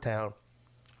bad part of town.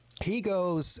 He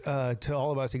goes to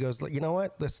all of us. He goes, you know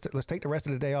what? Let's take the rest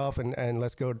of the day off and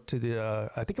let's go to the.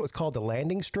 I think it was called the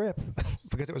landing strip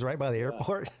because it was right by the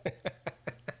airport.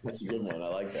 That's a good one. I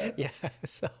like that. Yeah.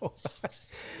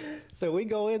 So we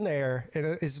go in there, and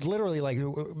it's literally like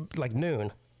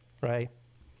noon, right?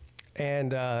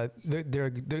 And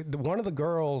one of the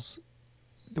girls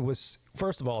was,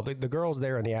 first of all, the girls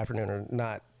there in the afternoon are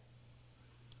not.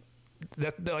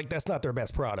 That's not their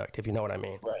best product, if you know what I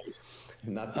mean. Right.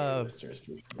 Not the A-listers.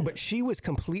 But she was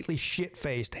completely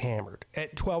shit-faced hammered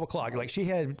at 12 o'clock. Like, she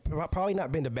had probably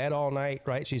not been to bed all night,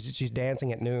 right? She's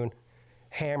dancing at noon,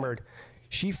 hammered.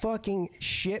 She fucking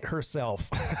shit herself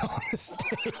on the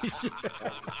stage.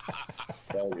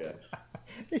 Oh,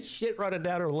 yeah. Shit running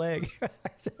down her leg. I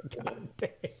said, God damn.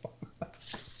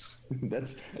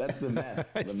 That's the meth.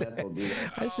 The meth will do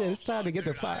that. I said, it's time to get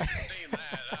the I fire. haven't seen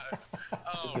that.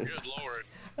 Oh, good lord.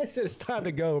 I said, it's time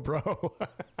to go, bro.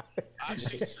 I've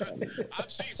seen some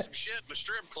shit in the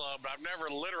strip club, but I've never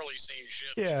literally seen shit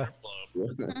in Yeah.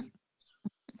 the strip club.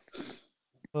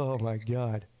 Oh, my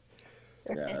God.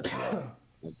 Yeah, that's rough.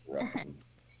 That's rough.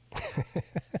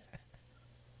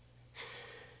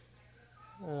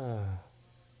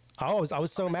 I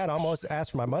was so mad, I almost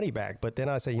asked for my money back. But then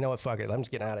I said, you know what, fuck it. I'm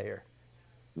just getting out of here.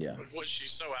 Yeah. Was she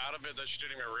so out of it that she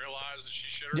didn't even realize that she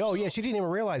shit Yo, herself? yeah, she didn't even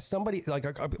realize somebody, like,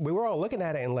 we were all looking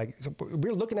at it and, like, we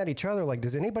were looking at each other like,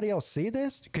 does anybody else see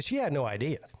this? Because she had no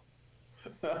idea.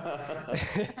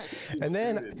 And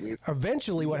then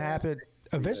eventually what happened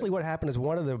is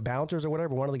one of the bouncers or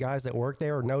whatever, one of the guys that worked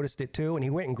there noticed it too. And he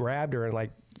went and grabbed her and,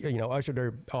 like, ushered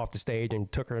her off the stage and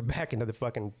took her back into the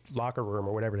fucking locker room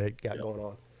or whatever they got going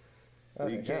on.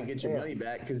 You can't get your money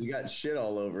back because you got shit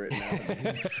all over it now.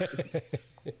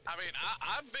 I mean,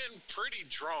 I've been pretty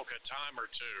drunk a time or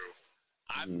two.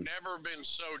 I've never been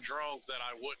so drunk that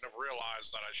I wouldn't have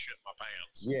realized that I shit my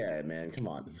pants. Yeah, man, come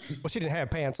on. Well, she didn't have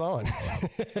pants on.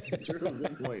 True,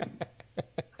 good point.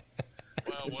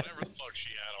 Well, whatever the fuck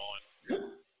she had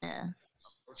on. Yeah.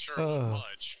 I'm sure it wasn't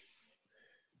much.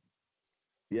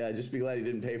 Yeah, just be glad he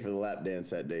didn't pay for the lap dance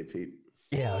that day, Pete.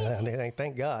 Yeah,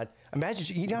 thank God.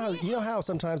 Imagine, you know how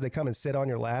sometimes they come and sit on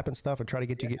your lap and stuff and try to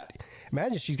get you.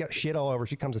 Imagine she's got shit all over.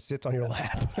 She comes and sits on your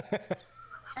lap.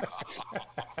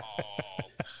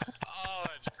 Oh,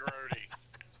 that's grody.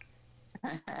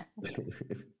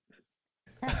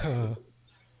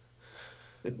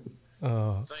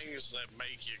 Things that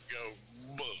make you go.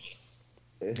 Bleh.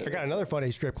 I got another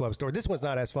funny strip club story. This one's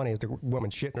not as funny as the woman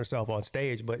shitting herself on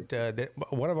stage, but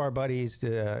one of our buddies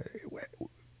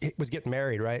was getting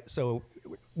married, right? So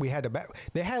we had to.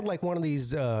 They had like one of these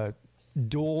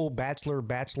dual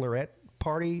bachelorette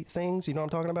party things. You know what I'm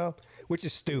talking about? Which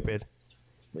is stupid.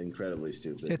 Incredibly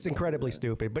stupid. It's incredibly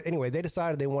stupid. But anyway, they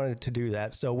decided they wanted to do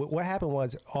that. So what happened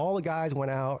was all the guys went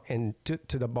out and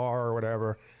to the bar or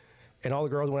whatever, and all the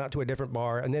girls went out to a different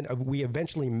bar, and then we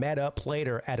eventually met up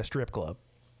later at a strip club.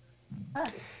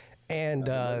 And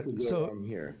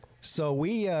so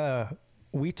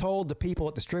we told the people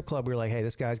at the strip club, we were like, hey,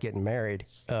 this guy's getting married.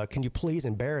 Can you please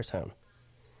embarrass him?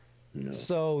 No.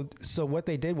 So what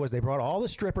they did was they brought all the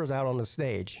strippers out on the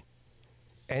stage.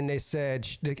 And they said,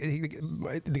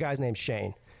 the guy's name's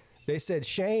Shane. They said,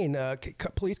 Shane,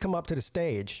 please come up to the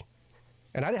stage.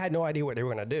 And I had no idea what they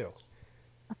were going to do.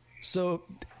 So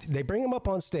they bring him up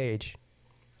on stage.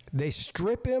 They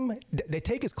strip him. They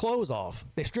take his clothes off.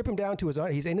 They strip him down to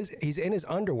he's in his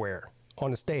underwear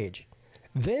on the stage.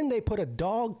 Then they put a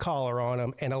dog collar on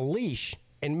him and a leash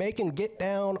and make him get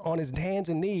down on his hands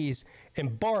and knees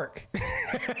and bark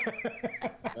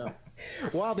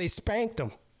while they spanked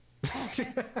him.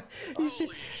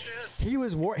 He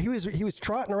was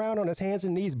trotting around on his hands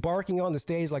and knees, barking on the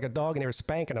stage like a dog, and they were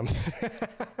spanking him.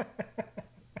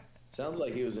 Sounds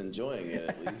like he was enjoying it.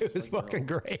 At least It was fucking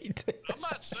great. I'm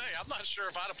not sure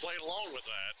if I'd have played along with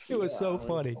that. It was so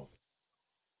funny.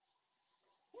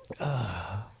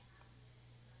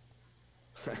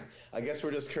 I guess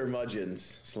we're just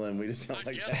curmudgeons, Slim. We just don't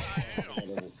like that. I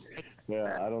am.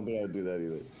 Yeah, I don't think I would do that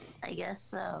either. I guess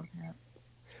so. Yeah.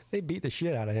 They beat the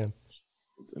shit out of him.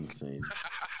 It's insane.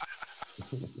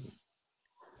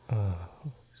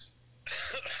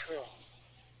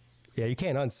 Yeah, you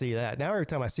can't unsee that. Now every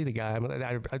time I see the guy,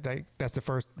 that's the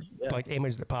first like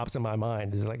image that pops in my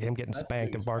mind is like him getting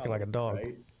spanked and barking like a dog.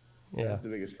 Right? Yeah, that's the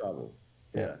biggest problem.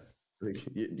 Yeah, like,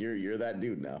 you're that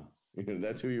dude now.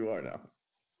 That's who you are now.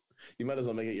 You might as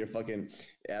well make it your fucking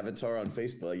avatar on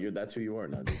Facebook. That's who you are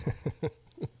now, dude.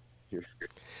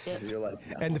 Your life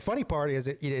now. And the funny part is,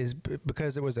 it is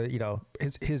because it was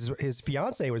his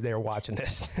fiance was there watching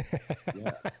this.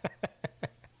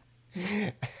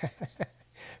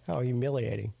 How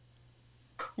humiliating!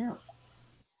 Yeah.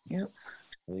 Yep.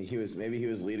 He was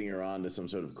leading her on to some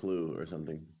sort of clue or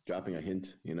something, dropping a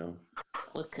hint.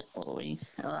 Okay.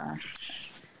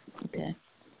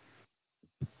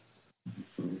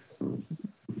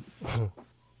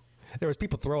 There was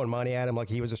people throwing money at him like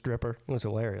he was a stripper. It was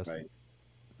hilarious. Right.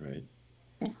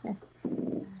 Well,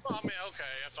 I mean,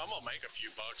 okay, if I'm gonna make a few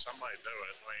bucks, I might do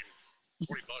it. I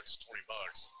mean, $20 is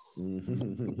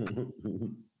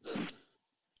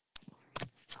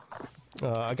 $20.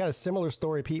 I got a similar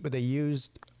story, Pete, but they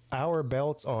used our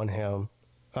belts on him.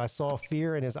 I saw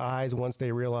fear in his eyes once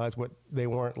they realized what they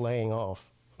weren't laying off.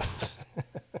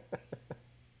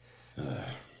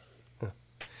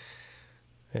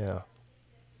 Yeah.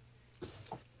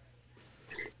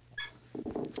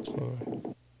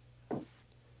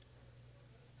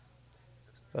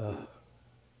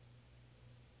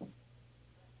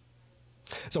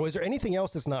 So is there anything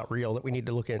else that's not real that we need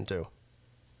to look into?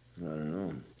 I don't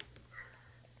know.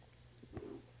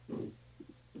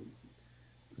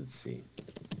 Let's see.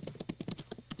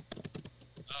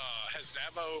 Has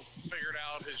Dabo figured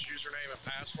out his username and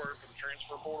password for the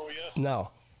transfer portal yet?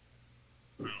 No.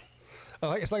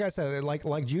 It's like I said,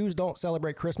 like Jews don't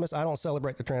celebrate Christmas, I don't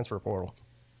celebrate the transfer portal.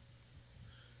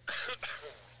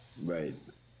 Right.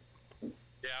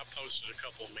 Yeah, I posted a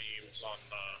couple memes on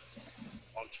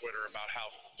Twitter about how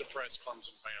depressed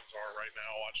Clemson fans are right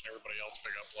now watching everybody else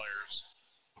pick up players.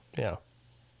 Yeah.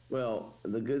 Well,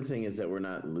 the good thing is that we're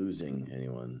not losing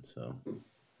anyone, so.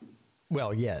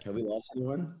 Well, yet. Have we lost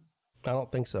anyone? I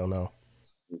don't think so, no.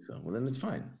 I think so. Well, then it's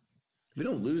fine. If we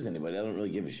don't lose anybody, I don't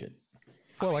really give a shit.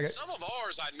 Well, I mean, some of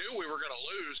ours I knew we were going to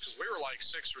lose because we were like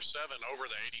 6 or 7 over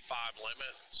the 85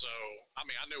 limit. So, I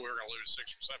mean, I knew we were going to lose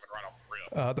 6 or 7 right off the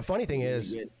rip. The funny thing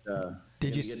is,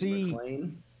 did you see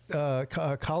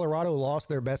Colorado lost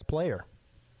their best player?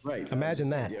 Right. Imagine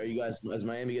that. Are you guys? Is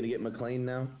Miami going to get McLean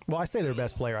now? Well, I say their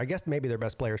best player. I guess maybe their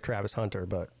best player is Travis Hunter,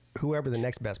 but whoever the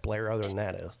next best player other than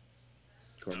that is.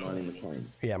 Cormani McLean.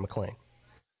 Yeah, McLean.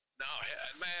 No,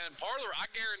 man, I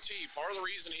guarantee part of the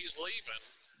reason he's leaving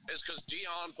is because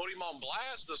Dion put him on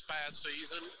blast this past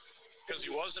season because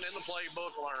he wasn't in the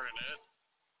playbook learning it.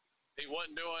 He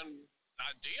wasn't doing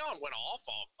Dion went off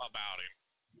about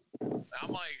him. I'm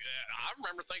like, I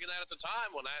remember thinking that at the time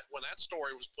when that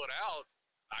story was put out.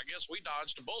 I guess we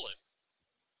dodged a bullet.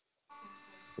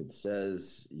 It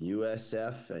says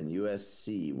USF and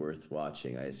USC worth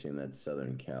watching. I assume that's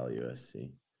Southern Cal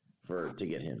USC to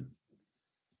get him.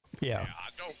 Yeah.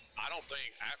 I don't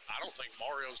think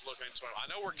Mario's looking into it. I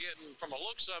know we're getting, from the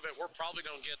looks of it, we're probably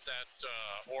going to get that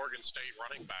Oregon State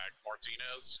running back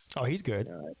Martinez. Oh, he's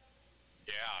good.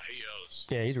 Yeah, he is.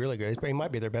 Yeah, he's really good. He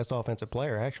might be their best offensive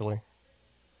player, actually.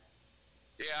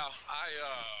 Yeah,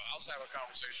 I was having a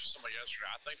conversation with somebody yesterday.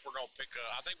 I think we're going to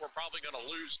I think we're probably going to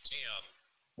lose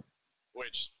 10,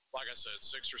 which, like I said,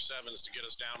 6 or 7 is to get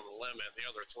us down to the limit. The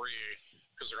other 3,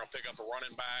 because they're going to pick up a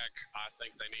running back. I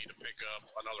think they need to pick up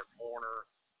another corner,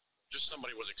 just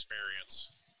somebody with experience,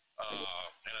 and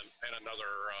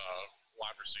another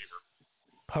wide receiver.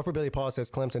 Huffer Billy Paul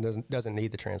says Clemson doesn't need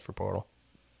the transfer portal.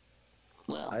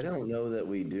 Well, I don't know that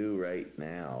we do right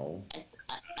now.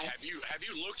 Have you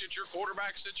looked at your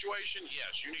quarterback situation?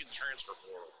 Yes, you need the transfer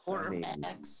portal.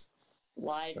 Quarterbacks,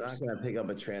 wide. We're not going to pick up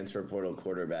a transfer portal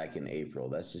quarterback in April.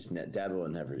 That's just Dad will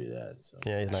never do that. So.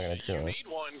 Yeah, he's not going to do You it. need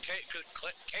one.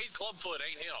 Cade Clubfoot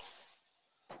ain't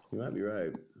him. You might be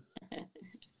right.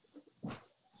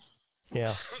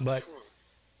 Yeah, but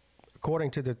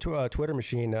according to the Twitter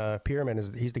machine,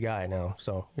 Pierman he's the guy now.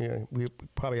 So yeah, we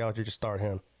probably ought to just start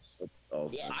him.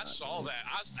 Yeah. I saw that.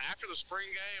 After the spring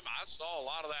game, I saw a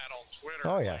lot of that on Twitter.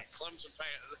 Oh, yeah. Like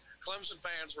Clemson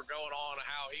fans were going on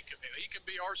how he could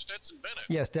be our Stetson Bennett.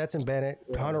 Yeah, Stetson Bennett,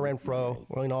 Hunter Renfro,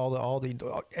 I mean,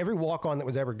 every walk-on that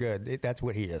was ever good. That's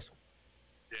what he is.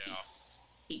 Yeah.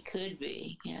 He could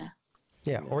be. Yeah.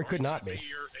 Yeah, or he could not be.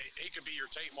 He could be your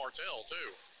Tate Martell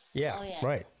too. Yeah, Oh, yeah.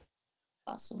 right.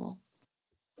 Possible.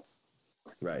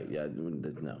 Right. Yeah.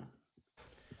 No.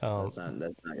 That's not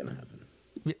going to happen.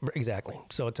 Exactly.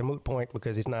 So it's a moot point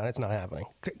because it's not happening.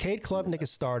 Cade Klubnik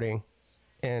is starting,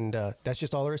 and that's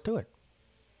just all there is to it.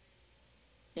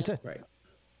 That's it. Right.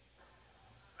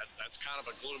 That's kind of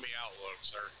a gloomy outlook,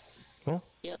 sir. Well,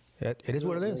 Yep. it is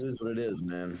what it is. It is what it is,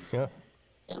 man. Yeah.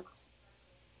 Yep.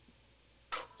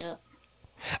 Yep.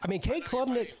 I mean, Cade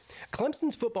Klubnik,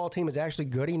 Clemson's football team is actually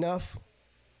good enough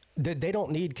that they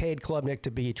don't need Cade Klubnik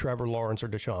to be Trevor Lawrence or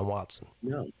Deshaun Watson.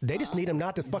 No. They just need him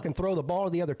not to fucking throw the ball to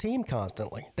the other team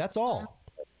constantly. That's all.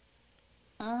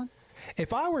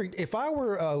 If I were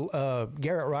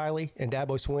Garrett Riley and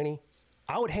Dabo Swinney,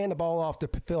 I would hand the ball off to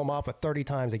Phil Moffitt 30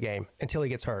 times a game until he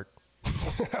gets hurt.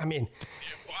 I mean,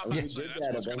 He did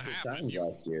that a bunch of times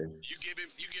last year. You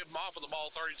give Moffitt the ball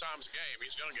 30 times a game,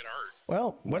 he's going to get hurt.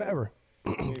 well, whatever.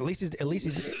 At least he's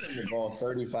The ball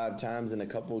 35 times in a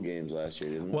couple of games last year,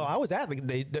 didn't we? Well, I was at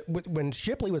when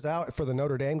Shipley was out for the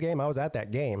Notre Dame game. I was at that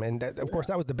game, and of course,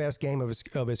 that was the best game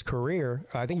of his career.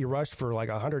 I think he rushed for like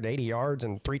 180 yards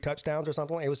and 3 touchdowns or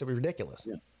something. It was ridiculous.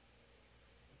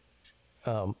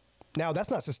 Yeah. Now that's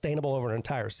not sustainable over an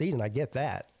entire season. I get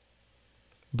that,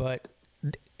 but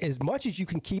as much as you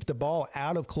can keep the ball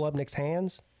out of Klubnik's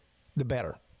hands, the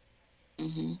better.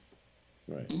 Mm-hmm.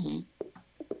 Right. Mm-hmm.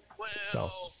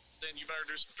 Well, then you better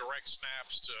do some direct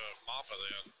snaps to Moffa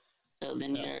then. So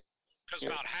then you're. Because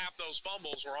about half those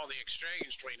fumbles were on the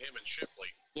exchange between him and Shipley.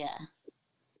 Yeah.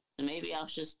 So maybe I'll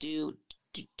just do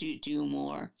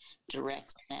more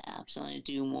direct snaps. I'm gonna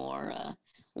do more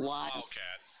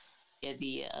Wildcat. Yeah,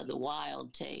 the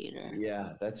wild tater.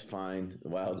 Yeah, that's fine. The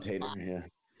wild tater. Yeah.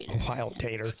 Wild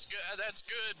tater. That's good. That's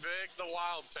good, Vic. The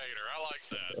wild tater. I like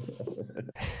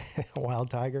that. Wild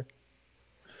tiger.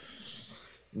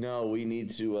 No, we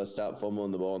need to stop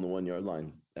fumbling the ball on the 1 yard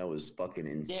line. That was fucking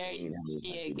insane.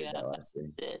 There you go. Last year.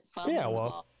 Yeah,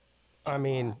 well, I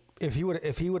mean, if he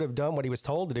would have done what he was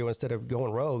told to do instead of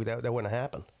going rogue, that wouldn't have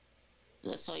happened.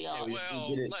 So y'all. Well,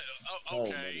 we did it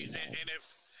okay.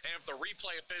 And if the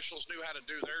replay officials knew how to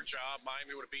do their job,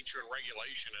 Miami would have beat you in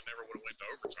regulation and never would have went to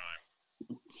overtime.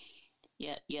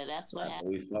 Yeah, that's what happened.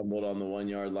 We fumbled on the 1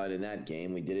 yard line in that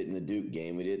game. We did it in the Duke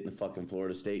game. We did it in the fucking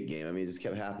Florida State game. I mean, it just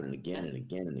kept happening again and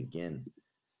again and again.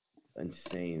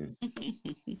 Insane.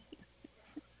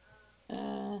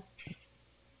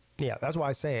 Yeah, that's why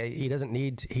I say he doesn't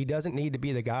need to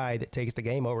be the guy that takes the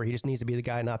game over. He just needs to be the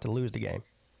guy not to lose the game.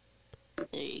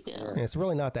 There you go. And it's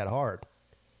really not that hard.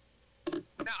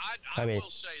 Now, I will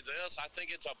say this. I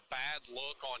think it's a bad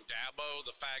look on Dabo,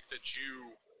 the fact that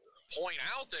you point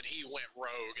out that he went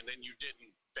rogue and then you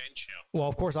didn't bench him. Well,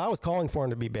 of course, I was calling for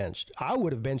him to be benched. I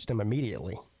would have benched him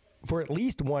immediately for at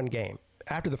least one game.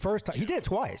 After the first time, he did it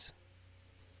twice.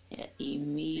 Yeah,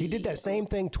 immediately. He did that same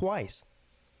thing twice.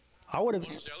 I would have.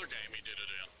 What was the other game he did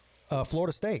it in?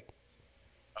 Florida State.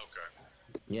 Okay.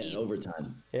 Yeah, in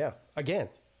overtime. Yeah, again,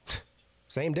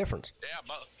 same difference.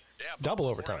 Yeah, double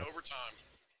overtime.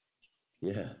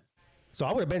 Yeah. So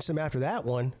I would have benched him after that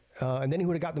one, and then he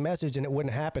would have got the message, and it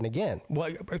wouldn't happen again.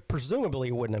 Well, presumably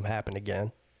it wouldn't have happened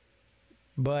again.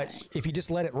 But if you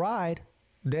just let it ride,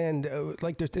 then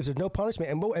if there's no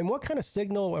punishment, and what kind of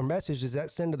signal or message does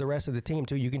that send to the rest of the team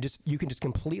too? You can just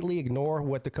completely ignore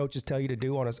what the coaches tell you to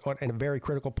do in a very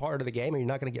critical part of the game, and you're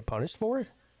not going to get punished for it.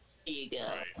 There you go.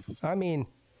 Right. I mean,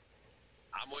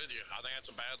 I'm with you. I think that's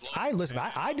a bad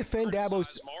look. I defend Dabo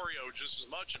Mario just as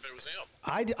much if it was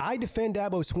him. I defend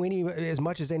Dabo Swinney as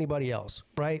much as anybody else,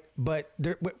 right? But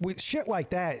with shit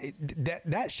like that,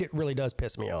 that shit really does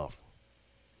piss me off.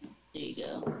 There you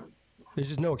go. There's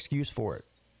just no excuse for it.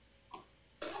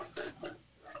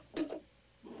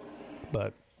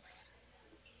 But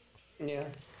yeah,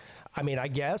 I mean, I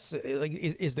guess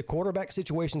is the quarterback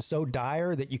situation so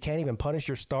dire that you can't even punish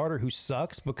your starter who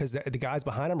sucks because the guys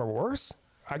behind him are worse?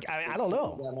 I don't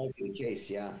know. That might be the case,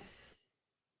 yeah.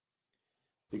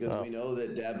 Because we know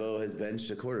that Dabo has benched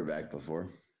a quarterback before.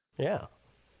 Yeah.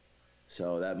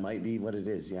 So that might be what it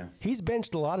is, yeah. He's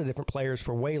benched a lot of different players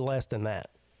for way less than that.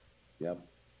 Yep.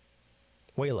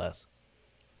 Way less.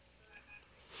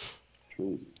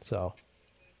 True. So.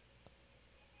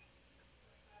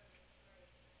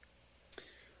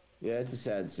 Yeah, it's a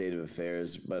sad state of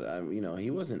affairs, but he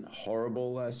wasn't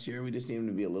horrible last year. We just need him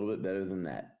to be a little bit better than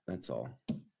that. That's all.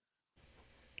 Maybe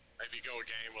go a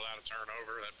game without a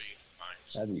turnover. That'd be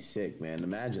nice. That'd be sick, man.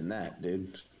 Imagine that,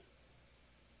 dude.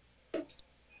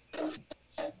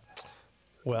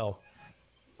 Well.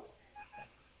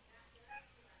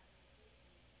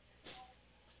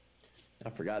 I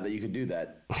forgot that you could do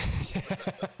that.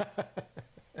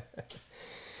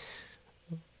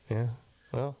 Yeah.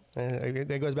 Well,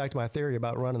 that goes back to my theory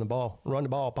about running the ball. Run the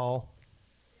ball, Paul.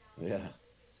 Yeah.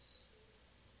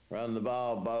 Run the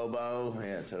ball, Bobo.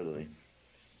 Yeah, totally.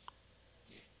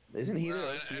 Isn't he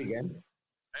the OC again?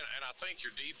 And I think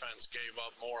your defense gave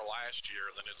up more last year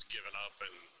than it's given up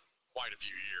in quite a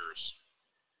few years.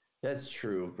 That's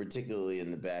true, particularly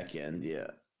in the back end, yeah.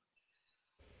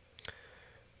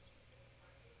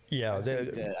 Yeah, I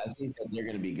think that they're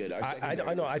going to be good.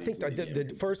 I know. I think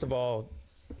that first of all,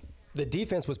 the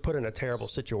defense was put in a terrible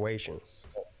situation.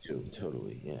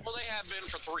 Totally, yeah. Well, they have been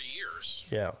for 3 years.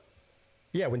 Yeah.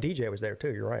 Yeah, when DJ was there,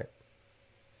 too. You're right.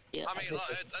 Yeah. I mean,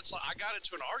 I got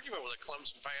into an argument with a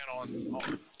Clemson fan on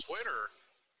Twitter,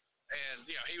 and,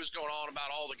 he was going on about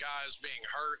all the guys being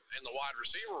hurt in the wide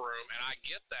receiver room, and I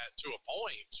get that to a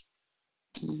point.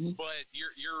 Mm-hmm. But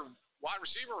your wide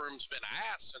receiver room's been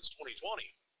ass since 2020.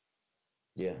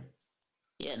 Yeah.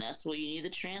 Yeah, and that's what you need the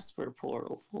transfer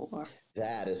portal for.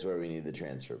 That is where we need the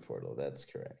transfer portal. That's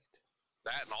correct.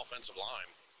 That and offensive line.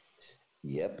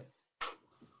 Yep.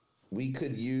 We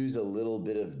could use a little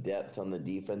bit of depth on the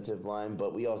defensive line,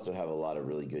 but we also have a lot of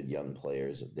really good young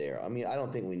players there. I mean, I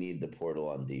don't think we need the portal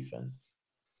on defense.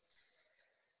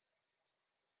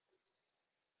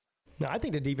 No, I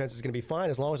think the defense is going to be fine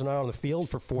as long as they're not on the field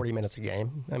for 40 minutes a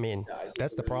game. I mean,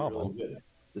 that's the problem. Really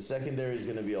the secondary is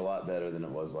going to be a lot better than it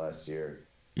was last year.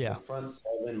 Yeah. The front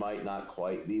seven might not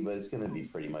quite be, but it's going to be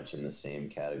pretty much in the same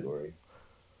category.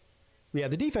 Yeah,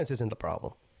 the defense isn't the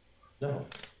problem. No.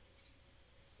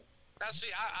 Now, see,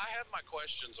 I have my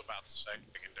questions about the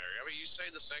secondary. I mean, you say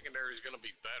the secondary is going to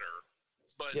be better,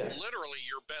 but literally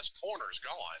your best corner's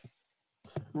gone.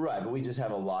 Right, but we just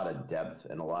have a lot of depth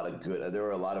and a lot of good. There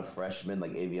were a lot of freshmen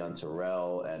like Avion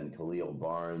Terrell and Khalil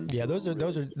Barnes. Yeah, those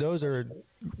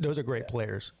are great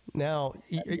players. Now,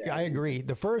 I agree.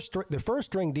 The first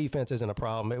string defense isn't a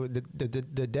problem.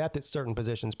 The depth at certain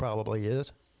positions probably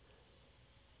is,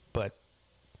 but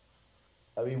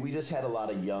I mean, we just had a lot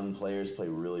of young players play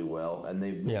really well, and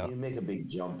you make a big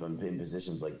jump in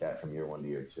positions like that from year one to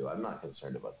year two. I'm not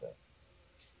concerned about that.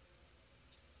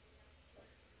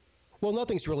 Well,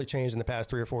 nothing's really changed in the past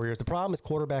 3 or 4 years. The problem is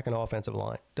quarterback and offensive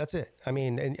line. That's it. I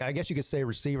mean, and I guess you could say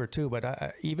receiver too,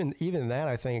 but even that,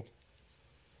 I think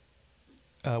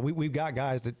we've got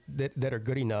guys that are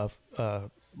good enough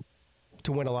to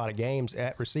win a lot of games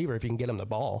at receiver if you can get them the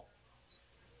ball.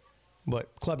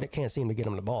 But Klubnik can't seem to get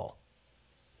them the ball.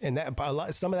 And that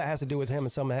some of that has to do with him,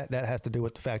 and some of that has to do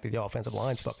with the fact that the offensive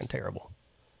line's fucking terrible.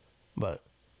 But,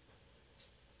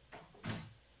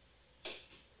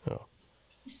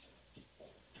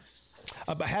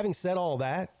 but having said all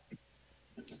that,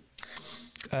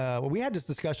 we had this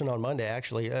discussion on Monday,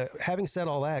 actually. Having said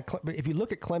all that, if you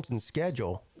look at Clemson's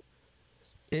schedule,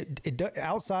 it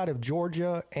outside of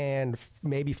Georgia and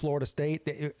maybe Florida State,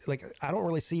 I don't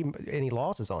really see any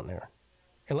losses on there,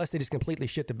 unless they just completely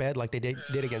shit the bed like they did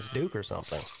against Duke or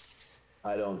something.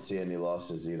 I don't see any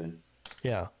losses either.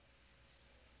 Yeah.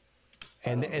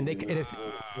 And I think you're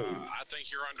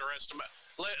underestimating.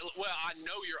 Well, I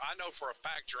know for a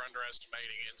fact you're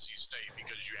underestimating NC State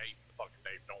because you hate fucking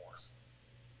Dave Dorn.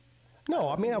 No,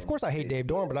 I mean, of course I hate Dave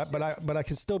Dorn, but I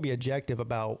can still be objective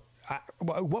about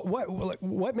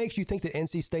what makes you think that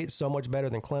NC State is so much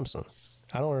better than Clemson?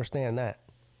 I don't understand that.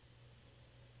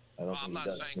 I'm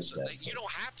not saying so. You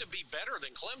don't have to be better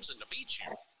than Clemson to beat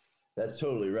you. That's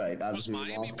totally right. Was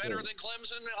Miami better than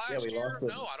Clemson last year?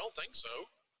 No, I don't think so.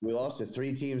 We lost to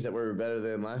 3 teams that were better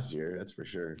than last year. That's for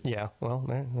sure. Yeah, well,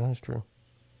 that's true.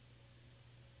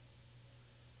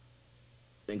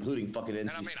 Including fucking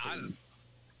NC State. And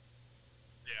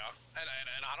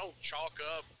I don't chalk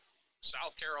up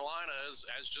South Carolina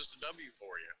as just a W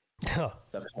for you.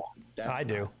 I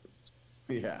do.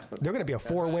 Yeah. They're going to be a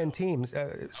 4-win team,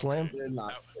 Slim. They're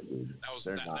not. That was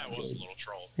a little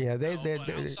troll. Yeah, they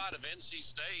outside of NC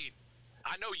State,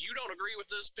 I know you don't agree with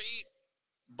this, Pete,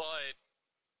 but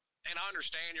and I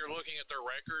understand you're looking at their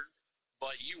record,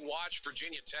 but you watch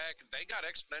Virginia Tech, they got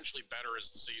exponentially better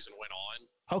as the season went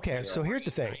on. Okay, so here's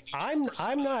the thing.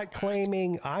 I'm not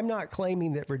claiming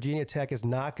that Virginia Tech is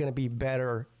not going to be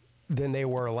better than they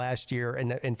were last year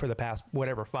and for the past,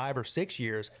 5 or 6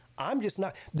 years. I'm just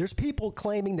not. There's people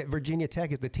claiming that Virginia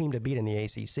Tech is the team to beat in the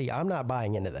ACC. I'm not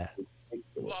buying into that.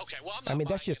 Well, okay. Well, I'm not I mean,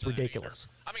 that's just ridiculous.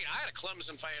 I mean, I had a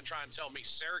Clemson fan try and tell me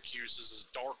Syracuse is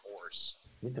a dark horse.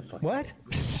 Get the fuck what?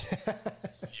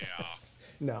 Yeah.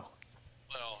 No.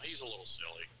 Well, he's a little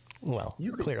silly. Well,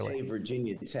 you could clearly say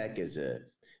Virginia Tech is a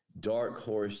dark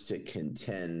horse to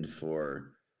contend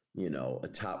for, a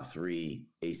top 3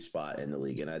 A spot in the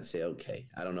league, and I'd say okay.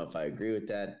 I don't know if I agree with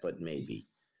that, but maybe.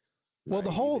 Well,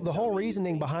 the whole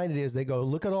reasoning behind it is they go,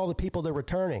 look at all the people they're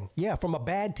returning. Yeah, from a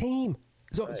bad team.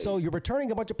 So you're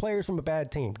returning a bunch of players from a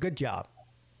bad team. Good job.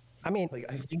 I mean,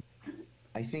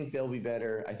 I think they'll be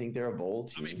better. I think they're a bowl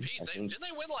team. I mean, Pete, didn't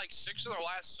they win like 6 of their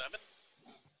last 7?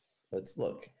 Let's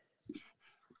look.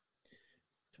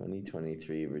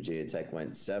 2023, Virginia Tech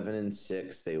went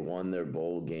 7-6. They won their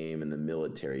bowl game in the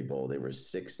Military Bowl. They were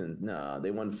 6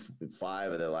 they won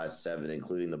 5 of their last 7,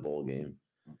 including the bowl game.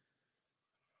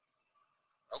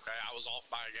 Okay, I was off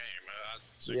by a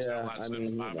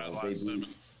game.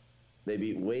 They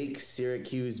beat Wake,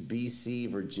 Syracuse,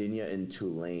 BC, Virginia, and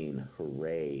Tulane.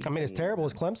 Hooray! I mean, as terrible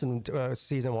as Clemson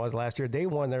season was last year, they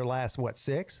won their last 5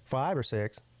 or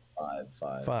 6?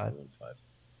 5.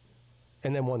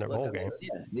 And then won their bowl game.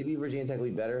 Yeah, maybe Virginia Tech will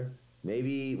be better.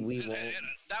 Maybe we won't. And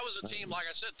that was a team, like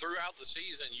I said, throughout the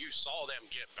season, you saw them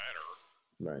get better.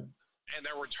 Right. And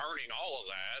they're returning all of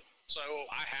that. So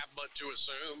I have but to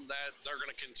assume that they're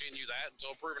going to continue that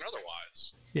until proven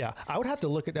otherwise. Yeah, I would have to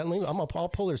look at that. I'll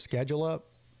pull their schedule up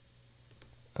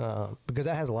because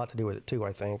that has a lot to do with it too,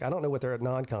 I think. I don't know what their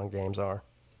non-con games are.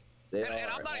 And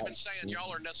I'm not even saying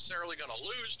y'all are necessarily going to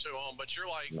lose to them, but you're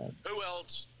like, who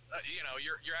else?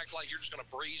 You're acting like you're just going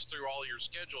to breeze through all your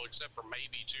schedule except for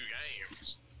maybe 2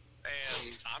 games.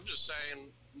 And I'm just saying,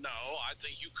 no, I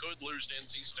think you could lose to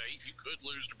NC State. You could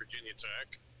lose to Virginia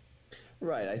Tech.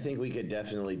 Right. I think we could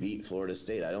definitely beat Florida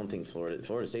State. I don't think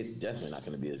Florida State's definitely not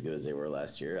going to be as good as they were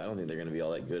last year. I don't think they're going to be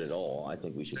all that good at all. I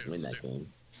think we should win that game.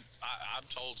 I've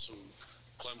told some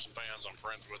Clemson fans I'm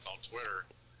friends with on Twitter,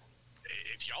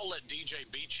 if y'all let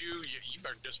DJ beat you, you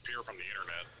better disappear from the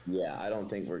internet. Yeah, I don't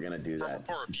think we're going to do that.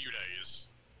 For a few days.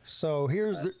 So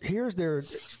here's their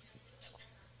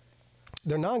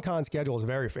non-con schedule is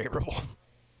very favorable.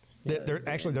 They're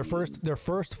actually their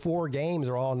first 4 games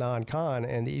are all non-con,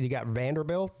 and you got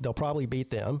Vanderbilt. They'll probably beat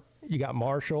them. You got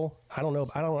Marshall. I don't know.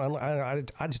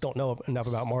 I just don't know enough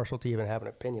about Marshall to even have an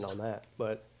opinion on that.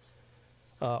 But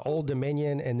Old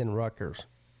Dominion and then Rutgers.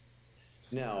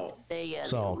 Now they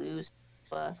lose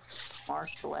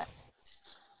Marshall.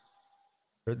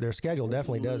 Their schedule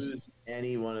definitely does. Lose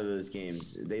any one of those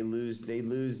games. They lose. They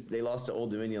lost to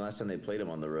Old Dominion last time they played them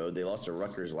on the road. They lost to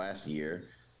Rutgers last year.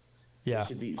 Yeah. They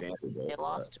should beat Vanderbilt. They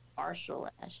lost to Marshall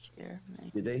last year.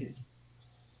 Did they?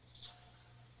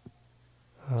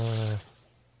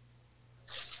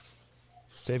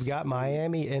 They've got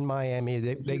Miami in Miami.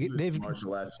 They've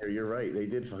Marshall last year. You're right. They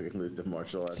did fucking lose to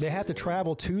Marshall last year. They have to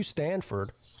travel to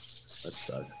Stanford. That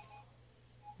sucks.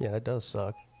 Yeah, that does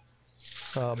suck.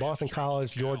 Boston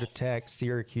College, Georgia Tech,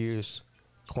 Syracuse,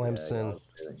 Clemson,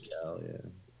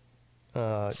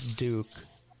 Duke,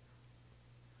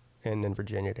 and then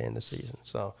Virginia to end the season.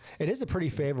 So it is a pretty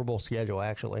favorable schedule,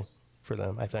 actually, for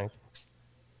them, I think.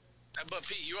 But,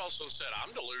 Pete, you also said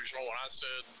I'm delusional when I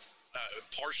said,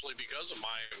 partially because of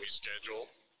Miami's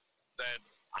schedule, that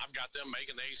I've got them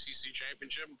making the ACC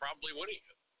championship and probably winning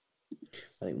it.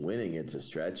 I think winning it's a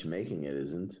stretch. Making it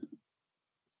isn't.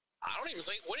 I don't even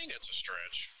think winning it's a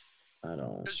stretch. I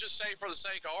don't. Let's just say, for the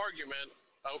sake of argument,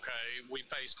 okay, we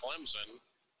face Clemson.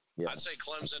 Yeah. I'd say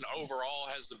Clemson overall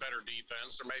has the better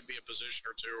defense. There may be a position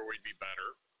or two where we'd be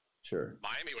better. Sure.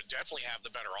 Miami would definitely have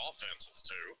the better offense of the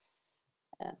two.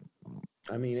 Yeah.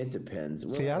 I mean, it depends.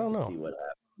 See, I don't know. See what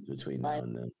happens between now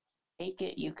and then. Make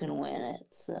it, you can win it.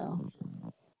 So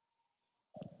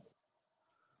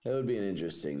that would be an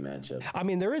interesting matchup. I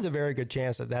mean, there is a very good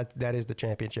chance that is the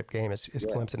championship game. Is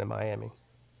Clemson and Miami.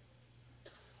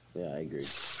 Yeah, I agree.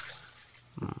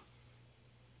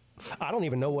 I don't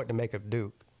even know what to make of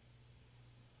Duke.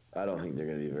 I don't think they're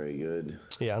going to be very good.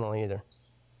 Yeah, I don't either.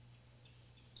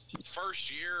 First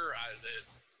year,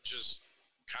 just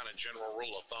kind of general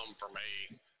rule of thumb for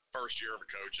me. First year of a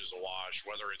coach is a wash,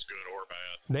 whether it's good or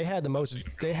bad. They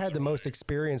had the most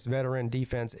experienced veteran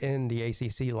defense in the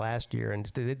ACC last year, and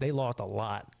they lost a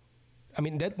lot. I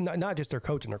mean, not just their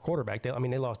coach and their quarterback. They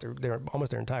lost their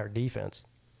almost their entire defense.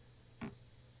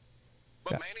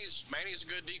 But Manny's a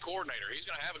good D coordinator. He's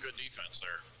going to have a good defense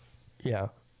there. Yeah,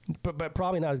 but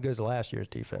probably not as good as last year's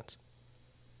defense.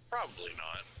 Probably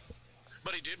not.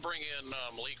 But he did bring in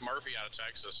Malik Murphy out of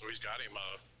Texas, so he's got him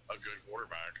a good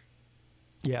quarterback.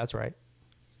 Yeah, that's right.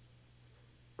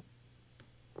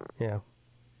 Yeah.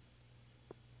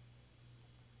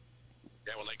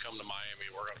 Yeah, when they come to Miami,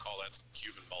 we're going to call that the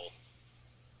Cuban Bowl.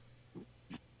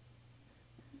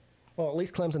 Well, at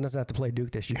least Clemson doesn't have to play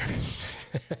Duke this year.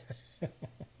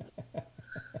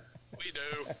 We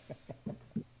do.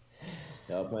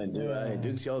 Y'all playing Duke. Hey,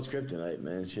 Duke's y'all's kryptonite,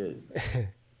 man. Shit.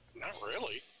 Not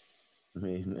really. I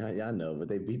mean, I know, but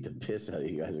they beat the piss out of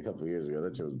you guys a couple years ago.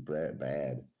 That shit was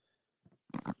bad.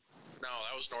 No,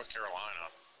 that was North Carolina.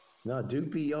 No,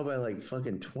 Duke beat y'all by like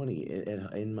fucking 20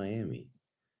 in Miami.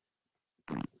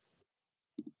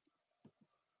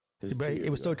 But it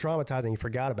was so traumatizing, you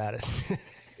forgot about it. Fuck,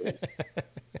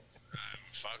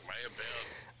 may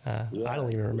have been. I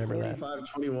don't even remember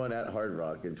 45-21 at Hard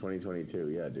Rock in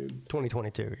 2022. Yeah, dude.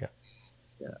 2022, yeah.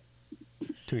 Yeah.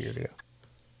 2 years ago.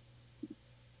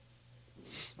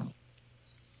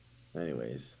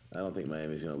 Anyways, I don't think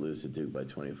Miami's going to lose to Duke by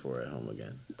 24 at home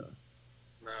again. So.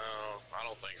 No, I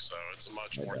don't think so. It's a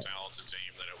much more talented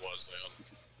team than it was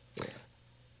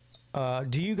then.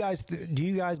 Do you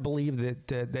guys believe that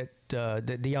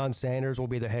Deion Sanders will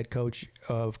be the head coach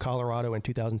of Colorado in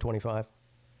 2025?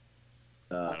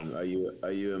 Are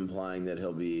you implying that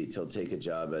he'll take a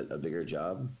job at a bigger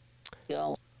job?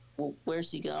 Well,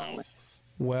 where's he going?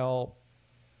 Well,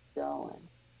 Going.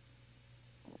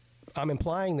 I'm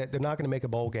implying that they're not going to make a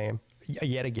bowl game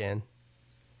yet again.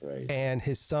 Right. And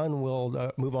his son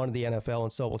will move on to the NFL,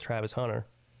 and so will Travis Hunter.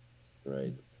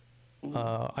 Right.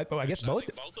 I guess both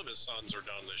of his sons are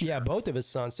done this year. Yeah, both of his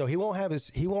sons. So he won't have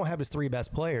his three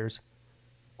best players,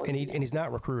 and he's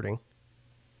not recruiting.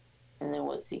 And then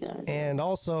what's he going to do? And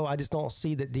also, I just don't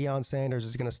see that Deion Sanders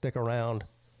is going to stick around,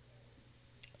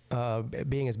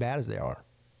 being as bad as they are.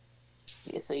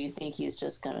 Yeah, so you think he's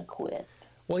just going to quit?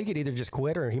 Well, he could either just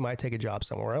quit, or he might take a job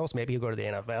somewhere else. Maybe he'll go to the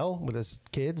NFL with his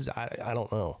kids. I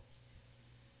don't know.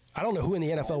 I don't know who in the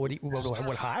NFL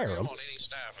would hire him. On any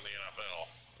staff in the NFL.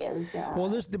 Yeah, he's not. Well,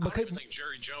 I don't even think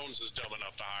Jerry Jones is dumb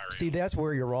enough to hire him. See, that's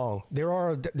where you're wrong. There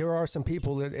are some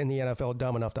people that in the NFL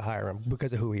dumb enough to hire him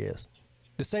because of who he is.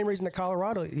 The same reason that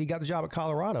Colorado, he got the job at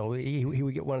Colorado. He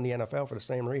would get one in the NFL for the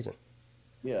same reason.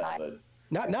 Yeah, but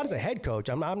not as a head coach.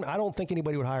 I don't think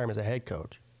anybody would hire him as a head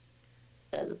coach.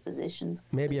 As a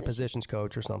maybe a positions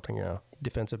coach or something. Yeah,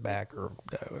 defensive back or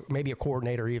maybe a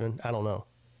coordinator even. I don't know.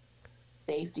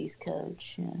 Safeties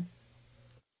coach. Yeah.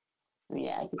 I mean,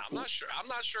 I'm not sure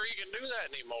he can do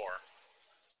that anymore.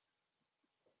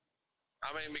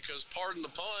 I mean, because pardon the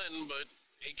pun, but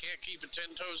he can't keep it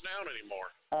 10 toes down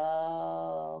anymore.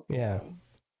 Oh. Okay.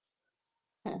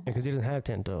 Yeah. Because he doesn't have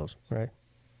 10 toes, right?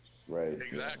 Right.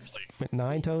 Exactly.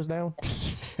 9 toes down? I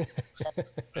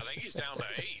think he's down to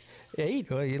 8. 8?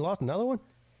 Well, he lost another one?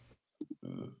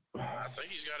 I think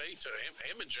he's got 8 toes.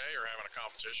 Him and Jay are having a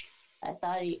competition. I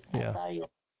thought he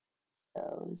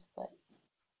toes, but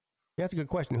That's a good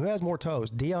question. Who has more toes,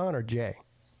 Dion or Jay?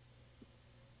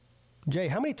 Jay,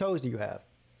 how many toes do you have?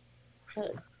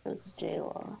 Because Jay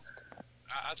lost.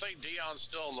 I think Dion's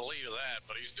still in the lead of that,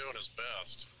 but he's doing his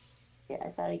best. Yeah, I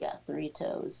thought he got 3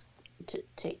 toes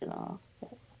taken off.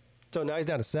 So now he's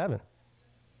down to 7.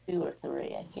 2 or 3,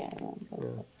 I can't remember.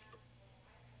 Yeah.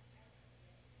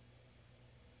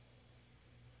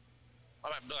 I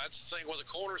mean, but that's the thing with a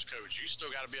corners coach. You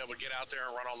still got to be able to get out there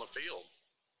and run on the field.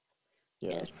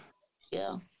 Yes.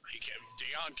 Yeah.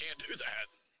 Dion can't do that.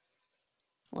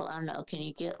 Well, I don't know. Can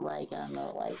you get like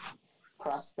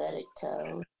prosthetic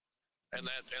toe? And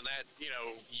that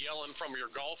yelling from your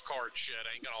golf cart shit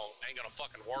ain't gonna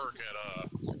fucking work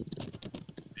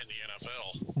in the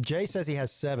NFL. Jay says he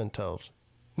has 7 toes.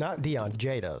 Not Dion.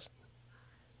 Jay does.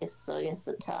 So it's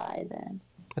a tie then.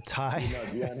 A tie? No,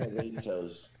 Dion has 8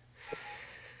 toes.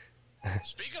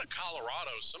 Speaking of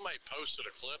Colorado, somebody posted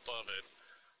a clip of it.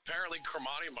 Apparently,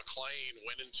 Kermani McLean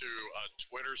went into a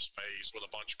Twitter space with a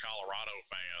bunch of Colorado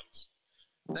fans.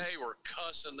 They were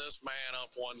cussing this man up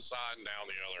one side and down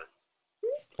the other.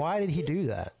 Why did he do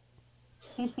that?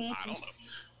 I don't know.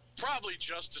 Probably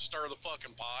just to stir the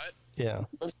fucking pot. Yeah.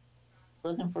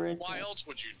 Looking for attention. Why else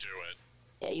would you do it?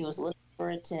 Yeah, he was looking for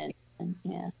attention.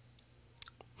 Yeah.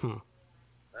 Well,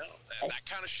 that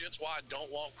kind of shit's why I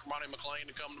don't want Kermani McLean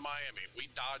to come to Miami. We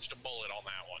dodged a bullet on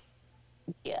that one.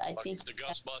 Yeah, I think the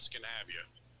Gus Bus can have you.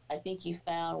 I think he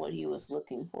found what he was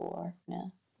looking for. Yeah.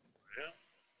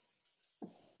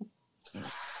 Yeah.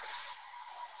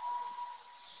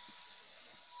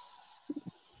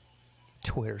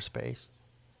 Twitter space.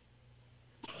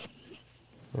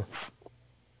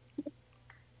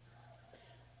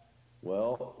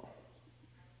 Well,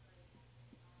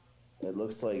 it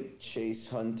looks like Chase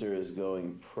Hunter is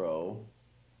going pro.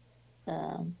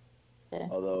 Yeah.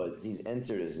 Although he's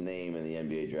entered his name in the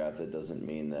NBA draft, that doesn't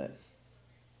mean that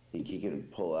he can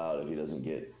pull out if he doesn't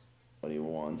get what he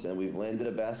wants. And we've landed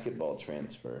a basketball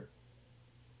transfer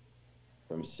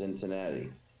from Cincinnati.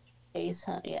 Chase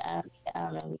Hunter. Yeah, I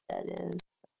don't know who that is.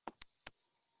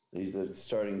 He's the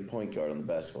starting point guard on the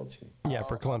basketball team. Yeah,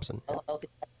 for Clemson. Oh, okay,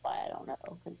 that's why I don't know,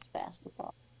 because it's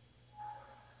basketball.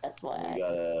 That's why We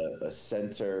got a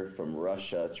center from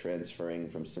Russia transferring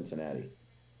from Cincinnati.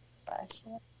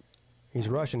 Russia. He's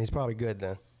Russian. He's probably good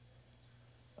then.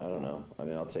 I don't know. I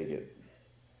mean, I'll take it.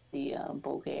 The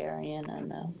Bulgarian, I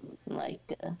know.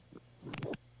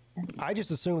 I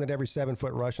just assume that every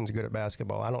 7-foot Russian's good at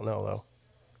basketball. I don't know though.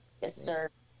 Yes,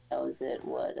 sir. Knows it.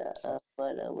 What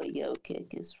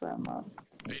Jokic is from.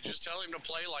 Hey, just tell him to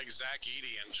play like Zach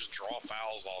Edey and just draw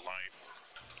fouls all night.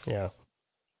 Yeah.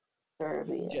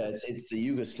 Serbia. Yeah, it's the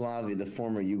Yugoslavia, the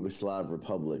former Yugoslav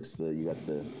republics. You got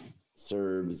the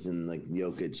Serbs and like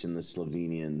Jokic and the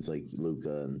Slovenians like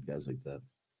Luka and guys like that.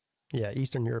 Yeah,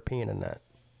 Eastern European in that.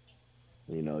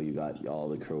 You know, you got all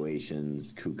the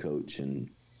Croatians, Kukoc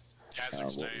and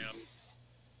Kazakhstan.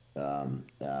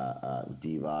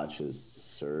 Divac is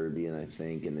Serbian, I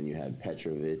think, and then you had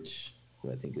Petrovic,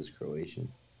 who I think is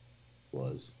Croatian.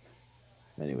 Was.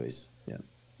 Anyways, yeah.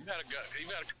 You've had a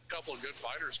couple of good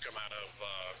fighters come out of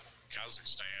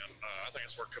Kazakhstan. I think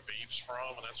that's where Khabib's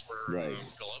from, and that's where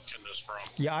Golovkin is from.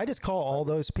 Yeah, I just call all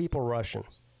those people Russian.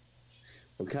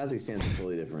 Well, Kazakhstan's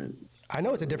totally different. I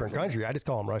know it's a different country. I just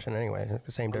call them Russian anyway.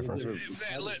 The same difference.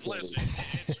 Listen,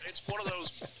 it's one of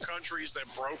those countries that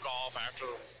broke off after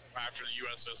the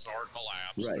USSR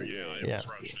collapsed. Right. So yeah, it was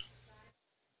Russian.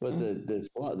 But the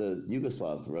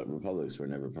Yugoslav republics were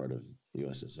never part of the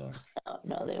USSR.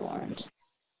 No, they weren't.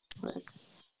 But,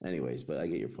 anyways, but I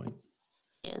get your point.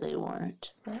 Yeah, they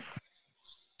weren't. But...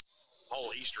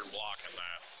 Whole Eastern Bloc in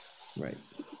that. Right.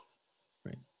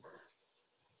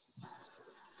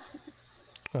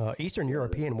 Eastern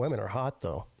European women are hot,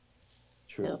 though.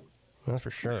 True. Yep. That's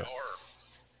for sure.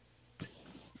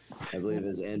 I believe,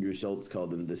 as Andrew Schultz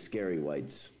called them, the scary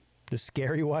whites. The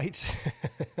scary whites?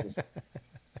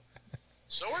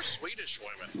 So are Swedish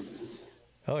women.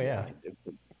 Oh, yeah.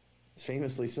 It's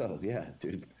famously so. Yeah,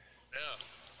 dude. Yeah.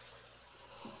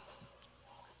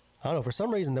 I don't know. For some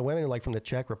reason, the women like from the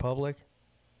Czech Republic,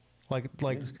 like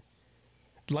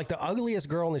the ugliest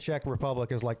girl in the Czech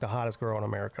Republic is like the hottest girl in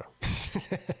America.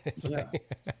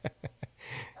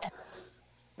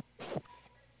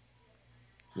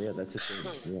 Yeah, that's a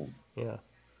thing. Yeah.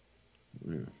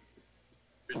 Good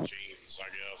genes, I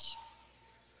guess.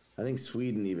 I think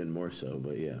Sweden even more so,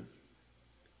 but yeah.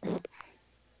 But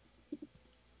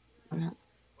yeah,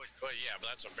 but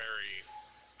that's a very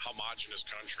homogenous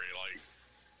country. Like,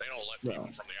 they don't let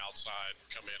people from the outside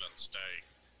come in and stay.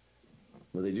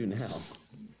 Well, they do now.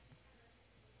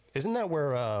 Isn't that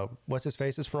where what's his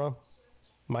face is from?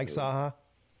 Mike Saha.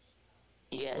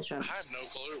 You guys I from? have no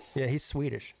clue. Yeah, he's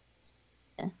Swedish.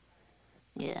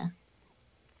 Yeah.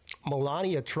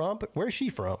 Melania Trump. Where's she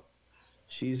from?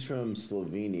 She's from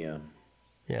Slovenia.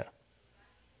 Yeah,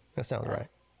 that sounds right.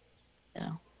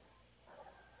 Yeah.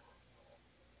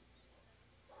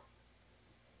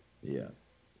 Yeah.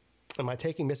 Am I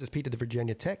taking Mrs. Pete to the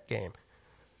Virginia Tech game?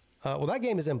 Well, that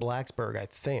game is in Blacksburg, I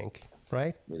think,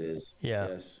 right? It is. Yeah.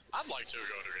 Yes. I'd like to go to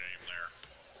a game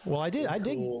there. Well, I did. That's I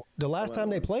did. cool. The last time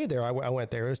they Well, played there, I went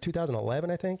there. It was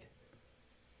 2011, I think.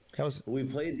 That was. We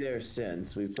played there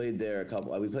since. We played there a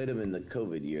couple. We played them in the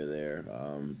COVID year there,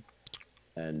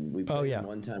 and we played them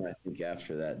one time I think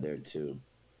after that there too.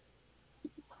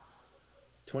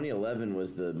 2011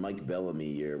 was the Mike Bellamy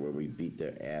year where we beat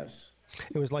their ass.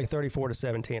 It was like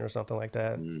 34-17 or something like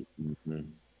that.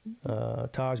 Mm-hmm.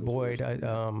 Taj Boyd.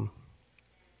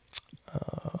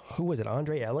 Who was it?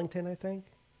 Andre Ellington, I think.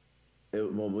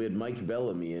 Well, we had Mike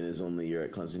Bellamy in his only year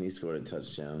at Clemson. He scored a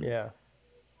touchdown. Yeah.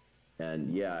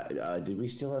 And did we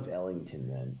still have Ellington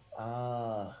then?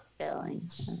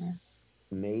 Ellington.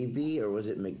 Maybe, or was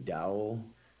it McDowell?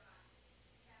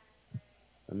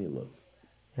 Let me look.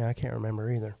 Yeah, I can't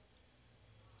remember either.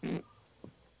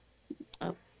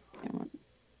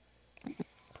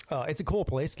 It's a cool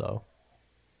place though.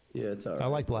 Yeah, it's all right. I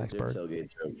like Their Blacksburg.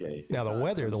 tailgates are okay. Now It's the not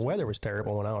weather Clemson. was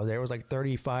terrible when I was there. It was like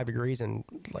 35 degrees and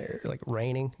like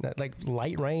raining, like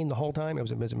light rain the whole time. It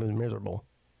was miserable.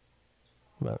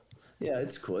 But Yeah,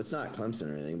 it's cool. It's not Clemson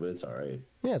or anything, but it's all right.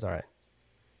 yeah, it's all right.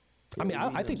 I mean, we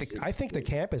I beat think them I think the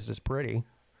campus is pretty.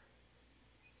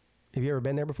 Have you ever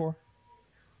been there before?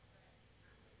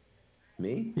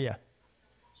 Me? Yeah.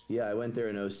 Yeah, I went there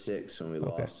in 06 when we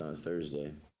Okay. lost on a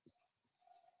Thursday.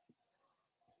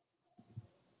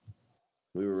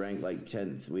 We were ranked like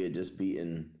 10th. We had just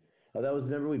beaten. Oh,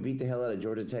 remember we beat the hell out of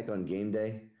Georgia Tech on game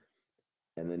day?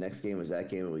 And the next game was that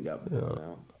game, and we got blown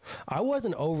out. I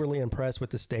wasn't overly impressed with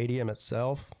the stadium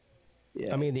itself.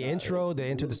 Yeah, I mean, it's the not- intro, the it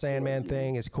Enter the looks Sandman good.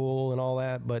 thing is cool and all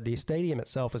that, but the stadium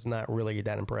itself is not really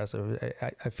that impressive.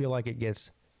 I feel like it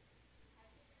gets.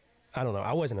 I don't know.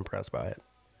 I wasn't impressed by it.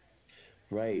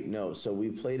 Right. No. So we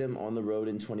played him on the road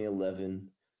in 2011,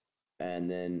 and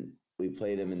then we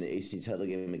played him in the AC title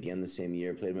game again the same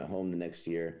year. Played him at home the next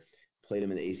year. Played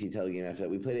him in the AC title game after that.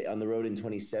 We played it on the road in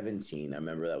 2017. I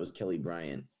remember that was Kelly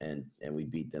Bryant, and we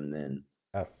beat them then.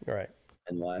 Oh, right.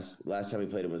 And last time we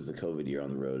played him was the COVID year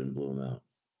on the road and blew them out.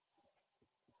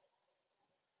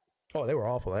 Oh, they were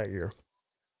awful that year.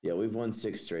 Yeah, we've won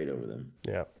 6 straight over them.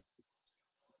 Yeah.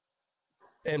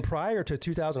 And prior to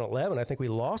 2011, I think we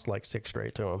lost like 6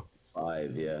 straight to them.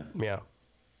 5, yeah. Yeah.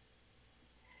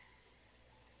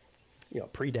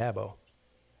 Pre-Dabo.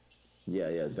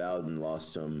 Yeah. Bowden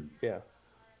lost to him. Yeah.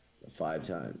 5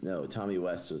 times. No, Tommy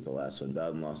West was the last one.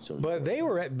 Bowden lost to him. But they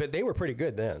were pretty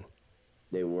good then.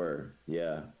 They were,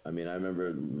 yeah. I mean, I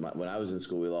remember when I was in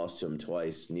school, we lost to them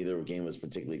twice. Neither game was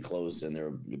particularly close, and they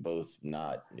were both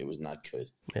not. It was not good.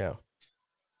 Yeah.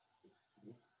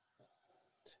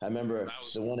 I remember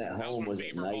the one at home was at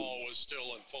Beamer night. ball was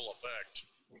still in full effect.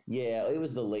 Yeah, it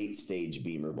was the late stage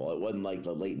Beamer ball. It wasn't like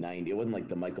the late 90s. It wasn't like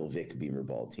the Michael Vick Beamer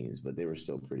ball teams, but they were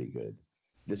still pretty good.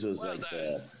 This was Well, like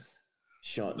the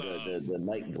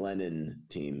Mike Glennon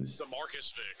teams. The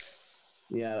Marcus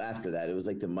Vick. Yeah, after that, it was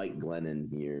like the Mike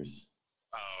Glennon years.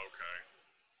 Oh, okay.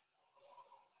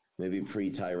 Maybe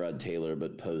pre-Tyrod Taylor,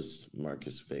 but post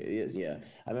Marcus Vick. Yeah.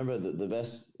 I remember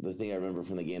the thing I remember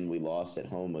from the game we lost at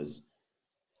home was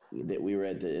that we were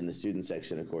in the student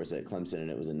section, of course, at Clemson, and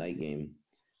it was a night game,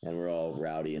 and we're all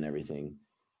rowdy and everything.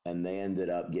 And they ended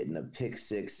up getting a pick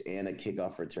 6 and a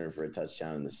kickoff return for a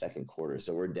touchdown in the second quarter.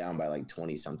 So we're down by like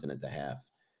 20-something at the half.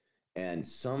 And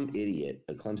some idiot,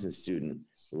 a Clemson student,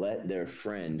 let their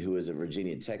friend, who is a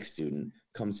Virginia Tech student,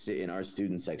 come sit in our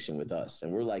student section with us.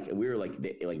 And we were like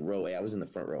row A. I was in the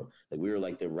front row. Like we were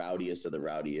like the rowdiest of the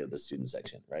rowdy of the student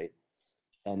section, right?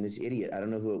 And this idiot, I don't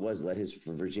know who it was, let his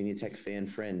Virginia Tech fan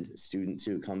friend, student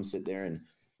too, come sit there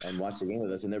and watch the game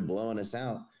with us. And they're blowing us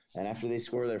out. And after they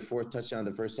score their 4th touchdown in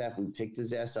the first half, we picked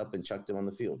his ass up and chucked him on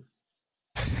the field.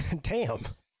 Damn.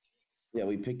 Yeah,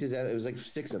 we picked his ass. It was like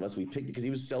 6 of us. We picked it because he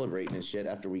was celebrating and shit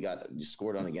after we got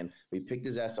scored on again. We picked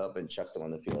his ass up and chucked him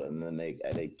on the field. And then they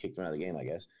kicked him out of the game, I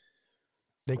guess.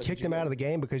 They kicked him out of the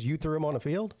game because you threw him on the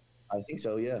field? I think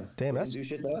so, yeah. Damn, He didn't do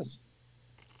shit to us.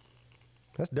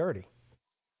 That's dirty.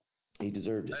 He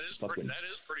deserved it. That is Fuck pretty him.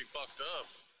 fucked up.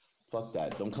 Fuck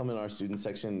that. Don't come in our student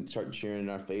section and start cheering in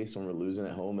our face when we're losing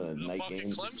at home in a The night fucking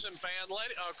game. Clemson fan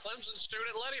Clemson student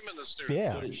let him in the student.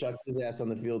 Yeah. Should have chucked his ass on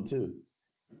the field too.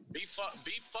 Be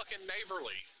fucking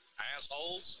neighborly,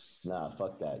 assholes. Nah,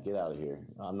 fuck that. Get out of here.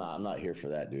 I'm not here for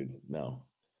that, dude. No.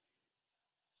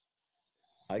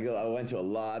 I went to a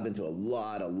lot. I've been to a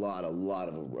lot of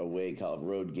away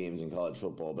road games in college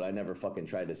football, but I never fucking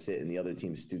tried to sit in the other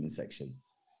team's student section.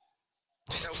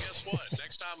 Now, guess what?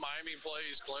 Next time Miami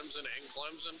plays Clemson in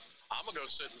Clemson, I'm going to go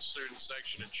sit in the student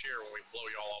section and cheer when we blow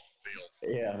y'all off the field.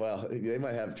 Yeah, well, they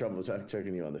might have trouble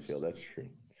chucking you on the field. That's true.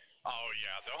 Oh,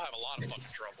 yeah. They'll have a lot of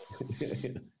fucking trouble.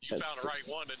 You found the right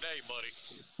one today, buddy.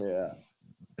 Yeah.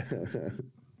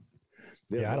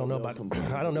 Yeah, I don't know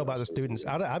about the students.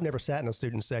 I've never sat in a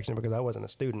student section because I wasn't a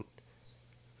student.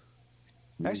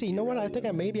 Actually, you know what? I think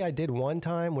maybe I did one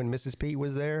time when Mrs. Peete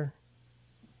was there.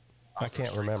 I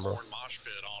can't remember. Mosh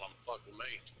pit on them. Fuck with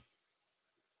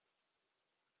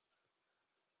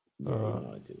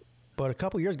me. But a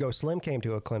couple years ago, Slim came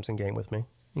to a Clemson game with me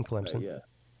in Clemson. Yeah.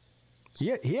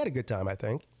 He had a good time, I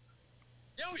think.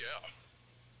 Oh, yeah.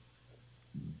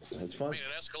 That's fun. I mean,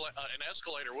 an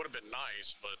escalator would have been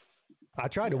nice, but... I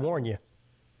tried to warn you.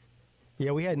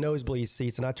 Yeah, we had nosebleed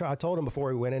seats, and I told him before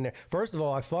we went in there. First of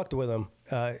all, I fucked with him.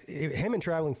 Him and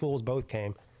Traveling Fools both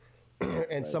came,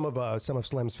 and some of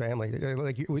Slim's family.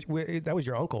 That was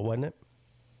your uncle, wasn't it?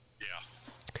 Yeah.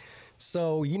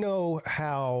 So you know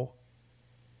how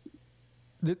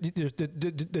there's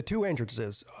the two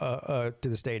entrances to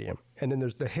the stadium, and then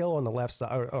there's the hill on the left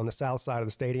side, or on the south side of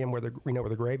the stadium where where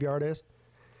the graveyard is.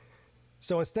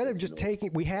 So instead of just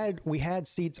taking, we had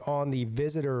seats on the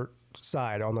visitor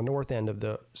side on the north end of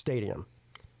the stadium.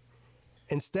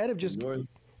 Instead of just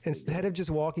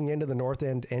walking into the north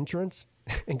end entrance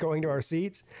and going to our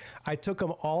seats, I took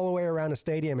them all the way around the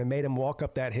stadium and made them walk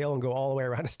up that hill and go all the way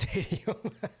around the stadium.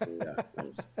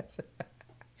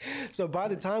 So by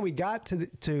the time we got to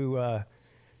the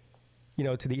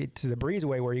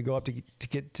breezeway where you go up to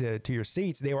get to your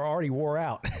seats, they were already wore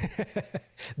out.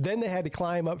 Then they had to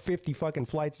climb up 50 fucking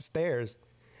flights of stairs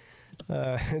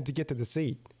to get to the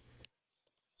seat.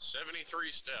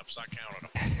 73 steps, I counted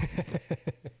them.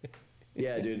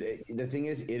 Yeah, dude. The thing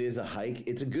is, it is a hike.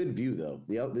 It's a good view, though.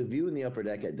 The view in the upper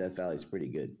deck at Death Valley is pretty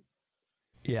good.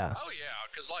 Yeah. Oh yeah,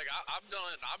 because like I've done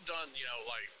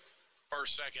like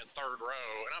first, second, third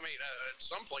row, and I mean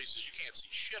some places you can't see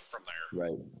shit from there.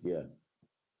 Right. Yeah.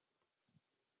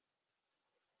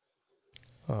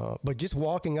 But just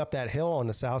walking up that hill on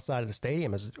the south side of the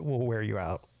stadium will wear you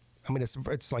out. I mean,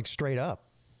 it's like straight up.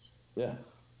 Yeah.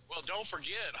 Well, don't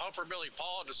forget, Humper Billy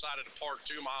Paul decided to park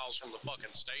 2 miles from the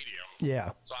fucking stadium.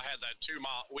 Yeah. So I had that 2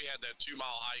 mile. We had that 2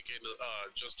 mile hike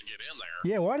just to get in there.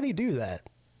 Yeah. Why did he do that?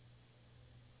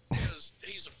 Because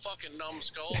he's a fucking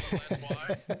numbskull. That's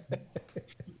why.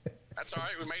 That's all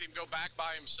right. We made him go back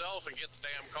by himself and get the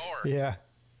damn car. Yeah.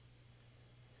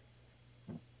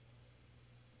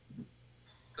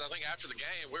 I think after the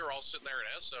game, we were all sitting there at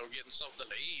Esso getting something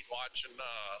to eat, watching.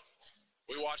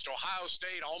 We watched Ohio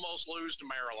State almost lose to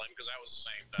Maryland because that was the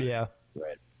same day. Yeah.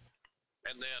 Right.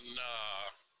 And then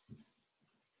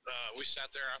we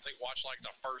sat there, I think, watched like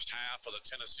the first half of the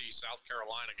Tennessee-South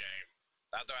Carolina game.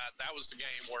 That was the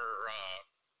game where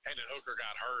Hendon Hooker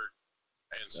got hurt,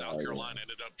 and South Carolina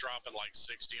ended up dropping like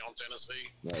 60 on Tennessee.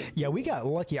 Right. Yeah, we got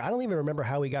lucky. I don't even remember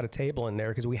how we got a table in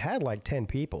there because we had like 10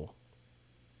 people.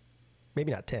 Maybe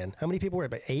not 10. How many people were it?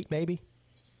 About 8 maybe?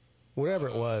 Whatever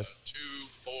it was. 2,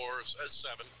 4,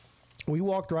 7. We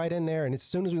walked right in there, and as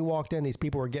soon as we walked in, these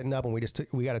people were getting up, and we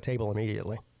got a table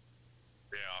immediately.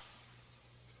 Yeah.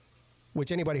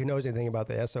 Which anybody who knows anything about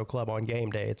the SO Club on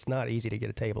game day, it's not easy to get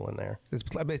a table in there.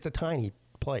 It's a tiny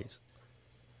place.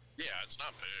 Yeah, it's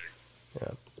not big.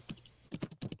 Yeah.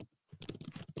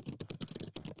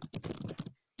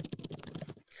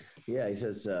 Yeah, he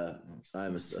says,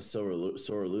 I'm a sore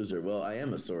loser. Well, I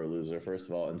am a sore loser, first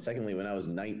of all. And secondly, when I was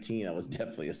 19, I was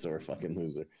definitely a sore fucking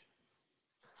loser.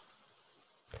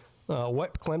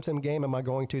 What Clemson game am I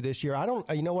going to this year?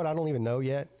 You know what? I don't even know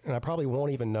yet. And I probably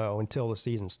won't even know until the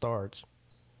season starts.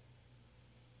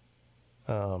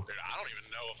 Dude, I don't even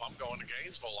know if I'm going to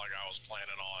Gainesville like I was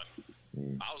planning on.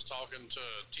 I was talking to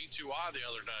T2I the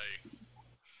other day.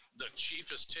 The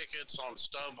cheapest tickets on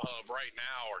StubHub right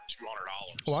now are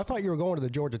 $200. Well, I thought you were going to the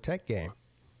Georgia Tech game.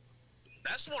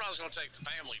 That's the one I was going to take the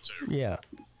family to. Yeah.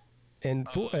 And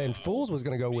Fools was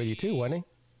going to go with you too, wasn't he?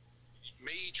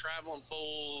 Me, Traveling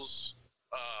Fools,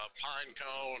 Pine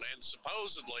Cone, and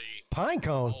supposedly Pine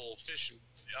Cone. Fish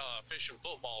and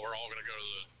football. We're all going to go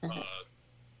to the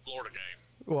Florida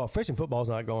game. Well, fishing football's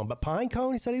not going, but Pine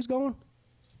Cone, he said he was going.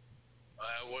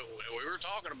 We were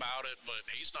talking about it, but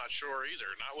he's not sure either.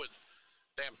 Not with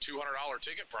damn $200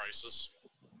 ticket prices.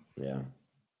 Yeah.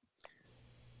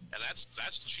 And that's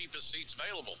the cheapest seats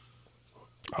available.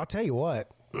 I'll tell you what.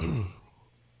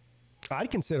 I'd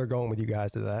consider going with you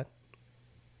guys to that.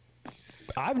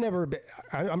 I've never been.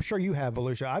 I'm sure you have,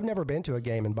 Volusia. I've never been to a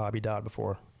game in Bobby Dodd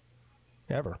before,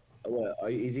 ever.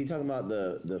 What is he talking about?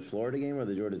 The Florida game or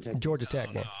the Georgia Tech? Georgia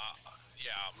Tech game.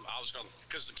 Yeah, I was going to,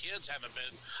 because the kids haven't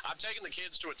been. I've taken the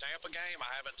kids to a Tampa game.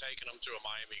 I haven't taken them to a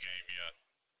Miami game yet.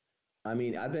 I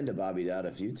mean, I've been to Bobby Dodd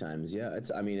a few times. Yeah,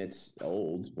 it's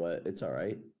old, but it's all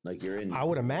right. Like you're in. I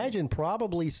would imagine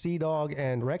probably Sea Dog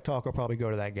and Rec Talk will probably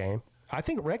go to that game. I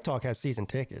think Rec Talk has season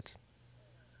tickets.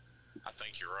 I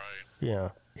think you're right. Yeah,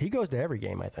 he goes to every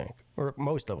game, I think, or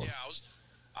most of them. Yeah,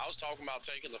 I was talking about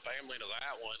taking the family to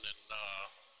that one, and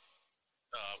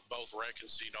both Rec and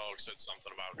Sea Dog said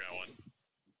something about going.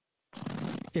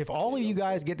 If all of you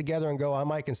guys get together and go, I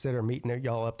might consider meeting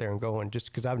y'all up there and going,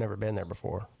 just because I've never been there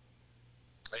before.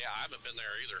 Yeah, I haven't been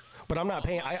there either. But I'm not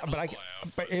paying.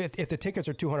 But if the tickets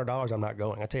are $200, I'm not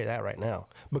going. I tell you that right now.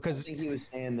 Because I think he was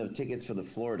saying the tickets for the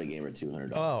Florida game are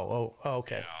 $200. Oh,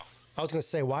 okay. Yeah. I was going to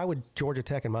say, why would Georgia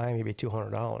Tech and Miami be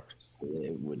 $200?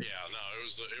 It would. Yeah, no, it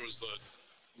was the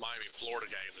Miami Florida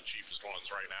game. The cheapest ones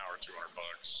right now are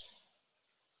 $200.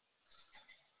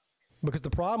 Because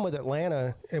the problem with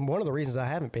Atlanta, and one of the reasons I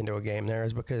haven't been to a game there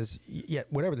is because,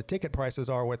 whatever the ticket prices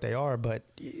are, what they are, but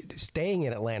staying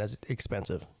in Atlanta is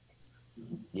expensive.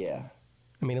 Yeah.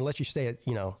 I mean, unless you stay at,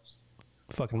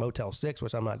 fucking Motel 6,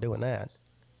 which I'm not doing that.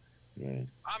 Right.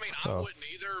 I mean, I wouldn't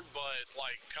either, but,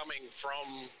 like, coming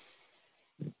from,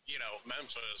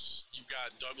 Memphis, you've got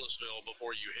Douglasville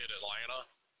before you hit Atlanta.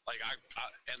 Like,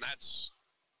 and that's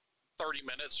 30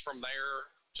 minutes from there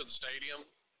to the stadium.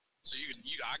 So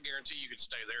I guarantee you could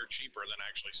stay there cheaper than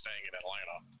actually staying in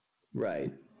Atlanta.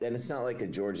 Right. And it's not like a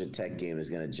Georgia Tech game is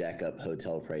going to jack up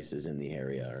hotel prices in the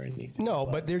area or anything. No,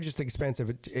 but they're just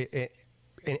expensive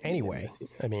in any way.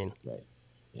 I mean. Right.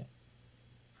 Yeah.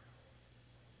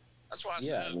 That's why I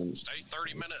said stay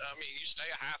 30 minutes. I mean, you stay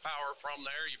a half hour from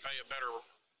there, you pay a better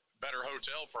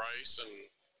hotel price, and,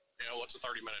 what's a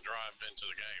 30-minute drive into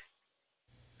the game?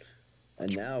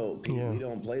 And now we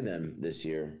don't play them this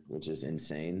year, which is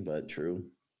insane, but true.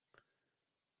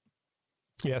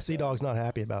 Yeah, Sea Dog's not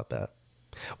happy about that.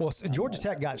 Well, Georgia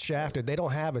Tech got shafted. They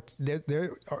don't have it.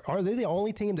 Are they the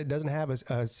only team that doesn't have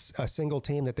a single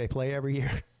team that they play every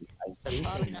year?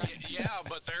 Yeah,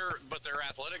 but their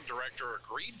athletic director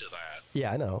agreed to that.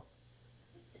 Yeah, I know.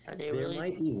 There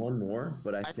might be one more,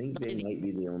 but I think they might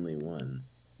be the only one.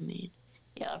 I mean,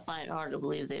 I find it hard to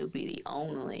believe they would be the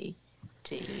only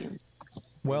team.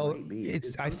 Well,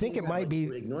 I think it might be.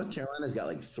 Like North Carolina's got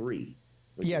like 3.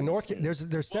 Yeah,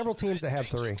 there's several teams that have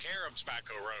 3. Carib's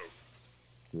Tobacco Road.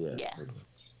 Yeah.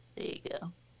 There you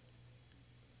go.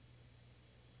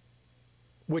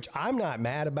 Which I'm not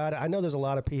mad about it. I know there's a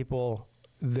lot of people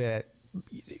that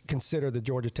consider the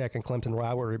Georgia Tech and Clemson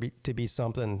rivalry to be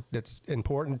something that's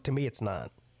important. To me, it's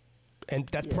not. And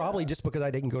that's probably just because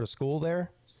I didn't go to school there.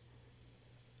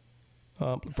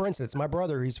 For instance, my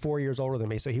brother, he's 4 years older than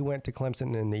me, so he went to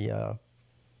Clemson in the,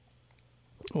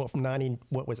 from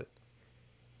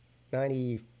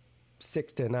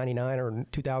 96 to 99 or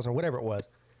 2000 or whatever it was.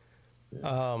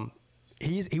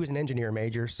 He was an engineer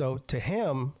major, so to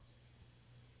him,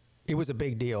 it was a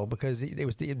big deal because it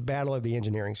was the battle of the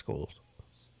engineering schools.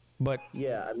 But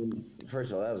yeah, I mean,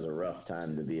 first of all, that was a rough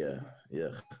time to be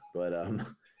but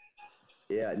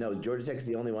yeah, no, Georgia Tech is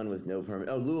the only one with no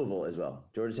permanent. Oh, Louisville as well.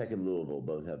 Georgia Tech and Louisville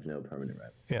both have no permanent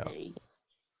rival. Yeah.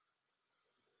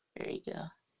 There you go.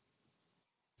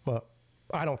 Well,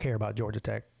 I don't care about Georgia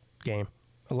Tech game.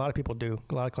 A lot of people do.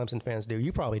 A lot of Clemson fans do.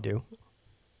 You probably do.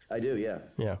 I do, yeah.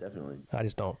 Yeah. Definitely. I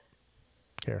just don't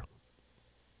care.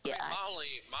 Yeah. My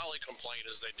only complaint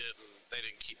is they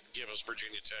didn't give us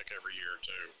Virginia Tech every year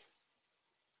too.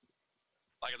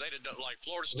 Like they did, like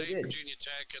Florida State, Virginia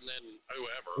Tech, and then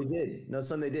whoever. They did. No,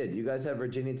 some they did. You guys have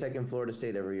Virginia Tech and Florida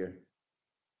State every year.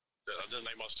 Then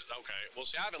they must have. Okay. Well,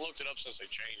 see, I haven't looked it up since they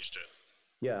changed it.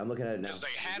 Yeah, I'm looking at it now. Because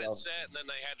they had it set, and then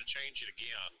they had to change it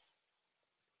again.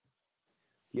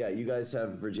 Yeah, you guys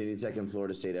have Virginia Tech and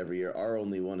Florida State every year. Our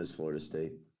only one is Florida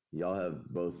State. Y'all have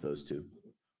both those two.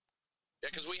 Yeah,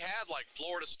 because we had like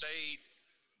Florida State,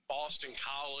 Boston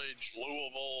College,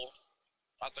 Louisville.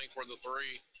 I think were the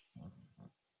 3.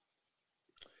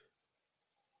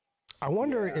 I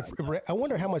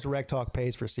wonder how much Rec Talk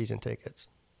pays for season tickets.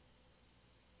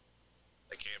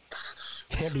 They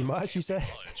can't be much, you said?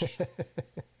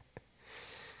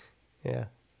 Yeah.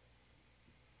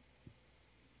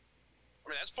 I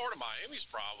mean, that's part of Miami's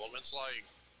problem. It's like,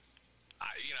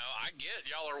 I get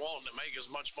y'all are wanting to make as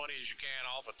much money as you can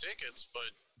off of tickets,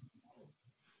 but,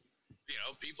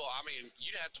 people, I mean,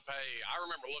 you'd have to pay. I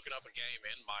remember looking up a game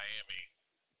in Miami.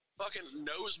 Fucking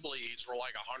nosebleeds were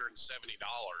like $170.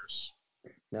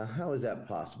 Now, how is that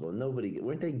possible?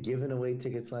 Weren't they giving away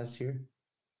tickets last year?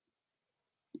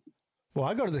 Well,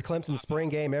 I go to the Clemson spring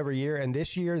game every year, and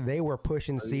this year they were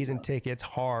pushing season tickets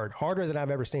harder than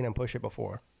I've ever seen them push it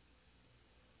before.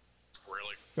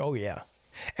 Really? Oh yeah,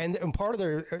 and part of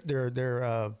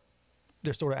their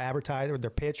sort of advertising or their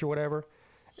pitch or whatever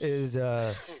is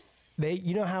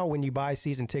you know how when you buy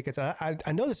season tickets,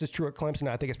 I know this is true at Clemson.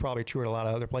 I think it's probably true at a lot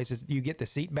of other places. You get the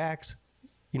seat backs.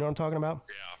 You know what I'm talking about?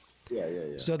 Yeah.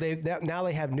 Yeah. So now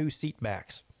they have new seat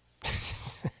backs.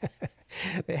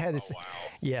 They had this. Oh, wow.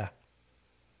 Yeah.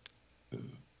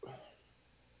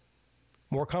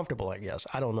 More comfortable, I guess.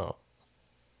 I don't know.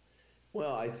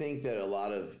 Well, I think that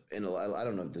I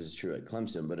don't know if this is true at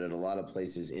Clemson, but in a lot of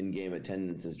places, in-game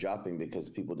attendance is dropping because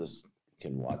people just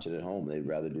can watch it at home. They'd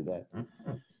rather do that.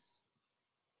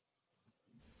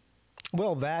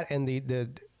 Well, that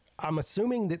and I'm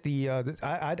assuming that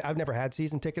I've never had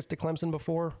season tickets to Clemson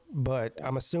before, but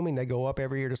I'm assuming they go up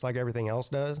every year just like everything else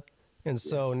does. And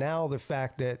so now the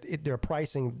fact that they're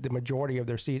pricing the majority of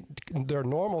their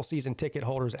normal season ticket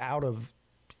holders out of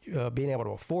being able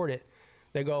to afford it,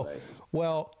 they go,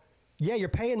 well, yeah, you're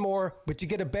paying more, but you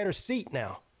get a better seat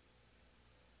now.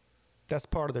 That's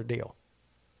part of their deal.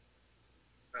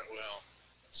 Well,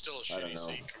 still a shitty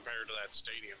seat compared to that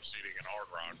stadium seating in Hard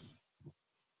Rock.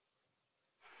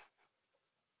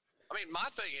 I mean, my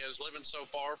thing is living so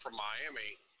far from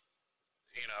Miami,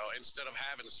 you know, instead of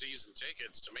having season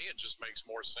tickets, to me, it just makes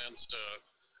more sense to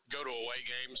go to away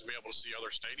games and be able to see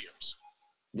other stadiums.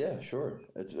 Yeah, sure.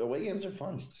 Away games are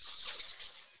fun.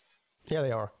 Yeah,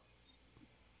 they are.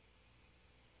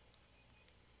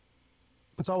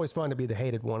 It's always fun to be the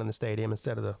hated one in the stadium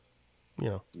instead of the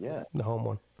home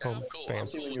one. Yeah, I'm cool. I'm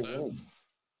cool with that.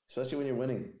 Especially when you're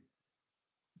winning.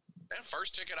 That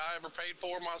first ticket I ever paid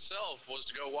for myself was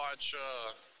to go watch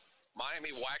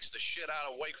Miami wax the shit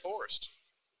out of Wake Forest.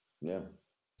 Yeah.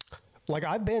 Like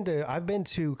I've been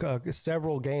to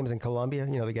several games in Columbia,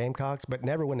 you know, the Gamecocks, but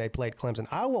never when they played Clemson.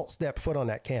 I won't step foot on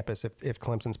that campus if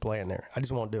Clemson's playing there. I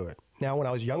just won't do it. Now, when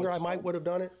I was younger, I would have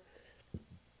done it.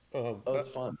 It's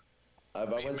fun. I've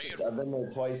been there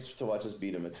twice to watch us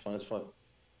beat them. It's fun as fuck.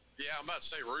 Yeah, I'm about to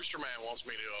say Rooster Man wants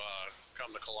me to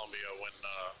come to Columbia when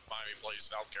Miami plays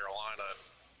South Carolina.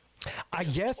 I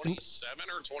guess 27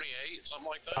 or 28, something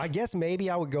like that. I guess maybe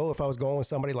I would go if I was going with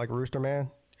somebody like Rooster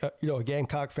Man, a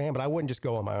Gamecock fan, but I wouldn't just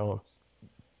go on my own.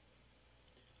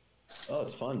 Oh,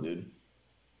 it's fun, dude.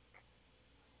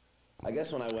 I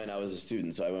guess when I went, I was a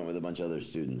student, so I went with a bunch of other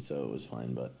students, so it was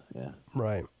fine, but yeah.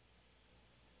 Right.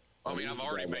 I mean, I've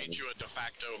already made you a de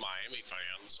facto Miami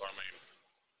fan, so I mean,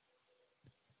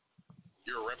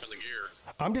 you're ripping the gear.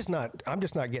 I'm just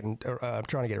not getting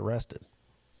trying to get arrested.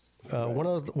 One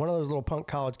of those little punk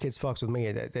college kids fucks with me,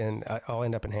 and I'll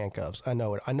end up in handcuffs. I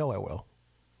know it. I know I will.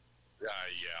 Yeah.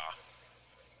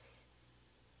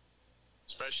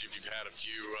 Especially if you've had a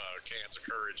few cans of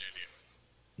courage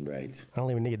in you. Right. I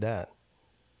don't even need that.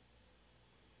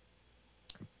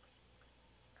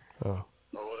 Oh.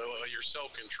 Well, your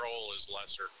self-control is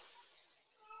lesser.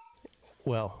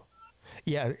 Well,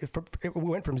 yeah, it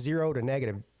went from 0 to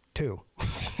 -2.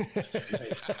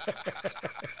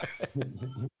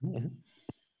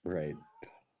 Right.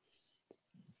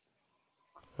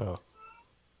 Oh.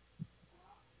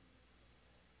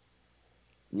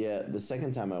 Yeah, the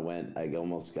second time I went, I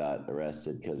almost got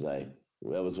arrested because that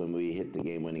was when we hit the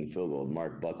game-winning field goal with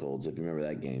Mark Buckholz, if you remember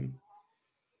that game.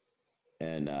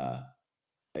 And a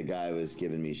guy was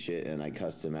giving me shit, and I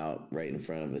cussed him out right in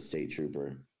front of a state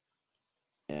trooper.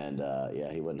 And yeah,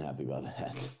 he wasn't happy about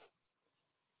that.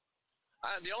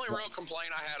 The only real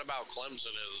complaint I had about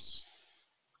Clemson is,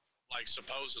 like,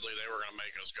 supposedly they were going to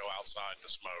make us go outside to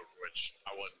smoke, which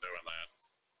I wasn't doing that.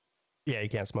 Yeah, you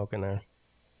can't smoke in there.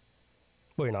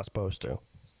 Well, you're not supposed to.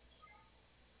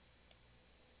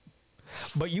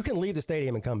 But you can leave the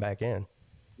stadium and come back in.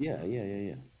 Yeah.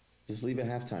 Just leave at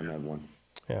halftime, have one.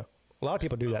 Yeah. A lot of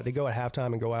people do that. They go at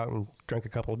halftime and go out and drink a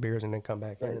couple of beers and then come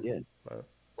back in. Yeah.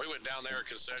 We went down there at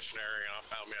concessionary, and I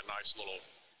found me a nice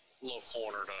little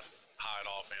corner to hide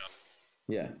off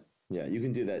in. Yeah. You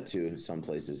can do that too. Some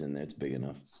places in there, it's big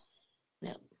enough.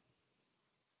 Yeah.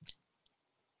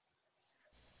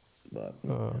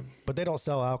 But they don't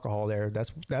sell alcohol there.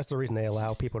 That's the reason they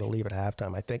allow people to leave at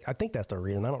halftime. I think that's the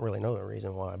reason. I don't really know the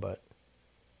reason why, but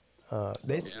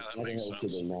they. Yeah, that makes sense.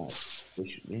 Should they not?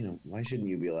 Why shouldn't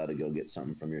you be allowed to go get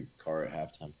something from your car at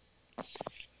halftime? I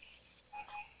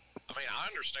mean, I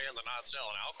understand the not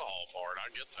selling alcohol part. I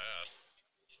get that.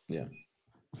 Yeah.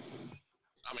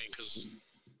 I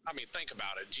mean, think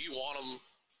about it. Do you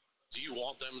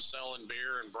want them selling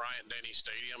beer in Bryant-Denny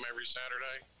Stadium every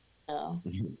Saturday? No.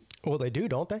 Well, they do,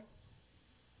 don't they?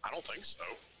 I don't think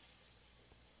so.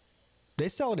 They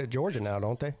sell it at Georgia now,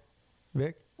 don't they,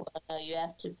 Vic? Well, you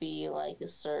have to be like a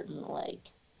certain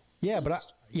Yeah, but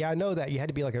I know that you had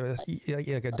to be like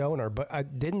a donor,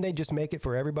 but didn't they just make it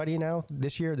for everybody now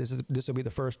this year? This will be the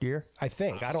first year, I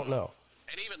think. I don't know.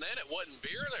 And even then, it wasn't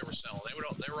beer they were selling.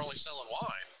 They were only selling wine.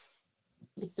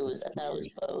 I thought it was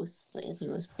both. I think it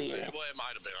was beer. Well, it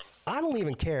might have been. I don't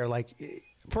even care. Like,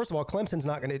 first of all, Clemson's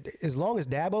not going to, as long as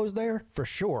Dabo's there, for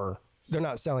sure, they're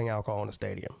not selling alcohol in the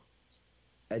stadium.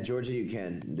 At Georgia, you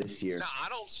can this year. No, I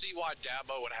don't see why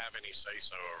Dabo would have any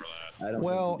say-so over that. I don't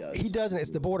Well, think he he does. doesn't.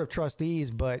 It's the board of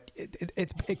trustees, but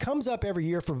it comes up every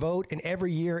year for vote, and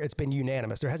every year it's been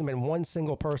unanimous. There hasn't been one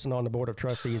single person on the board of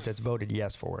trustees that's voted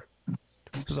yes for it.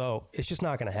 So it's just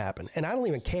not going to happen. And I don't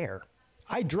even care.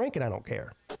 I drink and I don't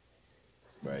care.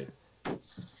 Right.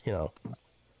 You know.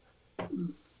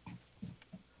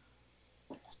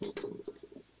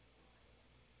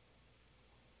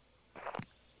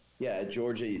 Yeah, at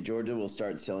Georgia will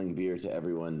start selling beer to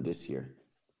everyone this year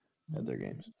at their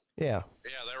games. Yeah.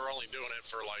 Yeah, they were only doing it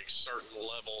for like certain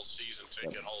level season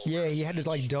ticket holders. Yeah, you had to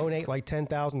like donate like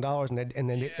 $10,000,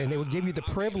 and they would give you the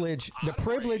privilege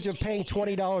of paying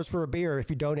 $20 for a beer if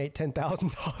you donate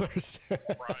 $10,000. Right.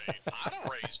 I'd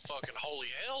have raised fucking holy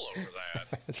hell over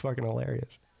that. It's fucking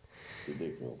hilarious.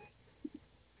 Ridiculous.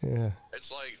 Yeah.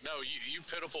 It's like, no, you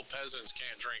pitiful peasants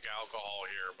can't drink alcohol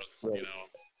here, but you know,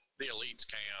 the elites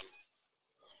can.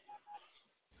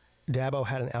 Dabo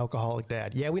had an alcoholic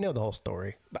dad. Yeah, we know the whole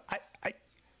story. But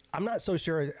I'm not so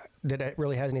sure that it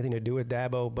really has anything to do with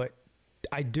Dabo, but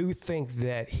I do think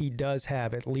that he does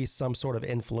have at least some sort of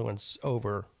influence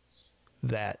over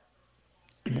that,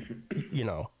 you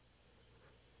know,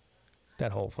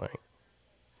 that whole thing.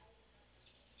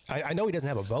 I know he doesn't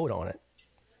have a vote on it.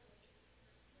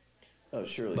 Oh,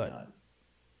 surely not.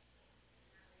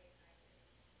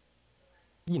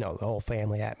 You know, the whole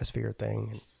family atmosphere thing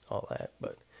and all that,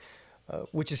 but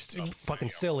which is fucking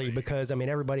silly because, I mean,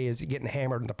 everybody is getting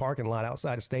hammered in the parking lot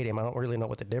outside the stadium. I don't really know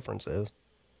what the difference is.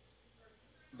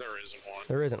 There isn't one.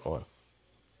 There isn't one.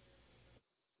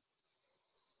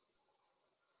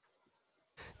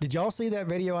 Did y'all see that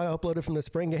video I uploaded from the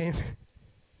spring game?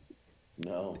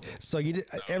 No. So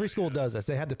every school does this.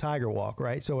 They have the Tiger Walk,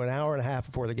 right? So an hour and a half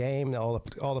before the game, all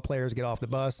the players get off the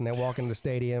bus and they walk into the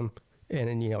stadium, and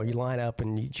then, you know, you line up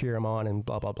and you cheer them on and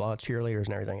blah blah blah, cheerleaders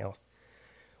and everything else.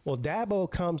 Well, Dabo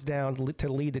comes down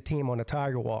to lead the team on the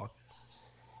Tiger Walk.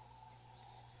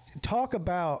 Talk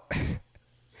about,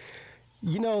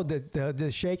 you know,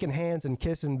 the shaking hands and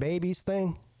kissing babies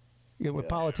thing with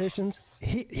politicians.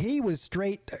 He was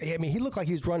straight. I mean, he looked like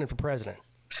he was running for president.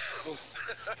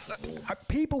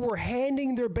 People were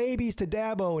handing their babies to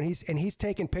Dabo, and he's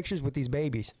taking pictures with these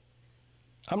babies.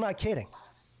 I'm not kidding.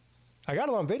 I got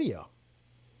it on video.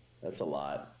 That's a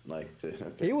lot.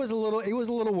 It was a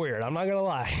little weird. I'm not gonna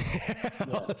lie. I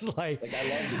was like I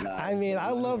love the guy. I mean, I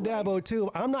love Dabo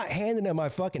too. I'm not handing him my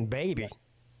fucking baby.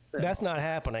 That's not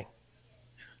happening.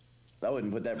 I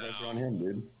wouldn't put that pressure on him,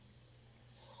 dude.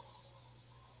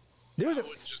 I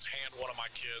wouldn't just hand one of my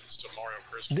kids to Mario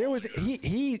Christmas. There was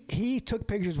he took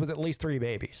pictures with at least 3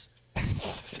 babies.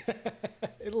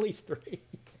 At least 3.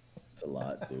 It's a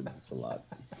lot, dude. It's a lot.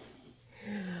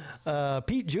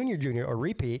 Pete Jr. or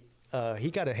Repeat,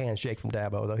 he got a handshake from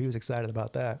Dabo, though. He was excited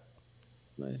about that.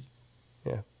 Nice.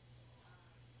 Yeah.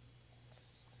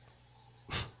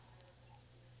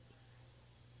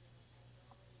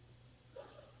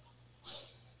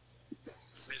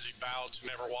 Is he vowed to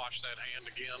never wash that hand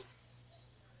again?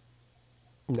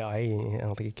 No, I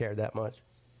don't think he cared that much.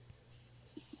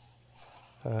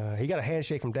 He got a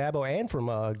handshake from Dabo and from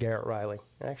Garrett Riley,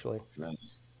 actually.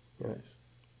 Nice. Yeah. Nice.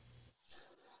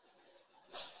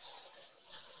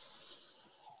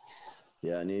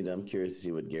 Yeah, I'm curious to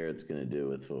see what Garrett's going to do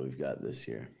with what we've got this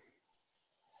year.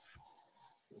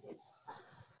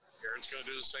 Garrett's going to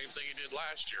do the same thing he did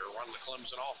last year, run the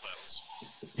Clemson offense.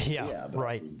 Yeah,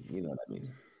 right. You know what I mean.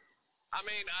 I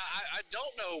mean, I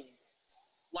don't know.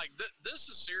 Like, this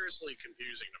is seriously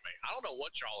confusing to me. I don't know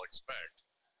what y'all expect.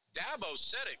 Dabo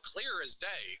said it clear as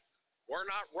day. We're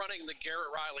not running the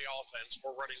Garrett Riley offense.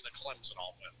 We're running the Clemson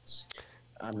offense.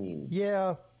 I mean.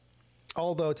 Yeah.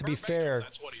 Although, to be fair,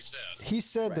 that's what he said. He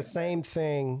said the same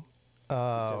thing he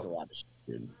says a lot of shit,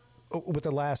 dude. With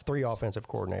the last 3 offensive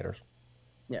coordinators.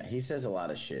 Yeah, he says a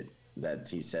lot of shit that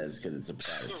he says because it's a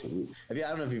platitude. I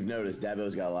don't know if you've noticed,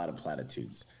 Dabo's got a lot of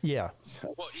platitudes. Yeah.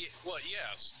 So. Well,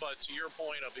 yes, but to your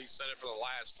point of he said it for the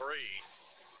last 3,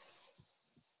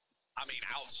 I mean,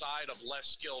 outside of less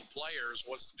skilled players,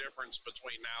 what's the difference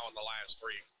between now and the last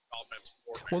 3 offensive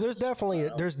coordinators? Well,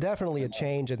 there's definitely a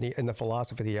change in the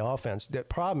philosophy of the offense. The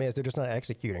problem is they're just not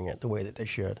executing it the way that they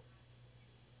should.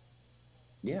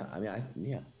 Yeah, I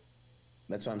mean,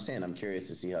 That's what I'm saying. I'm curious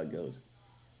to see how it goes.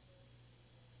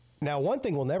 Now, one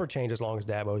thing will never change as long as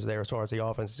Dabo's there, as far as the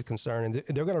offense is concerned,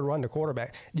 and they're going to run the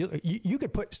quarterback. You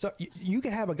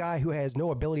could have a guy who has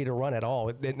no ability to run at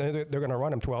all. They're going to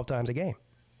run him 12 times a game.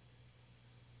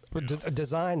 A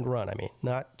designed run, I mean,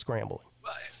 not scrambling.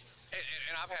 Well,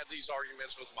 and I've had these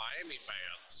arguments with Miami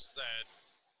fans that,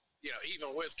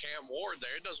 even with Cam Ward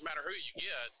there, it doesn't matter who you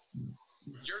get.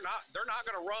 They're not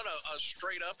going to run a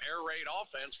straight up air raid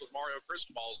offense with Mario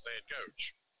Cristobal as the head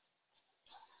coach.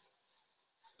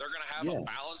 They're going to have a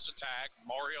balanced attack.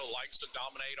 Mario likes to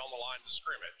dominate on the lines of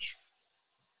scrimmage.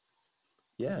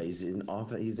 Yeah, he's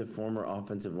a former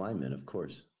offensive lineman, of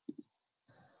course.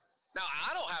 Now,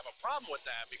 I don't have a problem with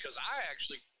that because I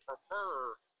actually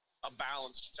prefer a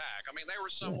balanced attack. I mean, they were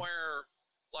somewhere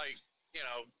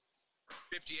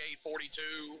 58,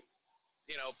 42,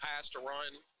 pass to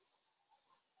run.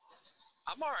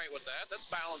 I'm all right with that. That's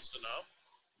balanced enough.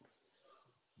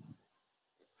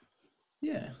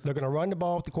 Yeah. They're going to run the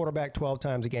ball with the quarterback 12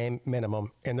 times a game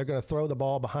minimum, and they're going to throw the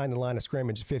ball behind the line of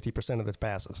scrimmage 50% of its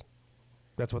passes.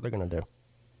 That's what they're going to do.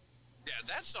 Yeah,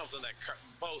 that's something that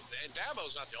and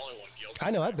Dabo's not the only one guilty. I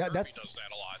know Kirby that's does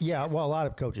that a lot. Yeah, well, a lot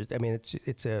of coaches. I mean,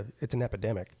 it's an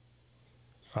epidemic,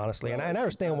 honestly, and I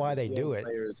understand why they do it.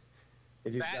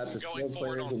 If you've got the skill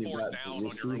players and you've got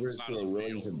receivers who are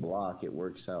willing to block, it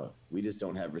works out. We just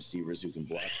don't have receivers who can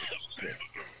block.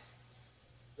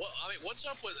 Well, I mean, what's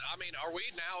up with? I mean, are we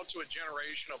now to a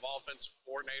generation of offensive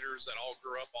coordinators that all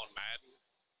grew up on Madden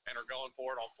and are going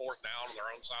for it on 4th down on their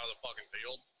own side of the fucking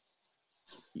field?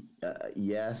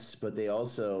 Yes, but they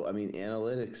also,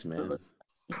 analytics, man.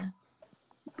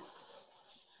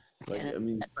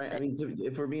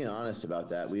 If we're being honest about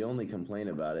that, we only complain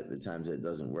about it the times it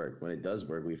doesn't work. When it does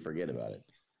work, we forget about it.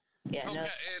 Yeah, okay,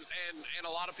 and a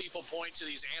lot of people point to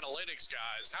these analytics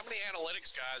guys. How many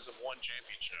analytics guys have won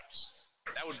championships?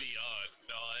 That would be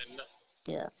none.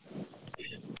 Yeah.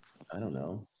 I don't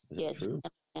know. Is it true?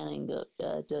 Manning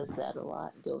does that a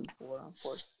lot, going for it,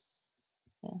 unfortunately.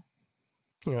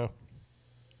 Yeah.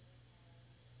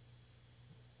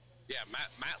 Yeah,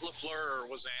 Matt LaFleur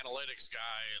was an analytics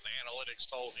guy, and the analytics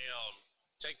told him,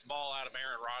 take the ball out of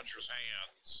Aaron Rodgers'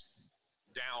 hands,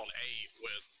 down 8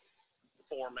 with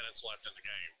 4 minutes left in the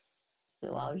game.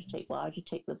 So why would you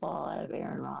take the ball out of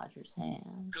Aaron Rodgers'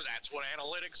 hands? Because that's what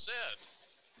analytics said.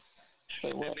 So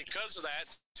and because of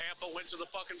that, Tampa went to the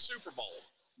fucking Super Bowl.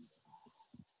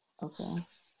 Okay.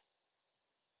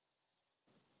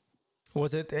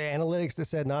 Was it the analytics that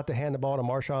said not to hand the ball to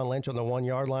Marshawn Lynch on the 1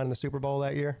 yard line in the Super Bowl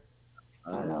that year?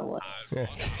 I don't know what. I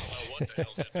don't know what the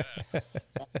hell did that.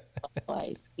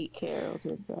 Why Pete Carroll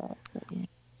did that. But yeah.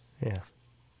 Yeah.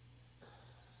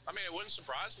 I mean, it wouldn't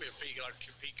surprise me if Pete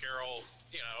Carroll,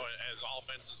 as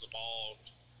offenses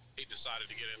evolved, he decided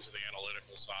to get into the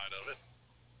analytical side of it.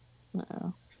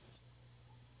 No.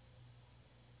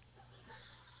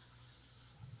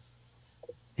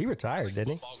 He retired,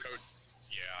 didn't he? Coach,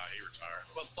 yeah, he retired.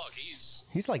 But fuck,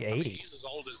 he's like 80. I mean, he's as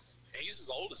old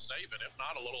as Saban, if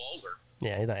not a little older.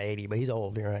 Yeah, he's not 80, but he's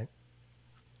old. You're right.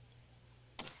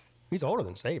 He's older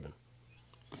than Saban.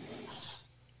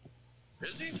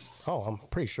 Is he? Oh, I'm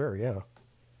pretty sure. Yeah.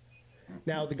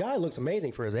 Now the guy looks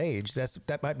amazing for his age.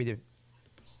 That might be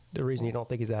the reason you don't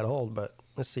think he's that old. But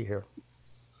let's see here.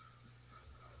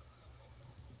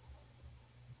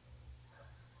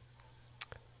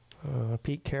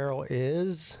 Pete Carroll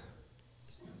is.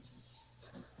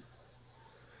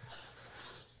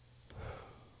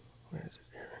 Where is it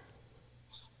here?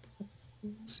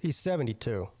 He's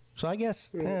 72. So I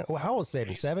guess. Well, how old is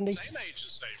Saban? 70? Same age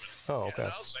as Saban. Oh, okay. Yeah,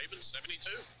 no, Saban's 72.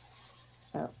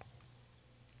 Oh.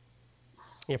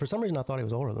 Yeah, for some reason I thought he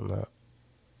was older than that.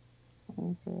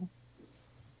 Okay.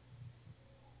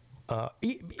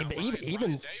 Even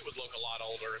Day would look a lot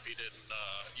older if he didn't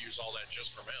use all that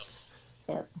just for men.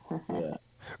 Yep. Yeah.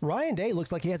 Ryan Day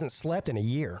looks like he hasn't slept in a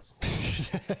year.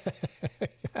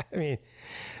 I mean,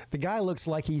 the guy looks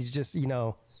like he's just,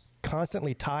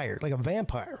 constantly tired, like a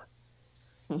vampire.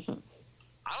 I don't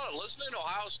know, listening to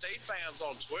Ohio State fans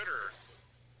on Twitter,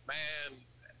 man,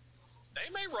 they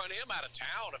may run him out of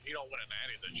town if he don't win a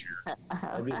natty this year.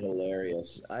 That'd be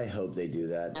hilarious. I hope they do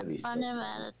that. That'd be so Run him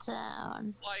out of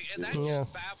town. And that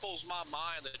just baffles my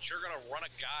mind that you're going to run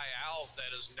a guy out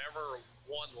that has never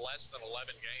won less than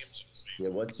 11 games in the season. Yeah,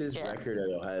 what's his record at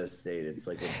Ohio State? It's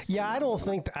like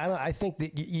I think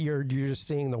that you're just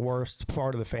seeing the worst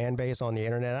part of the fan base on the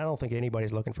internet. I don't think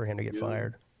anybody's looking for him to get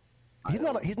fired. He's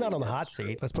not on the hot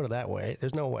seat. Let's put it that way.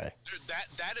 There's no way. Dude,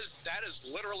 that is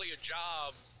literally a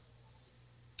job.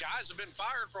 Guys have been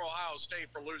fired from Ohio State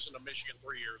for losing to Michigan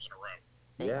 3 years in a row.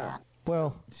 Yeah.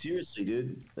 Well, seriously,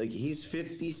 dude. Like, he's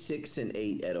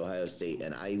 56-8 at Ohio State,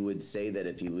 and I would say that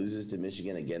if he loses to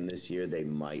Michigan again this year, they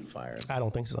might fire him. I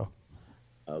don't think so.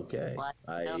 Okay.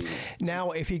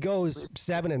 Now, if he goes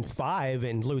 7-5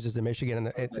 and loses to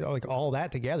Michigan, and like all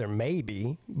that together,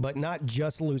 maybe, but not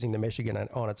just losing to Michigan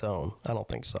on its own. I don't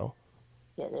think so.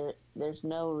 Yeah, there's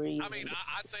no reason. I mean,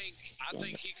 I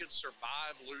think he could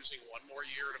survive losing one more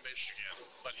year to Michigan,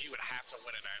 but he would have to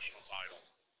win a national title.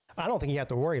 I don't think you have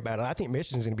to worry about it. I think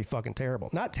Michigan's going to be fucking terrible.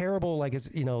 Not terrible like it's,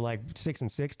 like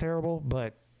 6-6 terrible,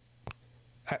 but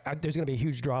there's going to be a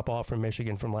huge drop off from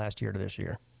Michigan from last year to this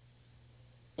year.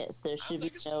 Yes, there should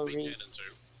be no reason.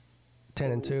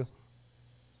 10-2.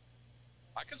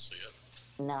 I can see it.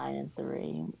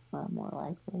 9-3, more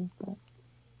likely. But.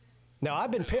 Now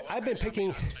I've been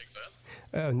picking.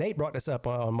 Nate brought this up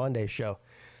on Monday's show.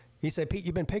 He said, Pete,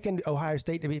 you've been picking Ohio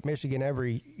State to beat Michigan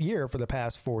every year for the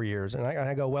past 4 years, and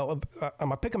I go, well, I'm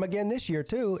gonna pick them again this year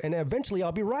too, and eventually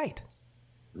I'll be right.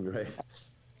 Right.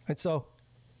 And so,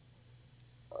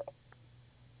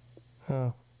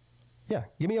 yeah,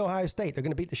 give me Ohio State. They're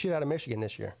going to beat the shit out of Michigan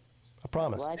this year. I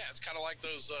promise. Yeah, it's kind of like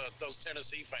those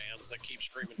Tennessee fans that keep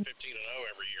screaming 15-0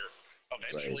 every year.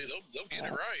 Eventually, they'll get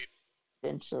it right.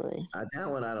 Eventually.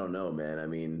 That one, I don't know, man. I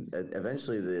mean,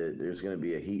 eventually there's going to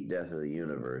be a heat death of the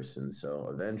universe, and so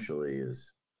eventually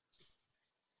is.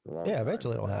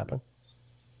 Eventually it'll happen.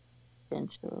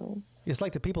 Eventually. It's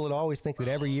like the people that always think that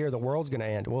every year the world's going to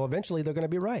end. Well, eventually they're going to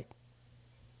be right.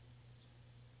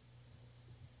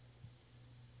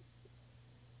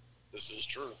 This is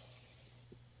true.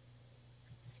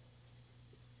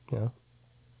 Yeah.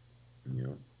 Yeah.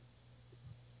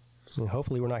 I mean,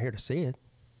 hopefully we're not here to see it.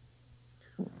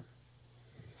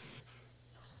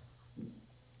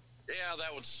 Yeah,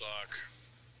 that would suck.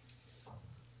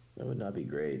 That would not be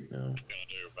great, no. What are you gonna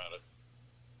do about it?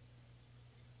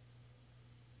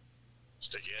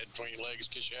 Stick your head between your legs,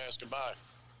 kiss your ass goodbye.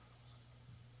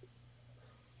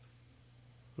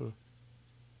 Now,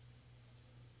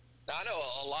 I know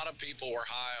a lot of people were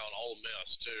high on Ole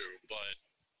Miss too, but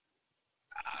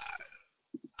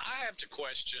I have to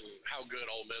question how good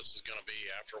Ole Miss is going to be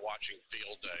after watching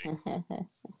Field Day.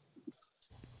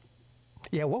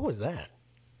 Yeah, what was that?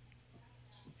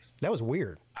 That was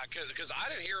weird. Because I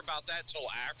didn't hear about that till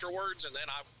afterwards, and then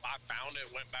I found it,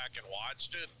 went back and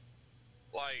watched it.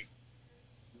 Like,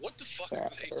 what the fuck are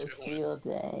they doing? Field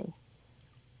Day.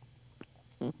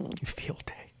 Field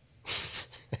Day.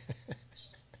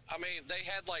 I mean, they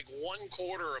had like one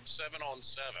quarter of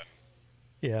 7-on-7.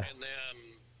 Yeah. And then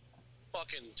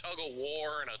fucking tug of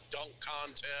war and a dunk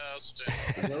contest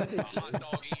and a hot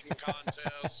dog eating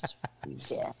contest.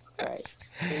 Yeah, right.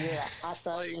 They did a hot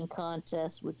dog eating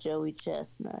contest with Joey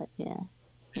Chestnut. Yeah.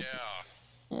 Yeah.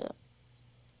 Yeah.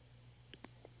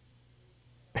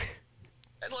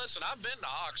 And listen, I've been to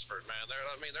Oxford, man.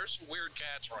 There's some weird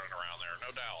cats running around there,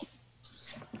 no doubt.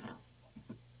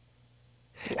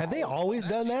 Have they always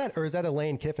done that, or is that a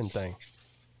Lane Kiffin thing?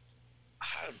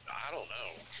 I don't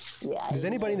know. Yeah. Does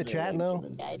anybody in the chat know?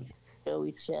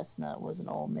 Joey Chestnut was an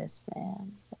Ole Miss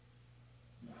fan. So.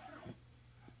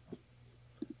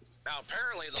 Now,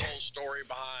 apparently, the whole story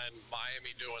behind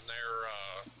Miami doing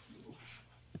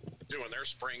their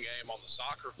spring game on the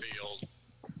soccer field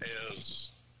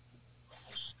is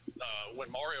when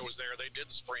Mario was there, they did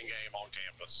the spring game on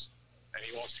campus, and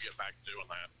he wants to get back to doing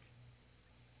that.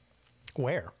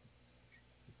 Where?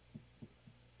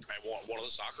 At one of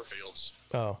the soccer fields.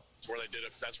 Oh. That's where they did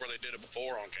it. That's where they did it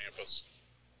before on campus.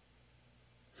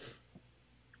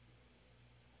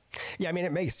 Yeah, I mean,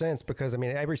 it makes sense because, I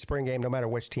mean, every spring game, no matter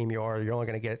which team you are, you're only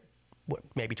going to get,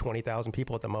 maybe 20,000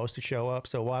 people at the most to show up.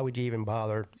 So why would you even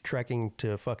bother trekking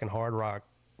to fucking Hard Rock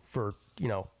for,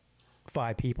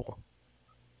 5 people?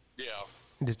 Yeah.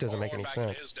 It just doesn't make any back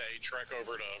sense. In his day, trek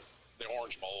over to the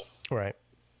Orange Bowl. Right.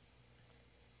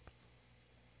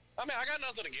 I mean, I got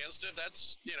nothing against it.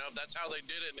 That's how they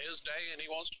did it in his day, and he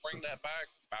wants to bring that back.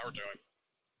 Power to him.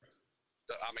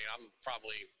 I mean,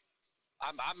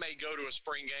 I may go to a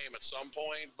spring game at some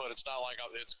point, but it's not like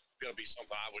it's going to be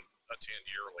something I would attend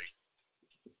yearly.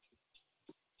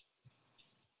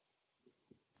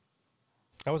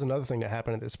 That was another thing that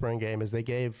happened at the spring game is they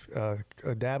gave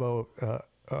Dabo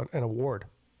an award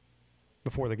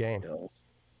before the game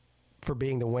for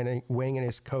being the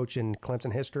winningest coach in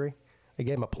Clemson history. They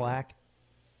gave him a plaque.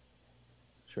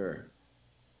 Sure.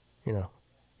 You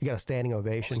got a standing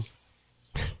ovation.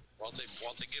 Why don't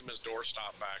they give him his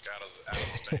doorstop back out of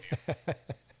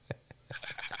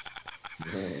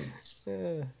the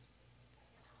stadium?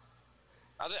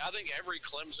 I think every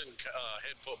Clemson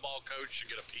head football coach should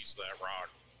get a piece of that rock.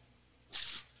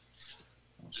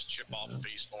 Just chip off a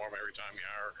piece for him every time you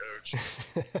hire a coach.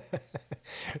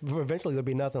 Eventually, there'll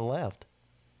be nothing left.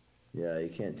 Yeah, you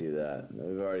can't do that.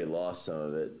 We've already lost some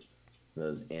of it.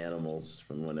 Those animals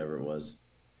from whenever it was.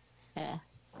 Yeah.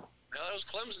 Now, that was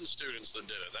Clemson students that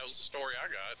did it. That was the story I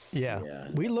got. Yeah.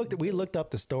 We looked up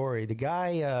the story. The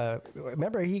guy,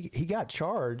 remember, he got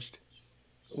charged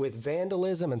with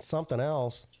vandalism and something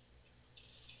else.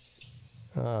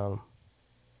 Fucking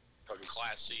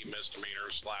Class C misdemeanor,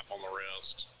 slap on the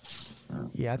wrist.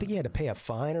 Yeah, I think he had to pay a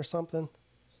fine or something.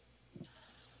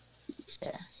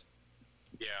 Yeah.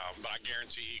 Yeah, but I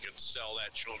guarantee he could sell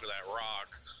that chunk of that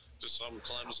rock to some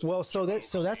Clemson. Well, so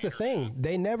that's the thing.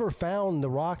 They never found the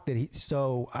rock that he.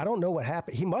 So I don't know what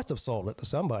happened. He must have sold it to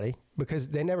somebody because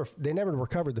they never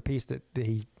recovered the piece that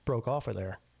he broke off of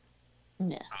there.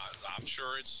 Yeah. I'm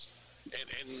sure it's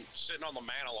and sitting on the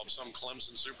mantle of some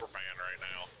Clemson Superman right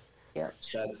now. Yep.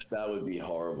 That would be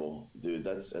horrible, dude.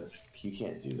 That's you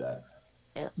can't do that.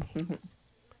 Yep.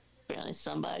 Apparently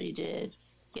somebody did.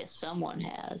 Guess someone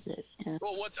has it. Yeah.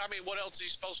 Well, what else is he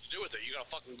supposed to do with it? You gotta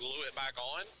fucking glue it back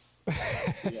on?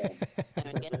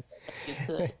 I guess you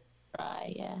could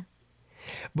try, yeah.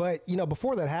 But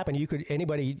before that happened, you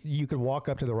could walk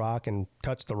up to the rock and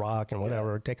touch the rock and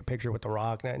whatever, take a picture with the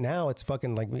rock. Now it's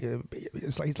fucking like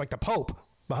he's like the Pope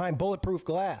behind bulletproof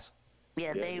glass.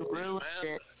 Yeah, they ruined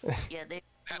it. Yeah, they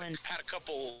ruined. Had a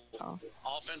couple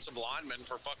offensive linemen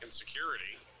for fucking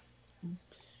security.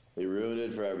 They ruined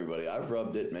it for everybody. I've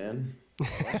rubbed it, man.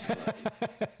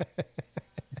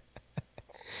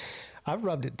 I've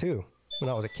rubbed it too when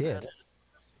I was a kid.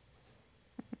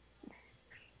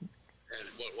 And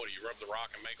what do you rub the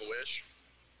rock and make a wish?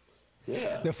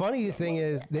 Yeah. The funniest thing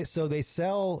is, they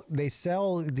sell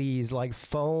these like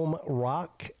foam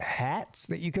rock hats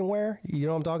that you can wear. You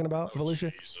know what I'm talking about,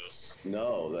 Volusia? Jesus.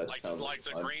 No, that's like the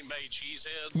Green Bay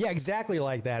cheeseheads. Yeah, exactly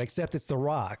like that, except it's the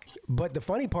rock. But the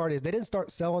funny part is they didn't start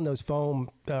selling those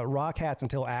foam rock hats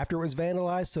until after it was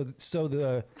vandalized. So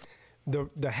the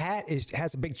hat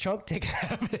has a big chunk taken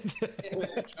out of it.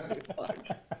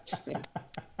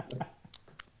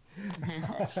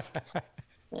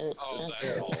 Oh,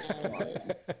 that's awesome.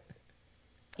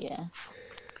 Yeah.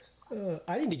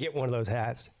 I need to get one of those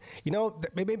hats.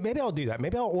 Maybe I'll do that.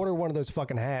 Maybe I'll order one of those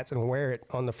fucking hats and wear it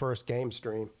on the first game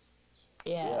stream.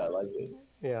 Yeah. Yeah, I like it.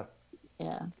 Yeah.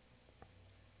 Yeah.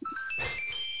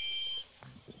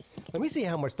 Let me see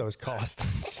how much those cost.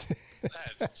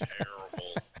 That's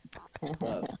terrible.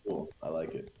 That's cool. I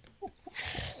like it.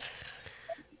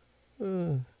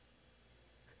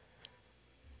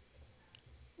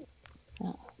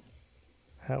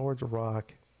 Howard's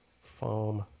Rock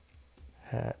foam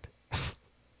hat.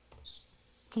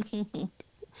 Where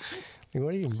do you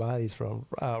even buy these from?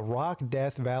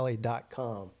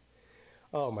 RockDeathValley.com.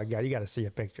 Oh my God, you got to see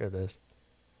a picture of this.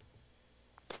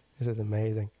 This is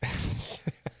amazing.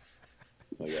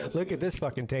 Look at this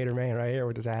fucking tater man right here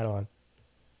with his hat on.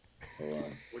 Would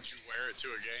you wear it to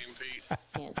a game,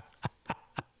 Pete?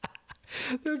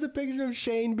 There's a picture of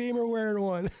Shane Beamer wearing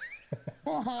one.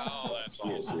 Oh, that's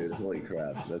awesome. Dude, holy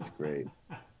crap, that's great.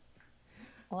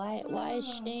 Why is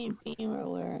Shane Beamer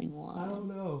wearing one? I don't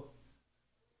know.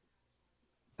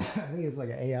 I think it's like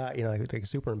an AI, like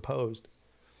superimposed.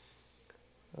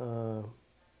 There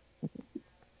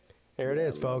it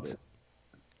is, folks.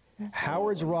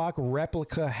 Howard's Rock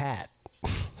replica hat.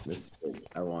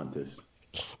 I want this.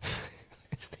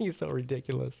 This thing is so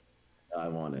ridiculous. I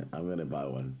want it. I'm gonna buy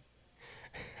one.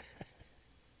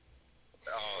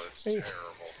 Oh, it's terrible.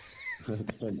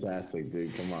 That's fantastic,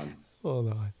 dude. Come on. Hold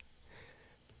on.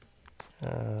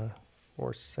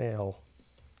 For sale.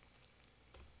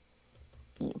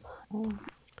 Let's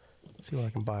see if I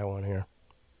can buy one here.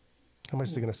 How much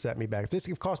is it going to set me back? If this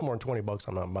costs more than $20,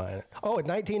 I'm not buying it. Oh, at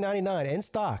 $19.99 in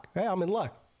stock. Hey, I'm in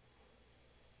luck.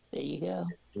 There you go.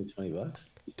 $20?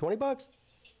 $20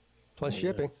 plus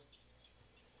shipping.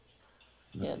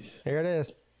 Nice. Here it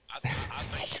is. I think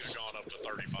you'd have gone up to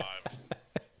 35.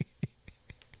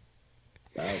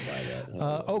 I'll buy that.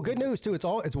 Oh, good news too. It's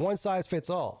one size fits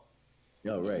all.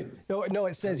 No, right. No.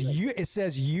 It says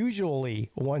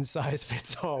usually one size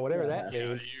fits all. Whatever that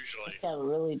means. Usually. Got a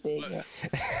really big. Well,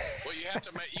 you have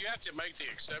to make the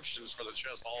exceptions for the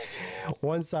chest halls.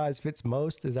 One size fits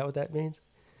most. Is that what that means?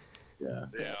 Yeah.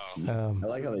 Yeah. I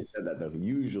like how they said that though.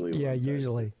 Usually. Yeah,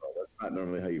 usually. That's not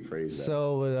normally how you phrase that.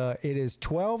 So it is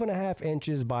 12.5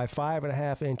 inches by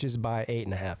 5.5 inches by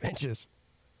 8.5 inches.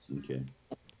 Okay.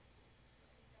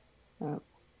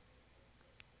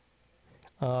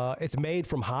 It's made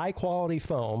from high quality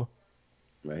foam.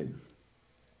 Right.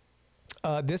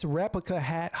 This replica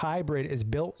hat hybrid is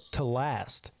built to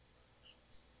last.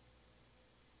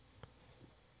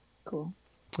 Cool.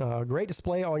 Great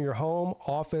display on your home,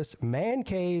 office, man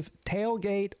cave,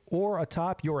 tailgate, or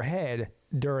atop your head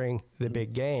during the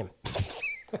big game.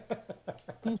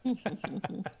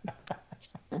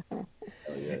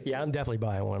 Yeah, I'm definitely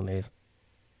buying one of these.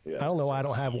 Yeah, I don't know why I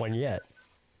don't have one yet.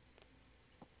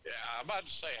 Yeah, I'm about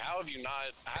to say, how did you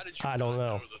I don't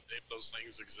know that if those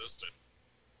things existed?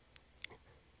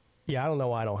 Yeah, I don't know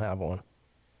why I don't have one.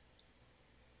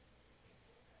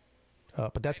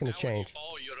 But that's going to change.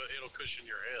 When you fall, it'll cushion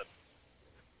your head.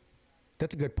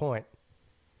 That's a good point.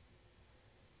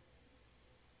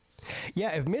 Yeah,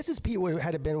 if Mrs. Peete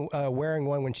had been wearing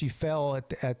one when she fell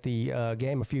at the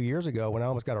game a few years ago when I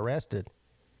almost got arrested,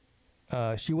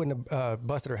 she wouldn't have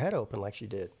busted her head open like she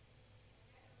did.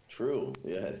 True.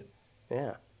 Yeah.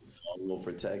 Yeah. Will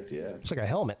protect. Yeah. It's like a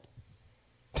helmet.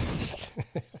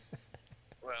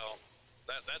 Well,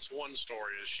 that's one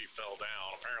story is she fell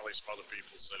down. Apparently, some other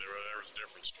people said there was a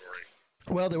different story.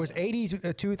 Well, there was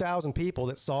 82,000 people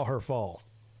that saw her fall.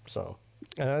 So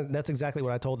that's exactly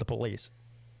what I told the police.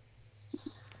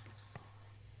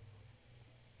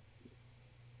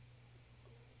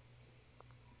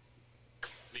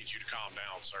 Need you to calm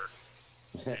down, sir.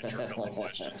 Answer a couple of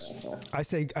questions. I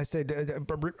say,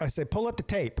 pull up the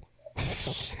tape.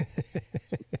 It's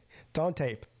on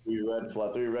tape.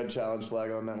 Three red challenge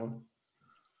flag on that one.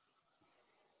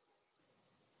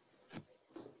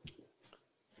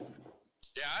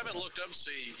 Yeah, I haven't looked up to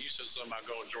see. You said something about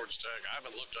going to Georgia Tech. I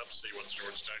haven't looked up to see what the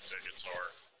Georgia Tech tickets are.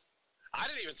 I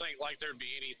didn't even think like there'd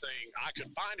be anything. I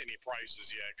could find any prices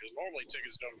yet because normally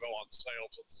tickets don't go on sale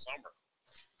till the summer.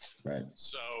 Right.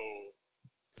 So,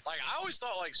 like, I always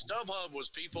thought like StubHub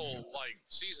was people like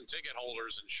season ticket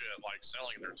holders and shit, like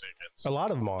selling their tickets. A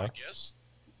lot of them are. I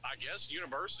guess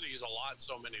universities allot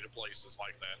so many to places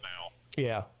like that now.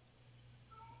 Yeah.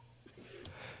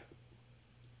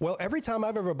 Well, every time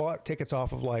I've ever bought tickets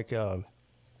off of like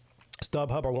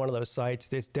StubHub or one of those sites,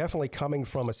 it's definitely coming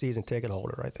from a season ticket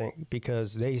holder, I think,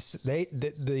 because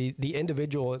the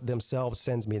individual themselves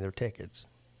sends me their tickets,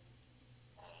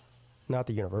 not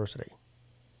the university.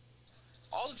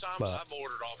 All the times I've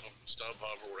ordered off of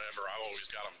StubHub or whatever, I've always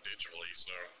got them digitally.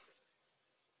 So.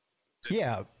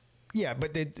 Yeah,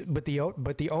 but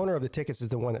the owner of the tickets is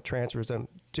the one that transfers them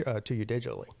to you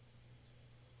digitally.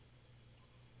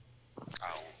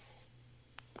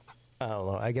 I don't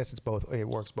know. I guess it's both. It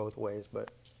works both ways,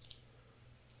 but.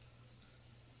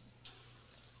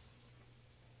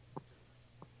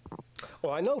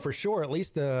 Well, I know for sure. At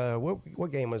least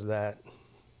what game was that?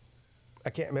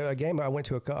 I can't remember. A game I went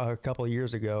to a couple of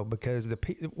years ago because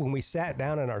when we sat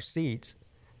down in our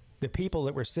seats, the people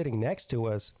that were sitting next to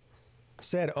us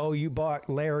said, "Oh, you bought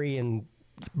Larry and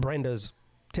Brenda's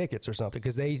tickets or something,"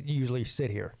 because they usually sit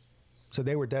here, so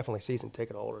they were definitely season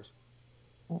ticket holders.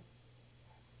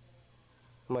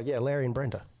 I'm like, yeah, Larry and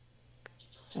Brenda.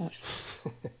 Yeah,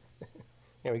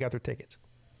 we got their tickets.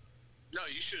 No,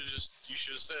 you should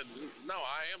have said, no,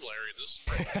 I am Larry. This is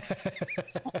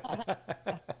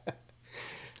Brenda.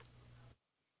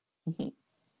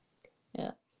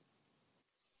 Yeah.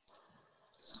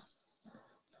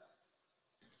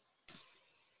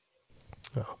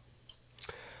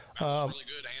 Oh. Really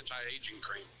good anti-aging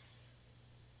cream.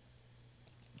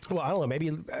 Well, I don't know.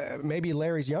 Maybe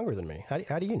Larry's younger than me.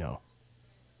 How do you know?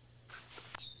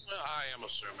 Well, I am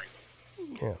assuming.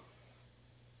 Yeah.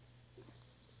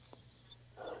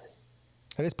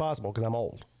 It is possible because I'm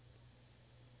old.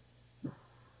 Well,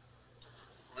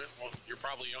 you're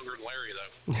probably younger than Larry, though.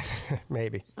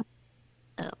 Maybe.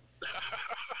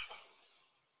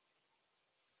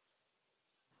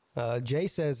 Jay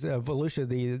says, Volusia,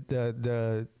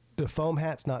 the foam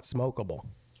hat's not smokable.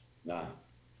 Nah.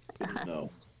 No.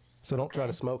 So don't try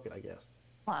to smoke it, I guess.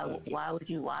 Why would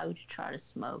you try to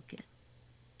smoke it?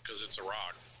 Because it's a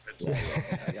rock.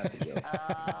 I got the joke.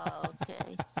 Oh,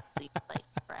 okay. So you like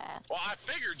crack. Well, I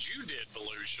figured you did,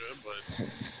 Volusia, but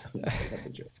I got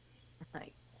the joke.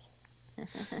 Like.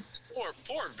 Poor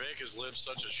Vic has lived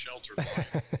such a sheltered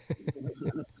life.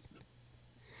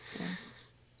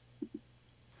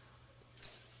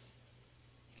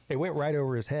 It went right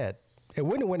over his head. It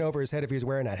wouldn't have went over his head if he was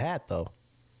wearing that hat, though.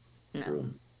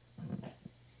 No.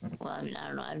 Well, I mean, I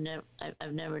don't know.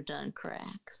 I've never done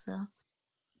crack, so.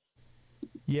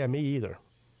 Yeah, me either.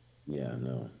 Yeah,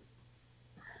 no.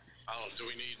 I don't know. Do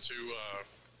we need to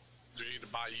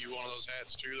buy you one of those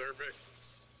hats too, there, Vic?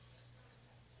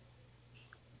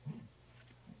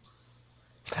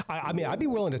 I mean, I'd be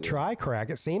willing to try crack.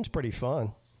 It seems pretty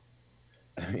fun.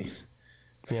 I mean,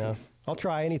 yeah, I'll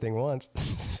try anything once.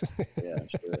 Yeah,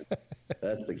 sure.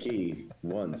 That's the key.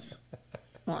 Once.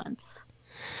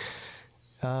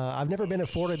 I've never been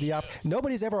afforded the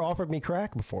nobody's ever offered me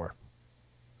crack before.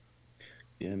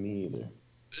 Yeah, me either.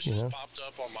 This just popped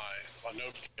up on my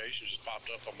notification. Just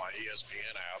popped up on my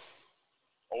ESPN app.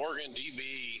 Oregon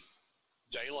DB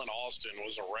Dalen Austin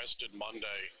was arrested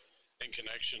Monday in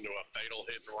connection to a fatal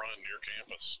hit and run near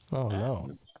campus. Oh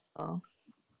no! Oh.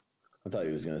 I thought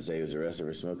he was gonna say he was arrested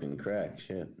for smoking crack.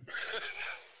 Shit.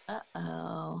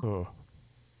 Uh-oh. Oh.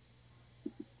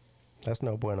 That's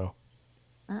no bueno.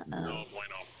 No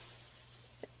bueno.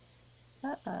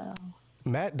 Uh-oh.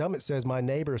 Matt Dummett says my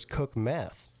neighbors cook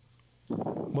meth.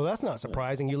 Well, that's not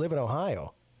surprising. You live in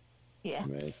Ohio. Yeah.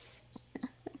 Right.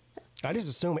 I just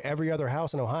assume every other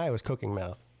house in Ohio is cooking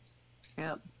meth.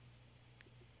 Yep.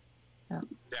 Yep.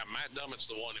 Yeah, Matt Dummett's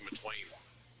the one in between.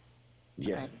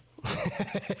 Yeah.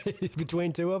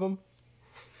 Between two of them?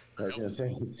 I was gonna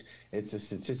say it's a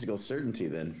statistical certainty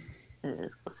then.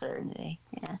 Statistical certainty.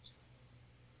 Yeah.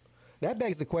 That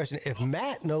begs the question: if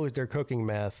Matt knows they're cooking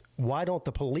meth, why don't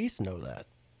the police know that?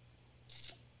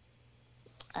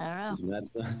 I don't know.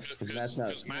 Because Matt's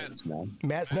not a snitch, man.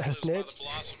 Matt's not a snitch. The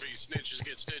philosophy: snitches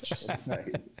get stitches. That's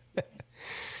right.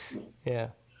 Yeah.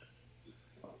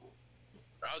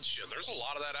 Oh, shit, there's a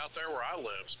lot of that out there where I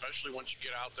live, especially once you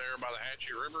get out there by the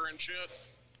Hatchie River and shit.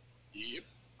 Yep.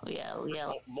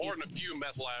 Yeah. More than a few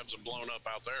meth labs have blown up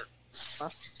out there.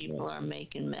 Lots of people are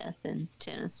making meth in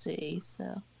Tennessee,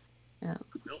 so yeah.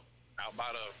 Yep. Out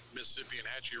by the Mississippi and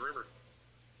Hatchie River.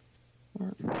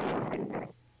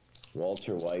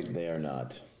 Walter White, they are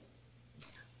not.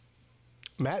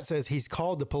 Matt says he's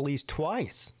called the police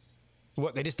twice.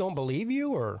 What? They just don't believe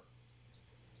you, or?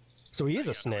 So he is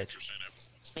a snitch.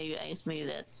 Maybe I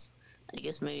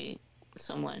guess maybe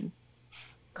someone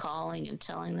calling and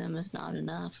telling them is not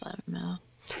enough. I don't know.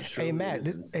 Hey Matt,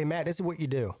 this is what you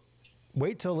do.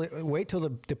 Wait till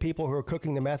the people who are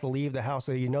cooking the meth leave the house,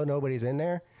 so you know nobody's in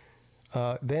there.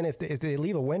 Then if they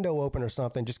leave a window open or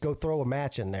something, just go throw a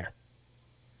match in there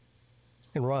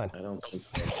and run. I don't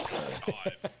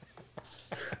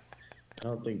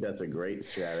think that's a great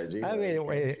strategy. I mean,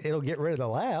 it'll get rid of the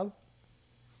lab.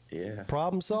 Yeah.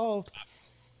 Problem solved.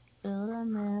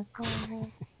 Well,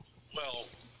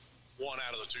 one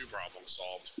out of the two problems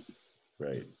solved.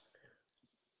 Right.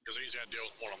 Because he's got to deal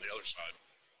with one on the other side.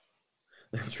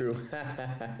 True.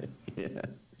 Yeah.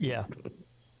 Yeah.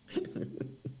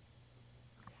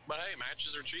 But hey,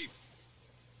 matches are cheap.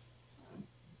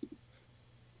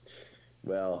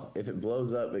 Well, if it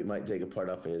blows up, it might take a part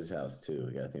off of his house too.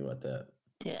 We gotta think about that.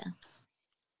 Yeah.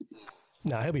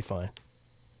 Nah, he'll be fine.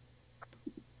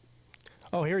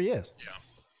 Oh, here he is. Yeah.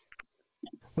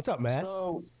 What's up, Matt?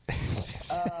 So,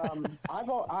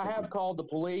 I have called the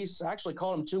police. I actually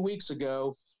called them 2 weeks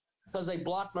ago because they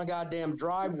blocked my goddamn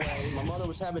driveway. My mother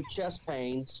was having chest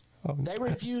pains. They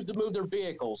refused to move their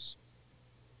vehicles.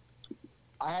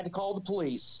 I had to call the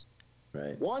police.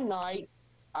 Right. One night,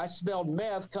 I smelled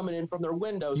meth coming in from their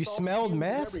windows. You smelled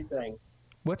meth? Everything.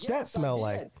 What's that smell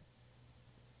like?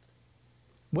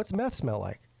 What's meth smell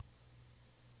like?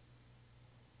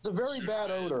 It's a very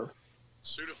bad odor.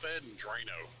 Sudafed and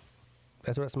Drano.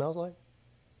 That's what it smells like?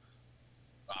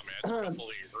 I mean, it's a couple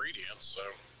of ingredients, so.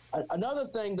 Another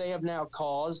thing they have now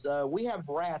caused, we have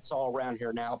rats all around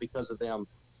here now because of them.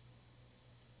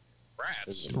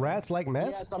 Rats? Rats like meth?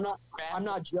 Yes, I'm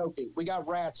not joking. We got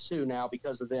rats too now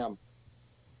because of them.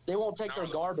 They won't take their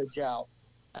garbage out.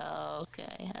 Oh,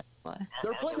 okay. That's why.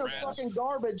 They're putting their fucking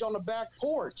garbage on the back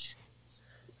porch.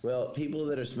 Well, people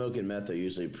that are smoking meth are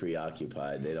usually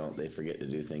preoccupied. They forget to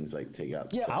do things like take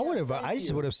out. Yeah, I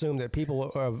just would assume that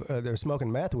people that are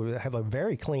smoking meth would have a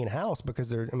very clean house because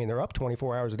they're up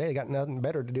 24 hours a day. They got nothing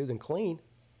better to do than clean.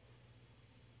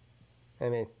 I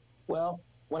mean, well,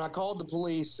 when I called the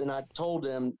police and I told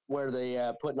them where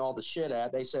they putting all the shit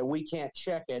at, they said we can't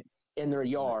check it in their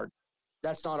yard.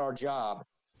 That's not our job.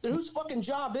 Then whose fucking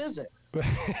job is it?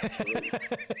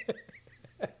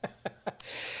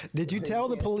 Did you tell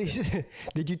the police?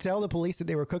 Did you tell the police that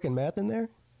they were cooking meth in there?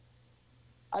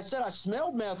 I said I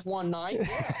smelled meth one night.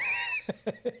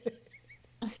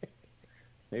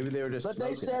 Maybe they were just. But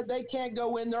smoking. they said they can't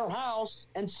go in their house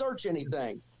and search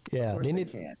anything. Yeah, they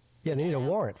can't. Yeah, they need a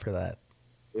warrant for that.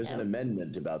 There's an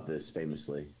amendment about this,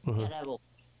 famously. Mm-hmm.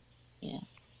 Yeah.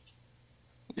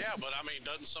 Yeah, but I mean,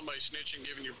 doesn't somebody snitching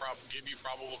give you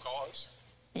probable cause?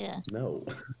 Yeah. No.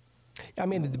 I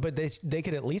mean, but they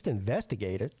could at least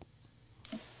investigate it.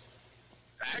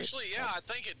 Actually, yeah, I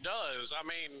think it does. I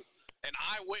mean, an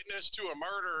eyewitness to a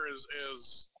murder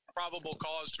is probable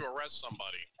cause to arrest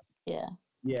somebody. Yeah.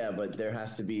 Yeah, but there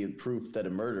has to be proof that a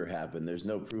murder happened. There's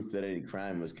no proof that any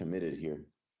crime was committed here.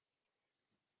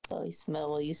 Oh,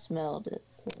 you smelled it.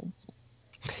 So.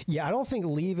 Yeah, I don't think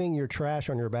leaving your trash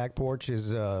on your back porch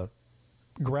is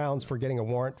grounds for getting a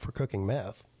warrant for cooking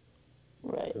meth.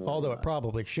 Right. Although it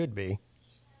probably should be.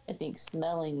 I think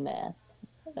smelling meth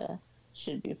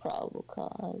should be probable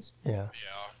cause. Yeah.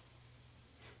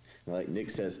 Like Nick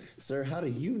says, sir, how do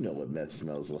you know what meth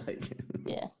smells like?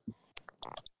 Yeah.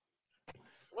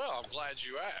 Well, I'm glad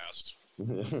you asked.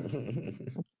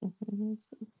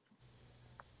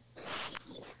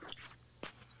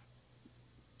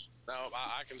 No,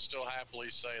 I can still happily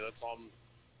say that's on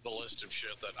the list of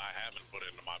shit that I haven't put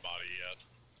into my body yet.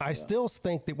 I still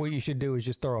think that what you should do is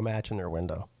just throw a match in their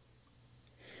window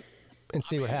and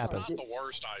see what happens. It's not the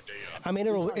worst idea. I mean,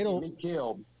 it'll Get me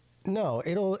killed. no,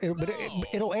 it'll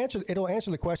answer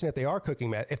the question if they are cooking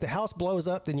meth. If the house blows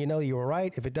up, then you know you were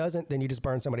right. If it doesn't, then you just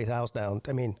burn somebody's house down.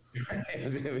 I mean,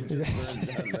 it just burns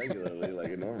down regularly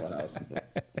like a normal house.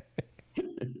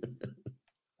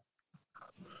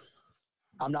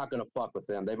 I'm not going to fuck with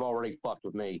them. They've already fucked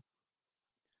with me.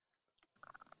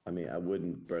 I mean, I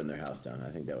wouldn't burn their house down.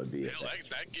 I think that would be it. Hell,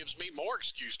 that gives me more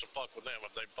excuse to fuck with them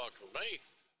if they fucked with me.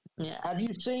 Yeah. Have you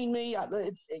seen me?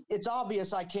 It's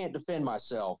obvious I can't defend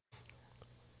myself.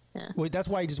 well, that's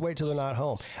why you just wait till they're not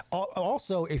home.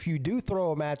 Also, if you do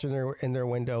throw a match in their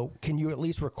window, can you at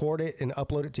least record it and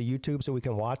upload it to YouTube so we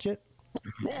can watch it?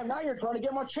 Damn, now you're trying to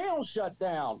get my channel shut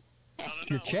down. No,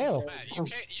 Your channel. Matt, you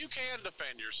can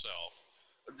defend yourself.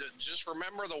 Just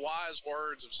remember the wise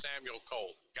words of Samuel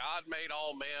Colt. God made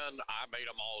all men, I made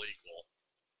them all equal.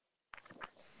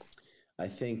 I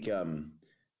think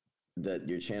that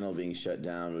your channel being shut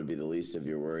down would be the least of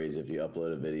your worries if you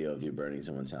upload a video of you burning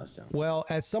someone's house down. Well,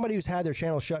 as somebody who's had their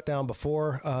channel shut down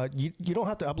before, you don't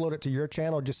have to upload it to your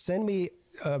channel. Just send me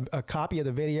a copy of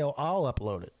the video. I'll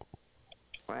upload it.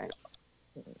 Right.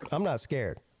 I'm not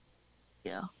scared.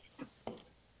 Yeah.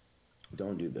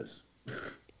 Don't do this.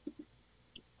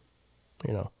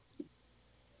 You know.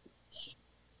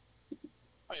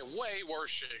 I mean, way worse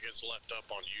shit gets left up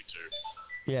on YouTube.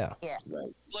 Yeah. Yeah.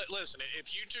 Right. Listen, if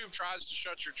YouTube tries to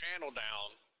shut your channel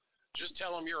down, just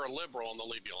tell them you're a liberal and they'll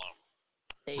leave you alone.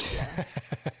 There you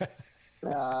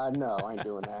go. No, I ain't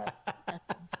doing that.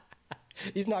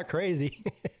 He's not crazy.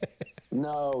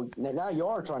 No, now you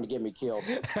are trying to get me killed.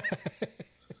 No,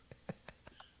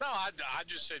 I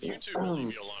just said YouTube will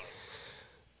leave you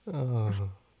alone.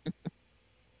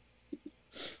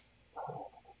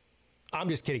 I'm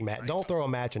just kidding, Matt. Don't throw a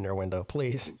match in their window,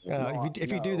 please.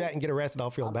 If you do that and get arrested, I'll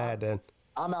feel bad then.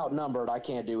 I'm outnumbered. I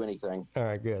can't do anything. All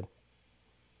right, good.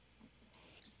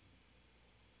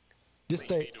 Just You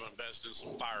stay. need to invest in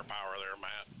some firepower there,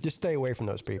 Matt. Just stay away from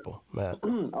those people, Matt. I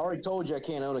already told you I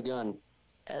can't own a gun.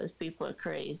 Those people are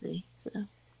crazy. So.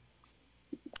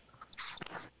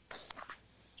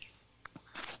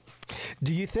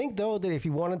 Do you think though that if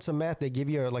you wanted some meth, they give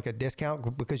you like a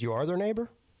discount because you are their neighbor?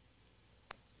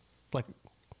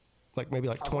 Like maybe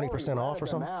like 20% off or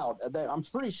something? I'm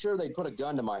pretty sure they put a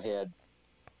gun to my head.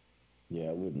 Yeah,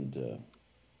 I wouldn't.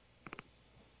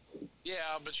 Yeah,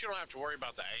 but you don't have to worry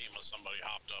about the aim of somebody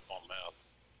hopped up on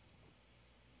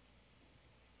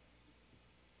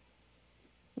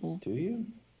meth. Do you?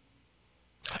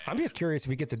 I'm just curious if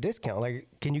he gets a discount. Like,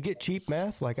 can you get cheap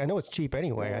meth? Like, I know it's cheap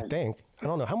anyway, I think. I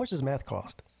don't know. How much does meth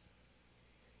cost?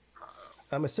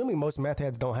 I'm assuming most meth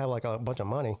heads don't have like a bunch of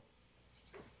money.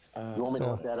 You want me to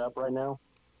look that up right now?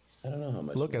 I don't know how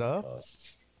much. Look it up.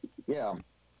 Costs. Yeah.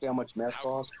 See how much meth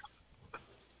costs?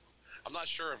 I'm not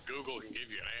sure if Google can give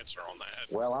you an answer on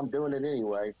that. Well, I'm doing it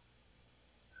anyway.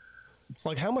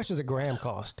 Like, how much does a gram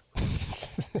cost?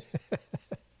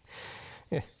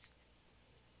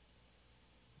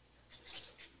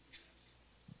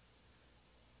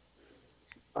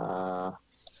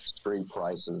 Street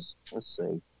prices. Let's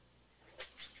see.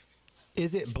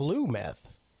 Is it blue meth?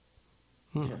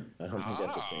 I don't think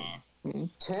that's a thing.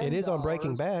 It is on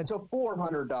Breaking Bad. To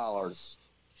 $400.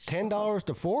 $10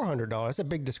 to $400. That's a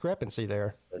big discrepancy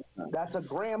there. That's a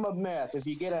gram of meth. If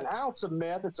you get an ounce of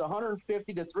meth, it's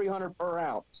 150 to 300 per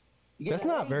ounce. That's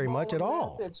not very much at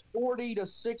all. It's $40 to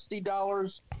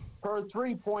 $60 per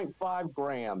 3.5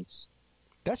 grams.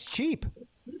 That's cheap.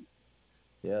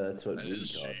 Yeah, that's what weed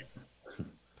costs.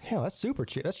 Hell, that's super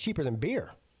cheap. That's cheaper than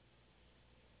beer.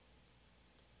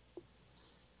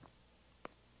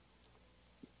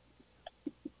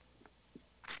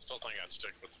 Still think I'd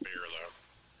stick with the beer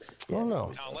though. Oh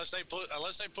no. Now, unless they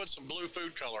put some blue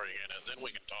food coloring in it, then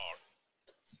we can talk.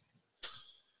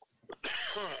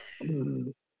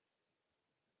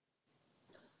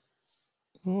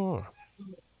 Hmm.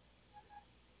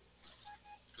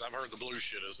 Because I've heard the blue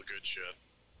shit is the good shit.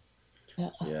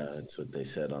 Yeah, that's what they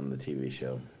said on the TV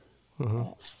show.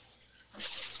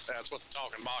 That's what the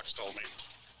talking box told me.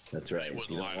 That's right. They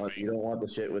wouldn't You lie don't, to want, me. you don't want the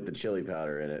shit with the chili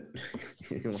powder in it.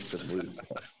 You want the blue stuff.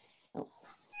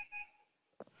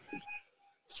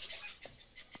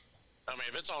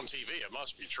 if it's on TV, it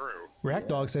must be true. Rack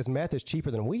Dog says meth is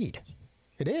cheaper than weed.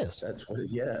 It is. That's what.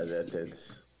 Yeah,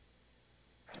 that's.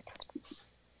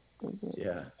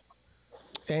 Yeah.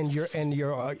 And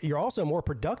you're also more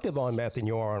productive on meth than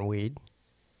you are on weed.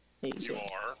 You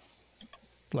are.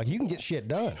 Like, you can get shit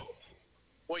done.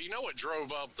 Well, you know what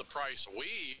drove up the price of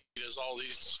weed is all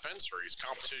these dispensaries,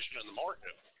 competition in the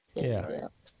market. Yeah.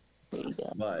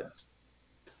 But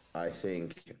I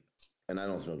think, and I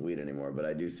don't smoke weed anymore, but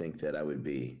I do think that I would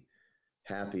be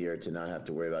happier to not have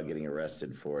to worry about getting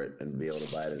arrested for it and be able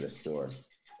to buy it at a store.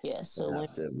 Yeah, so I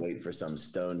have to wait for some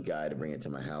stoned guy to bring it to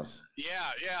my house. Yeah.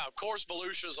 Of course,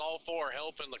 Volusia's all for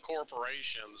helping the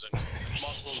corporations and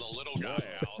muscling the little guy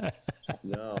out.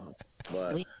 No,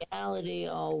 but legality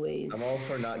always. I'm all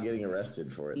for not getting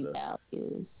arrested for it, though.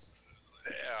 Values.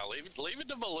 Yeah, leave it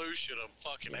to Volusia to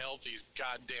fucking help these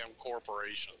goddamn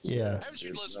corporations. Yeah. Haven't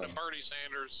you listened to Bernie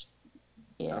Sanders?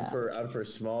 Yeah. I'm for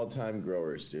small time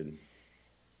growers, dude.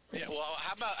 Yeah, well,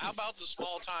 how about the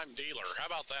small time dealer? How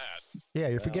about that? Yeah,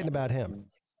 you're forgetting about him.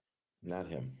 Not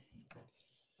him.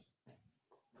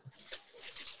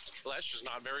 Well, that's just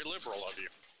not very liberal of you.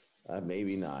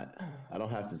 Maybe not. I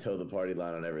don't have to toe the party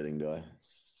line on everything, do I?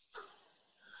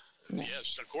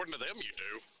 Yes, according to them, you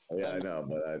do. Oh, yeah, I know,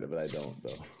 but I don't,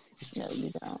 though. No,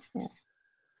 you don't. Yeah.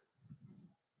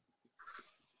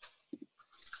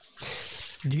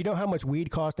 Do you know how much weed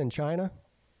cost in China?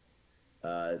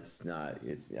 It's not. I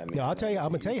mean, No, I'm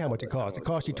gonna tell you how much it costs. It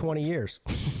cost you 20 years.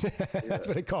 That's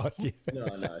what it cost you. No,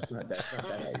 it's not that. It's not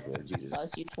that hard, Jesus. It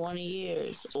costs you 20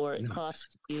 years, or it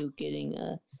costs you getting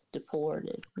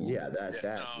deported. Yeah, No,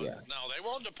 yeah. no, they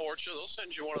won't deport you. They'll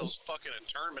send you one of those fucking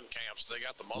internment camps they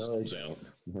got the No, Muslims they in. don't.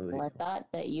 No, they Well, I thought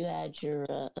that you had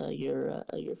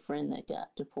your friend that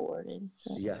got deported.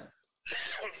 Yeah.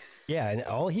 Yeah, and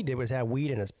all he did was have weed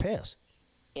in his piss.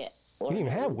 Yeah. He didn't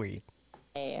even have weed.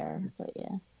 Air, but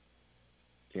yeah.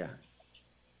 Yeah.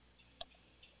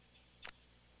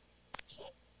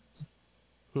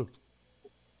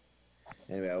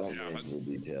 Anyway, I won't get into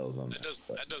the details on that.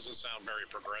 That doesn't sound very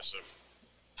progressive.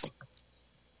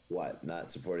 What? Not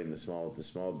supporting the small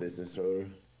business owner?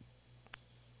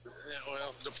 Yeah,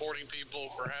 well, deporting people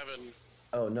for having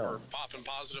Oh no. or popping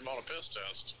positive on a piss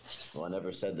test Well, I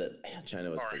never said that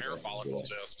China was or a hair progressive follicle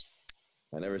here. test.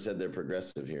 I never said they're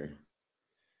progressive here.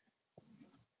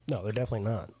 No, they're definitely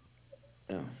not.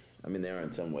 No. I mean, they are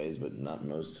in some ways, but not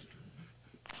most.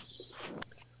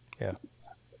 Yeah.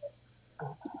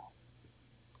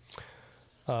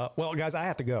 Well, guys, I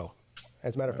have to go.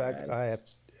 As a matter of fact,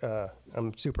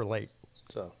 I'm super late.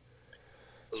 So.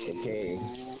 Okay.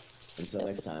 Until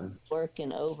next time.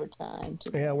 Working overtime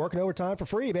today. Yeah, working overtime for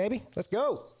free, baby. Let's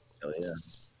go. Oh yeah.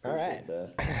 All right.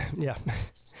 Yeah.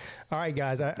 All right,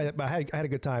 guys. I had a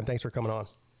good time. Thanks for coming on,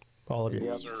 all of you.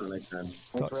 Yep. Until next time.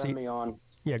 Thanks for having me on.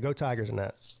 Yeah, go Tigers in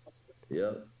that.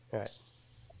 Yep. All right.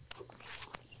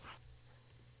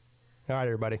 All right,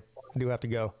 everybody. I do have to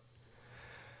go.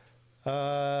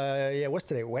 Yeah, what's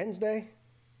today? Wednesday?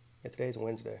 Yeah, today's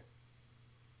Wednesday.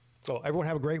 So everyone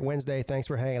have a great Wednesday. Thanks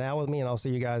for hanging out with me, and I'll see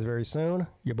you guys very soon.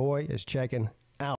 Your boy is checking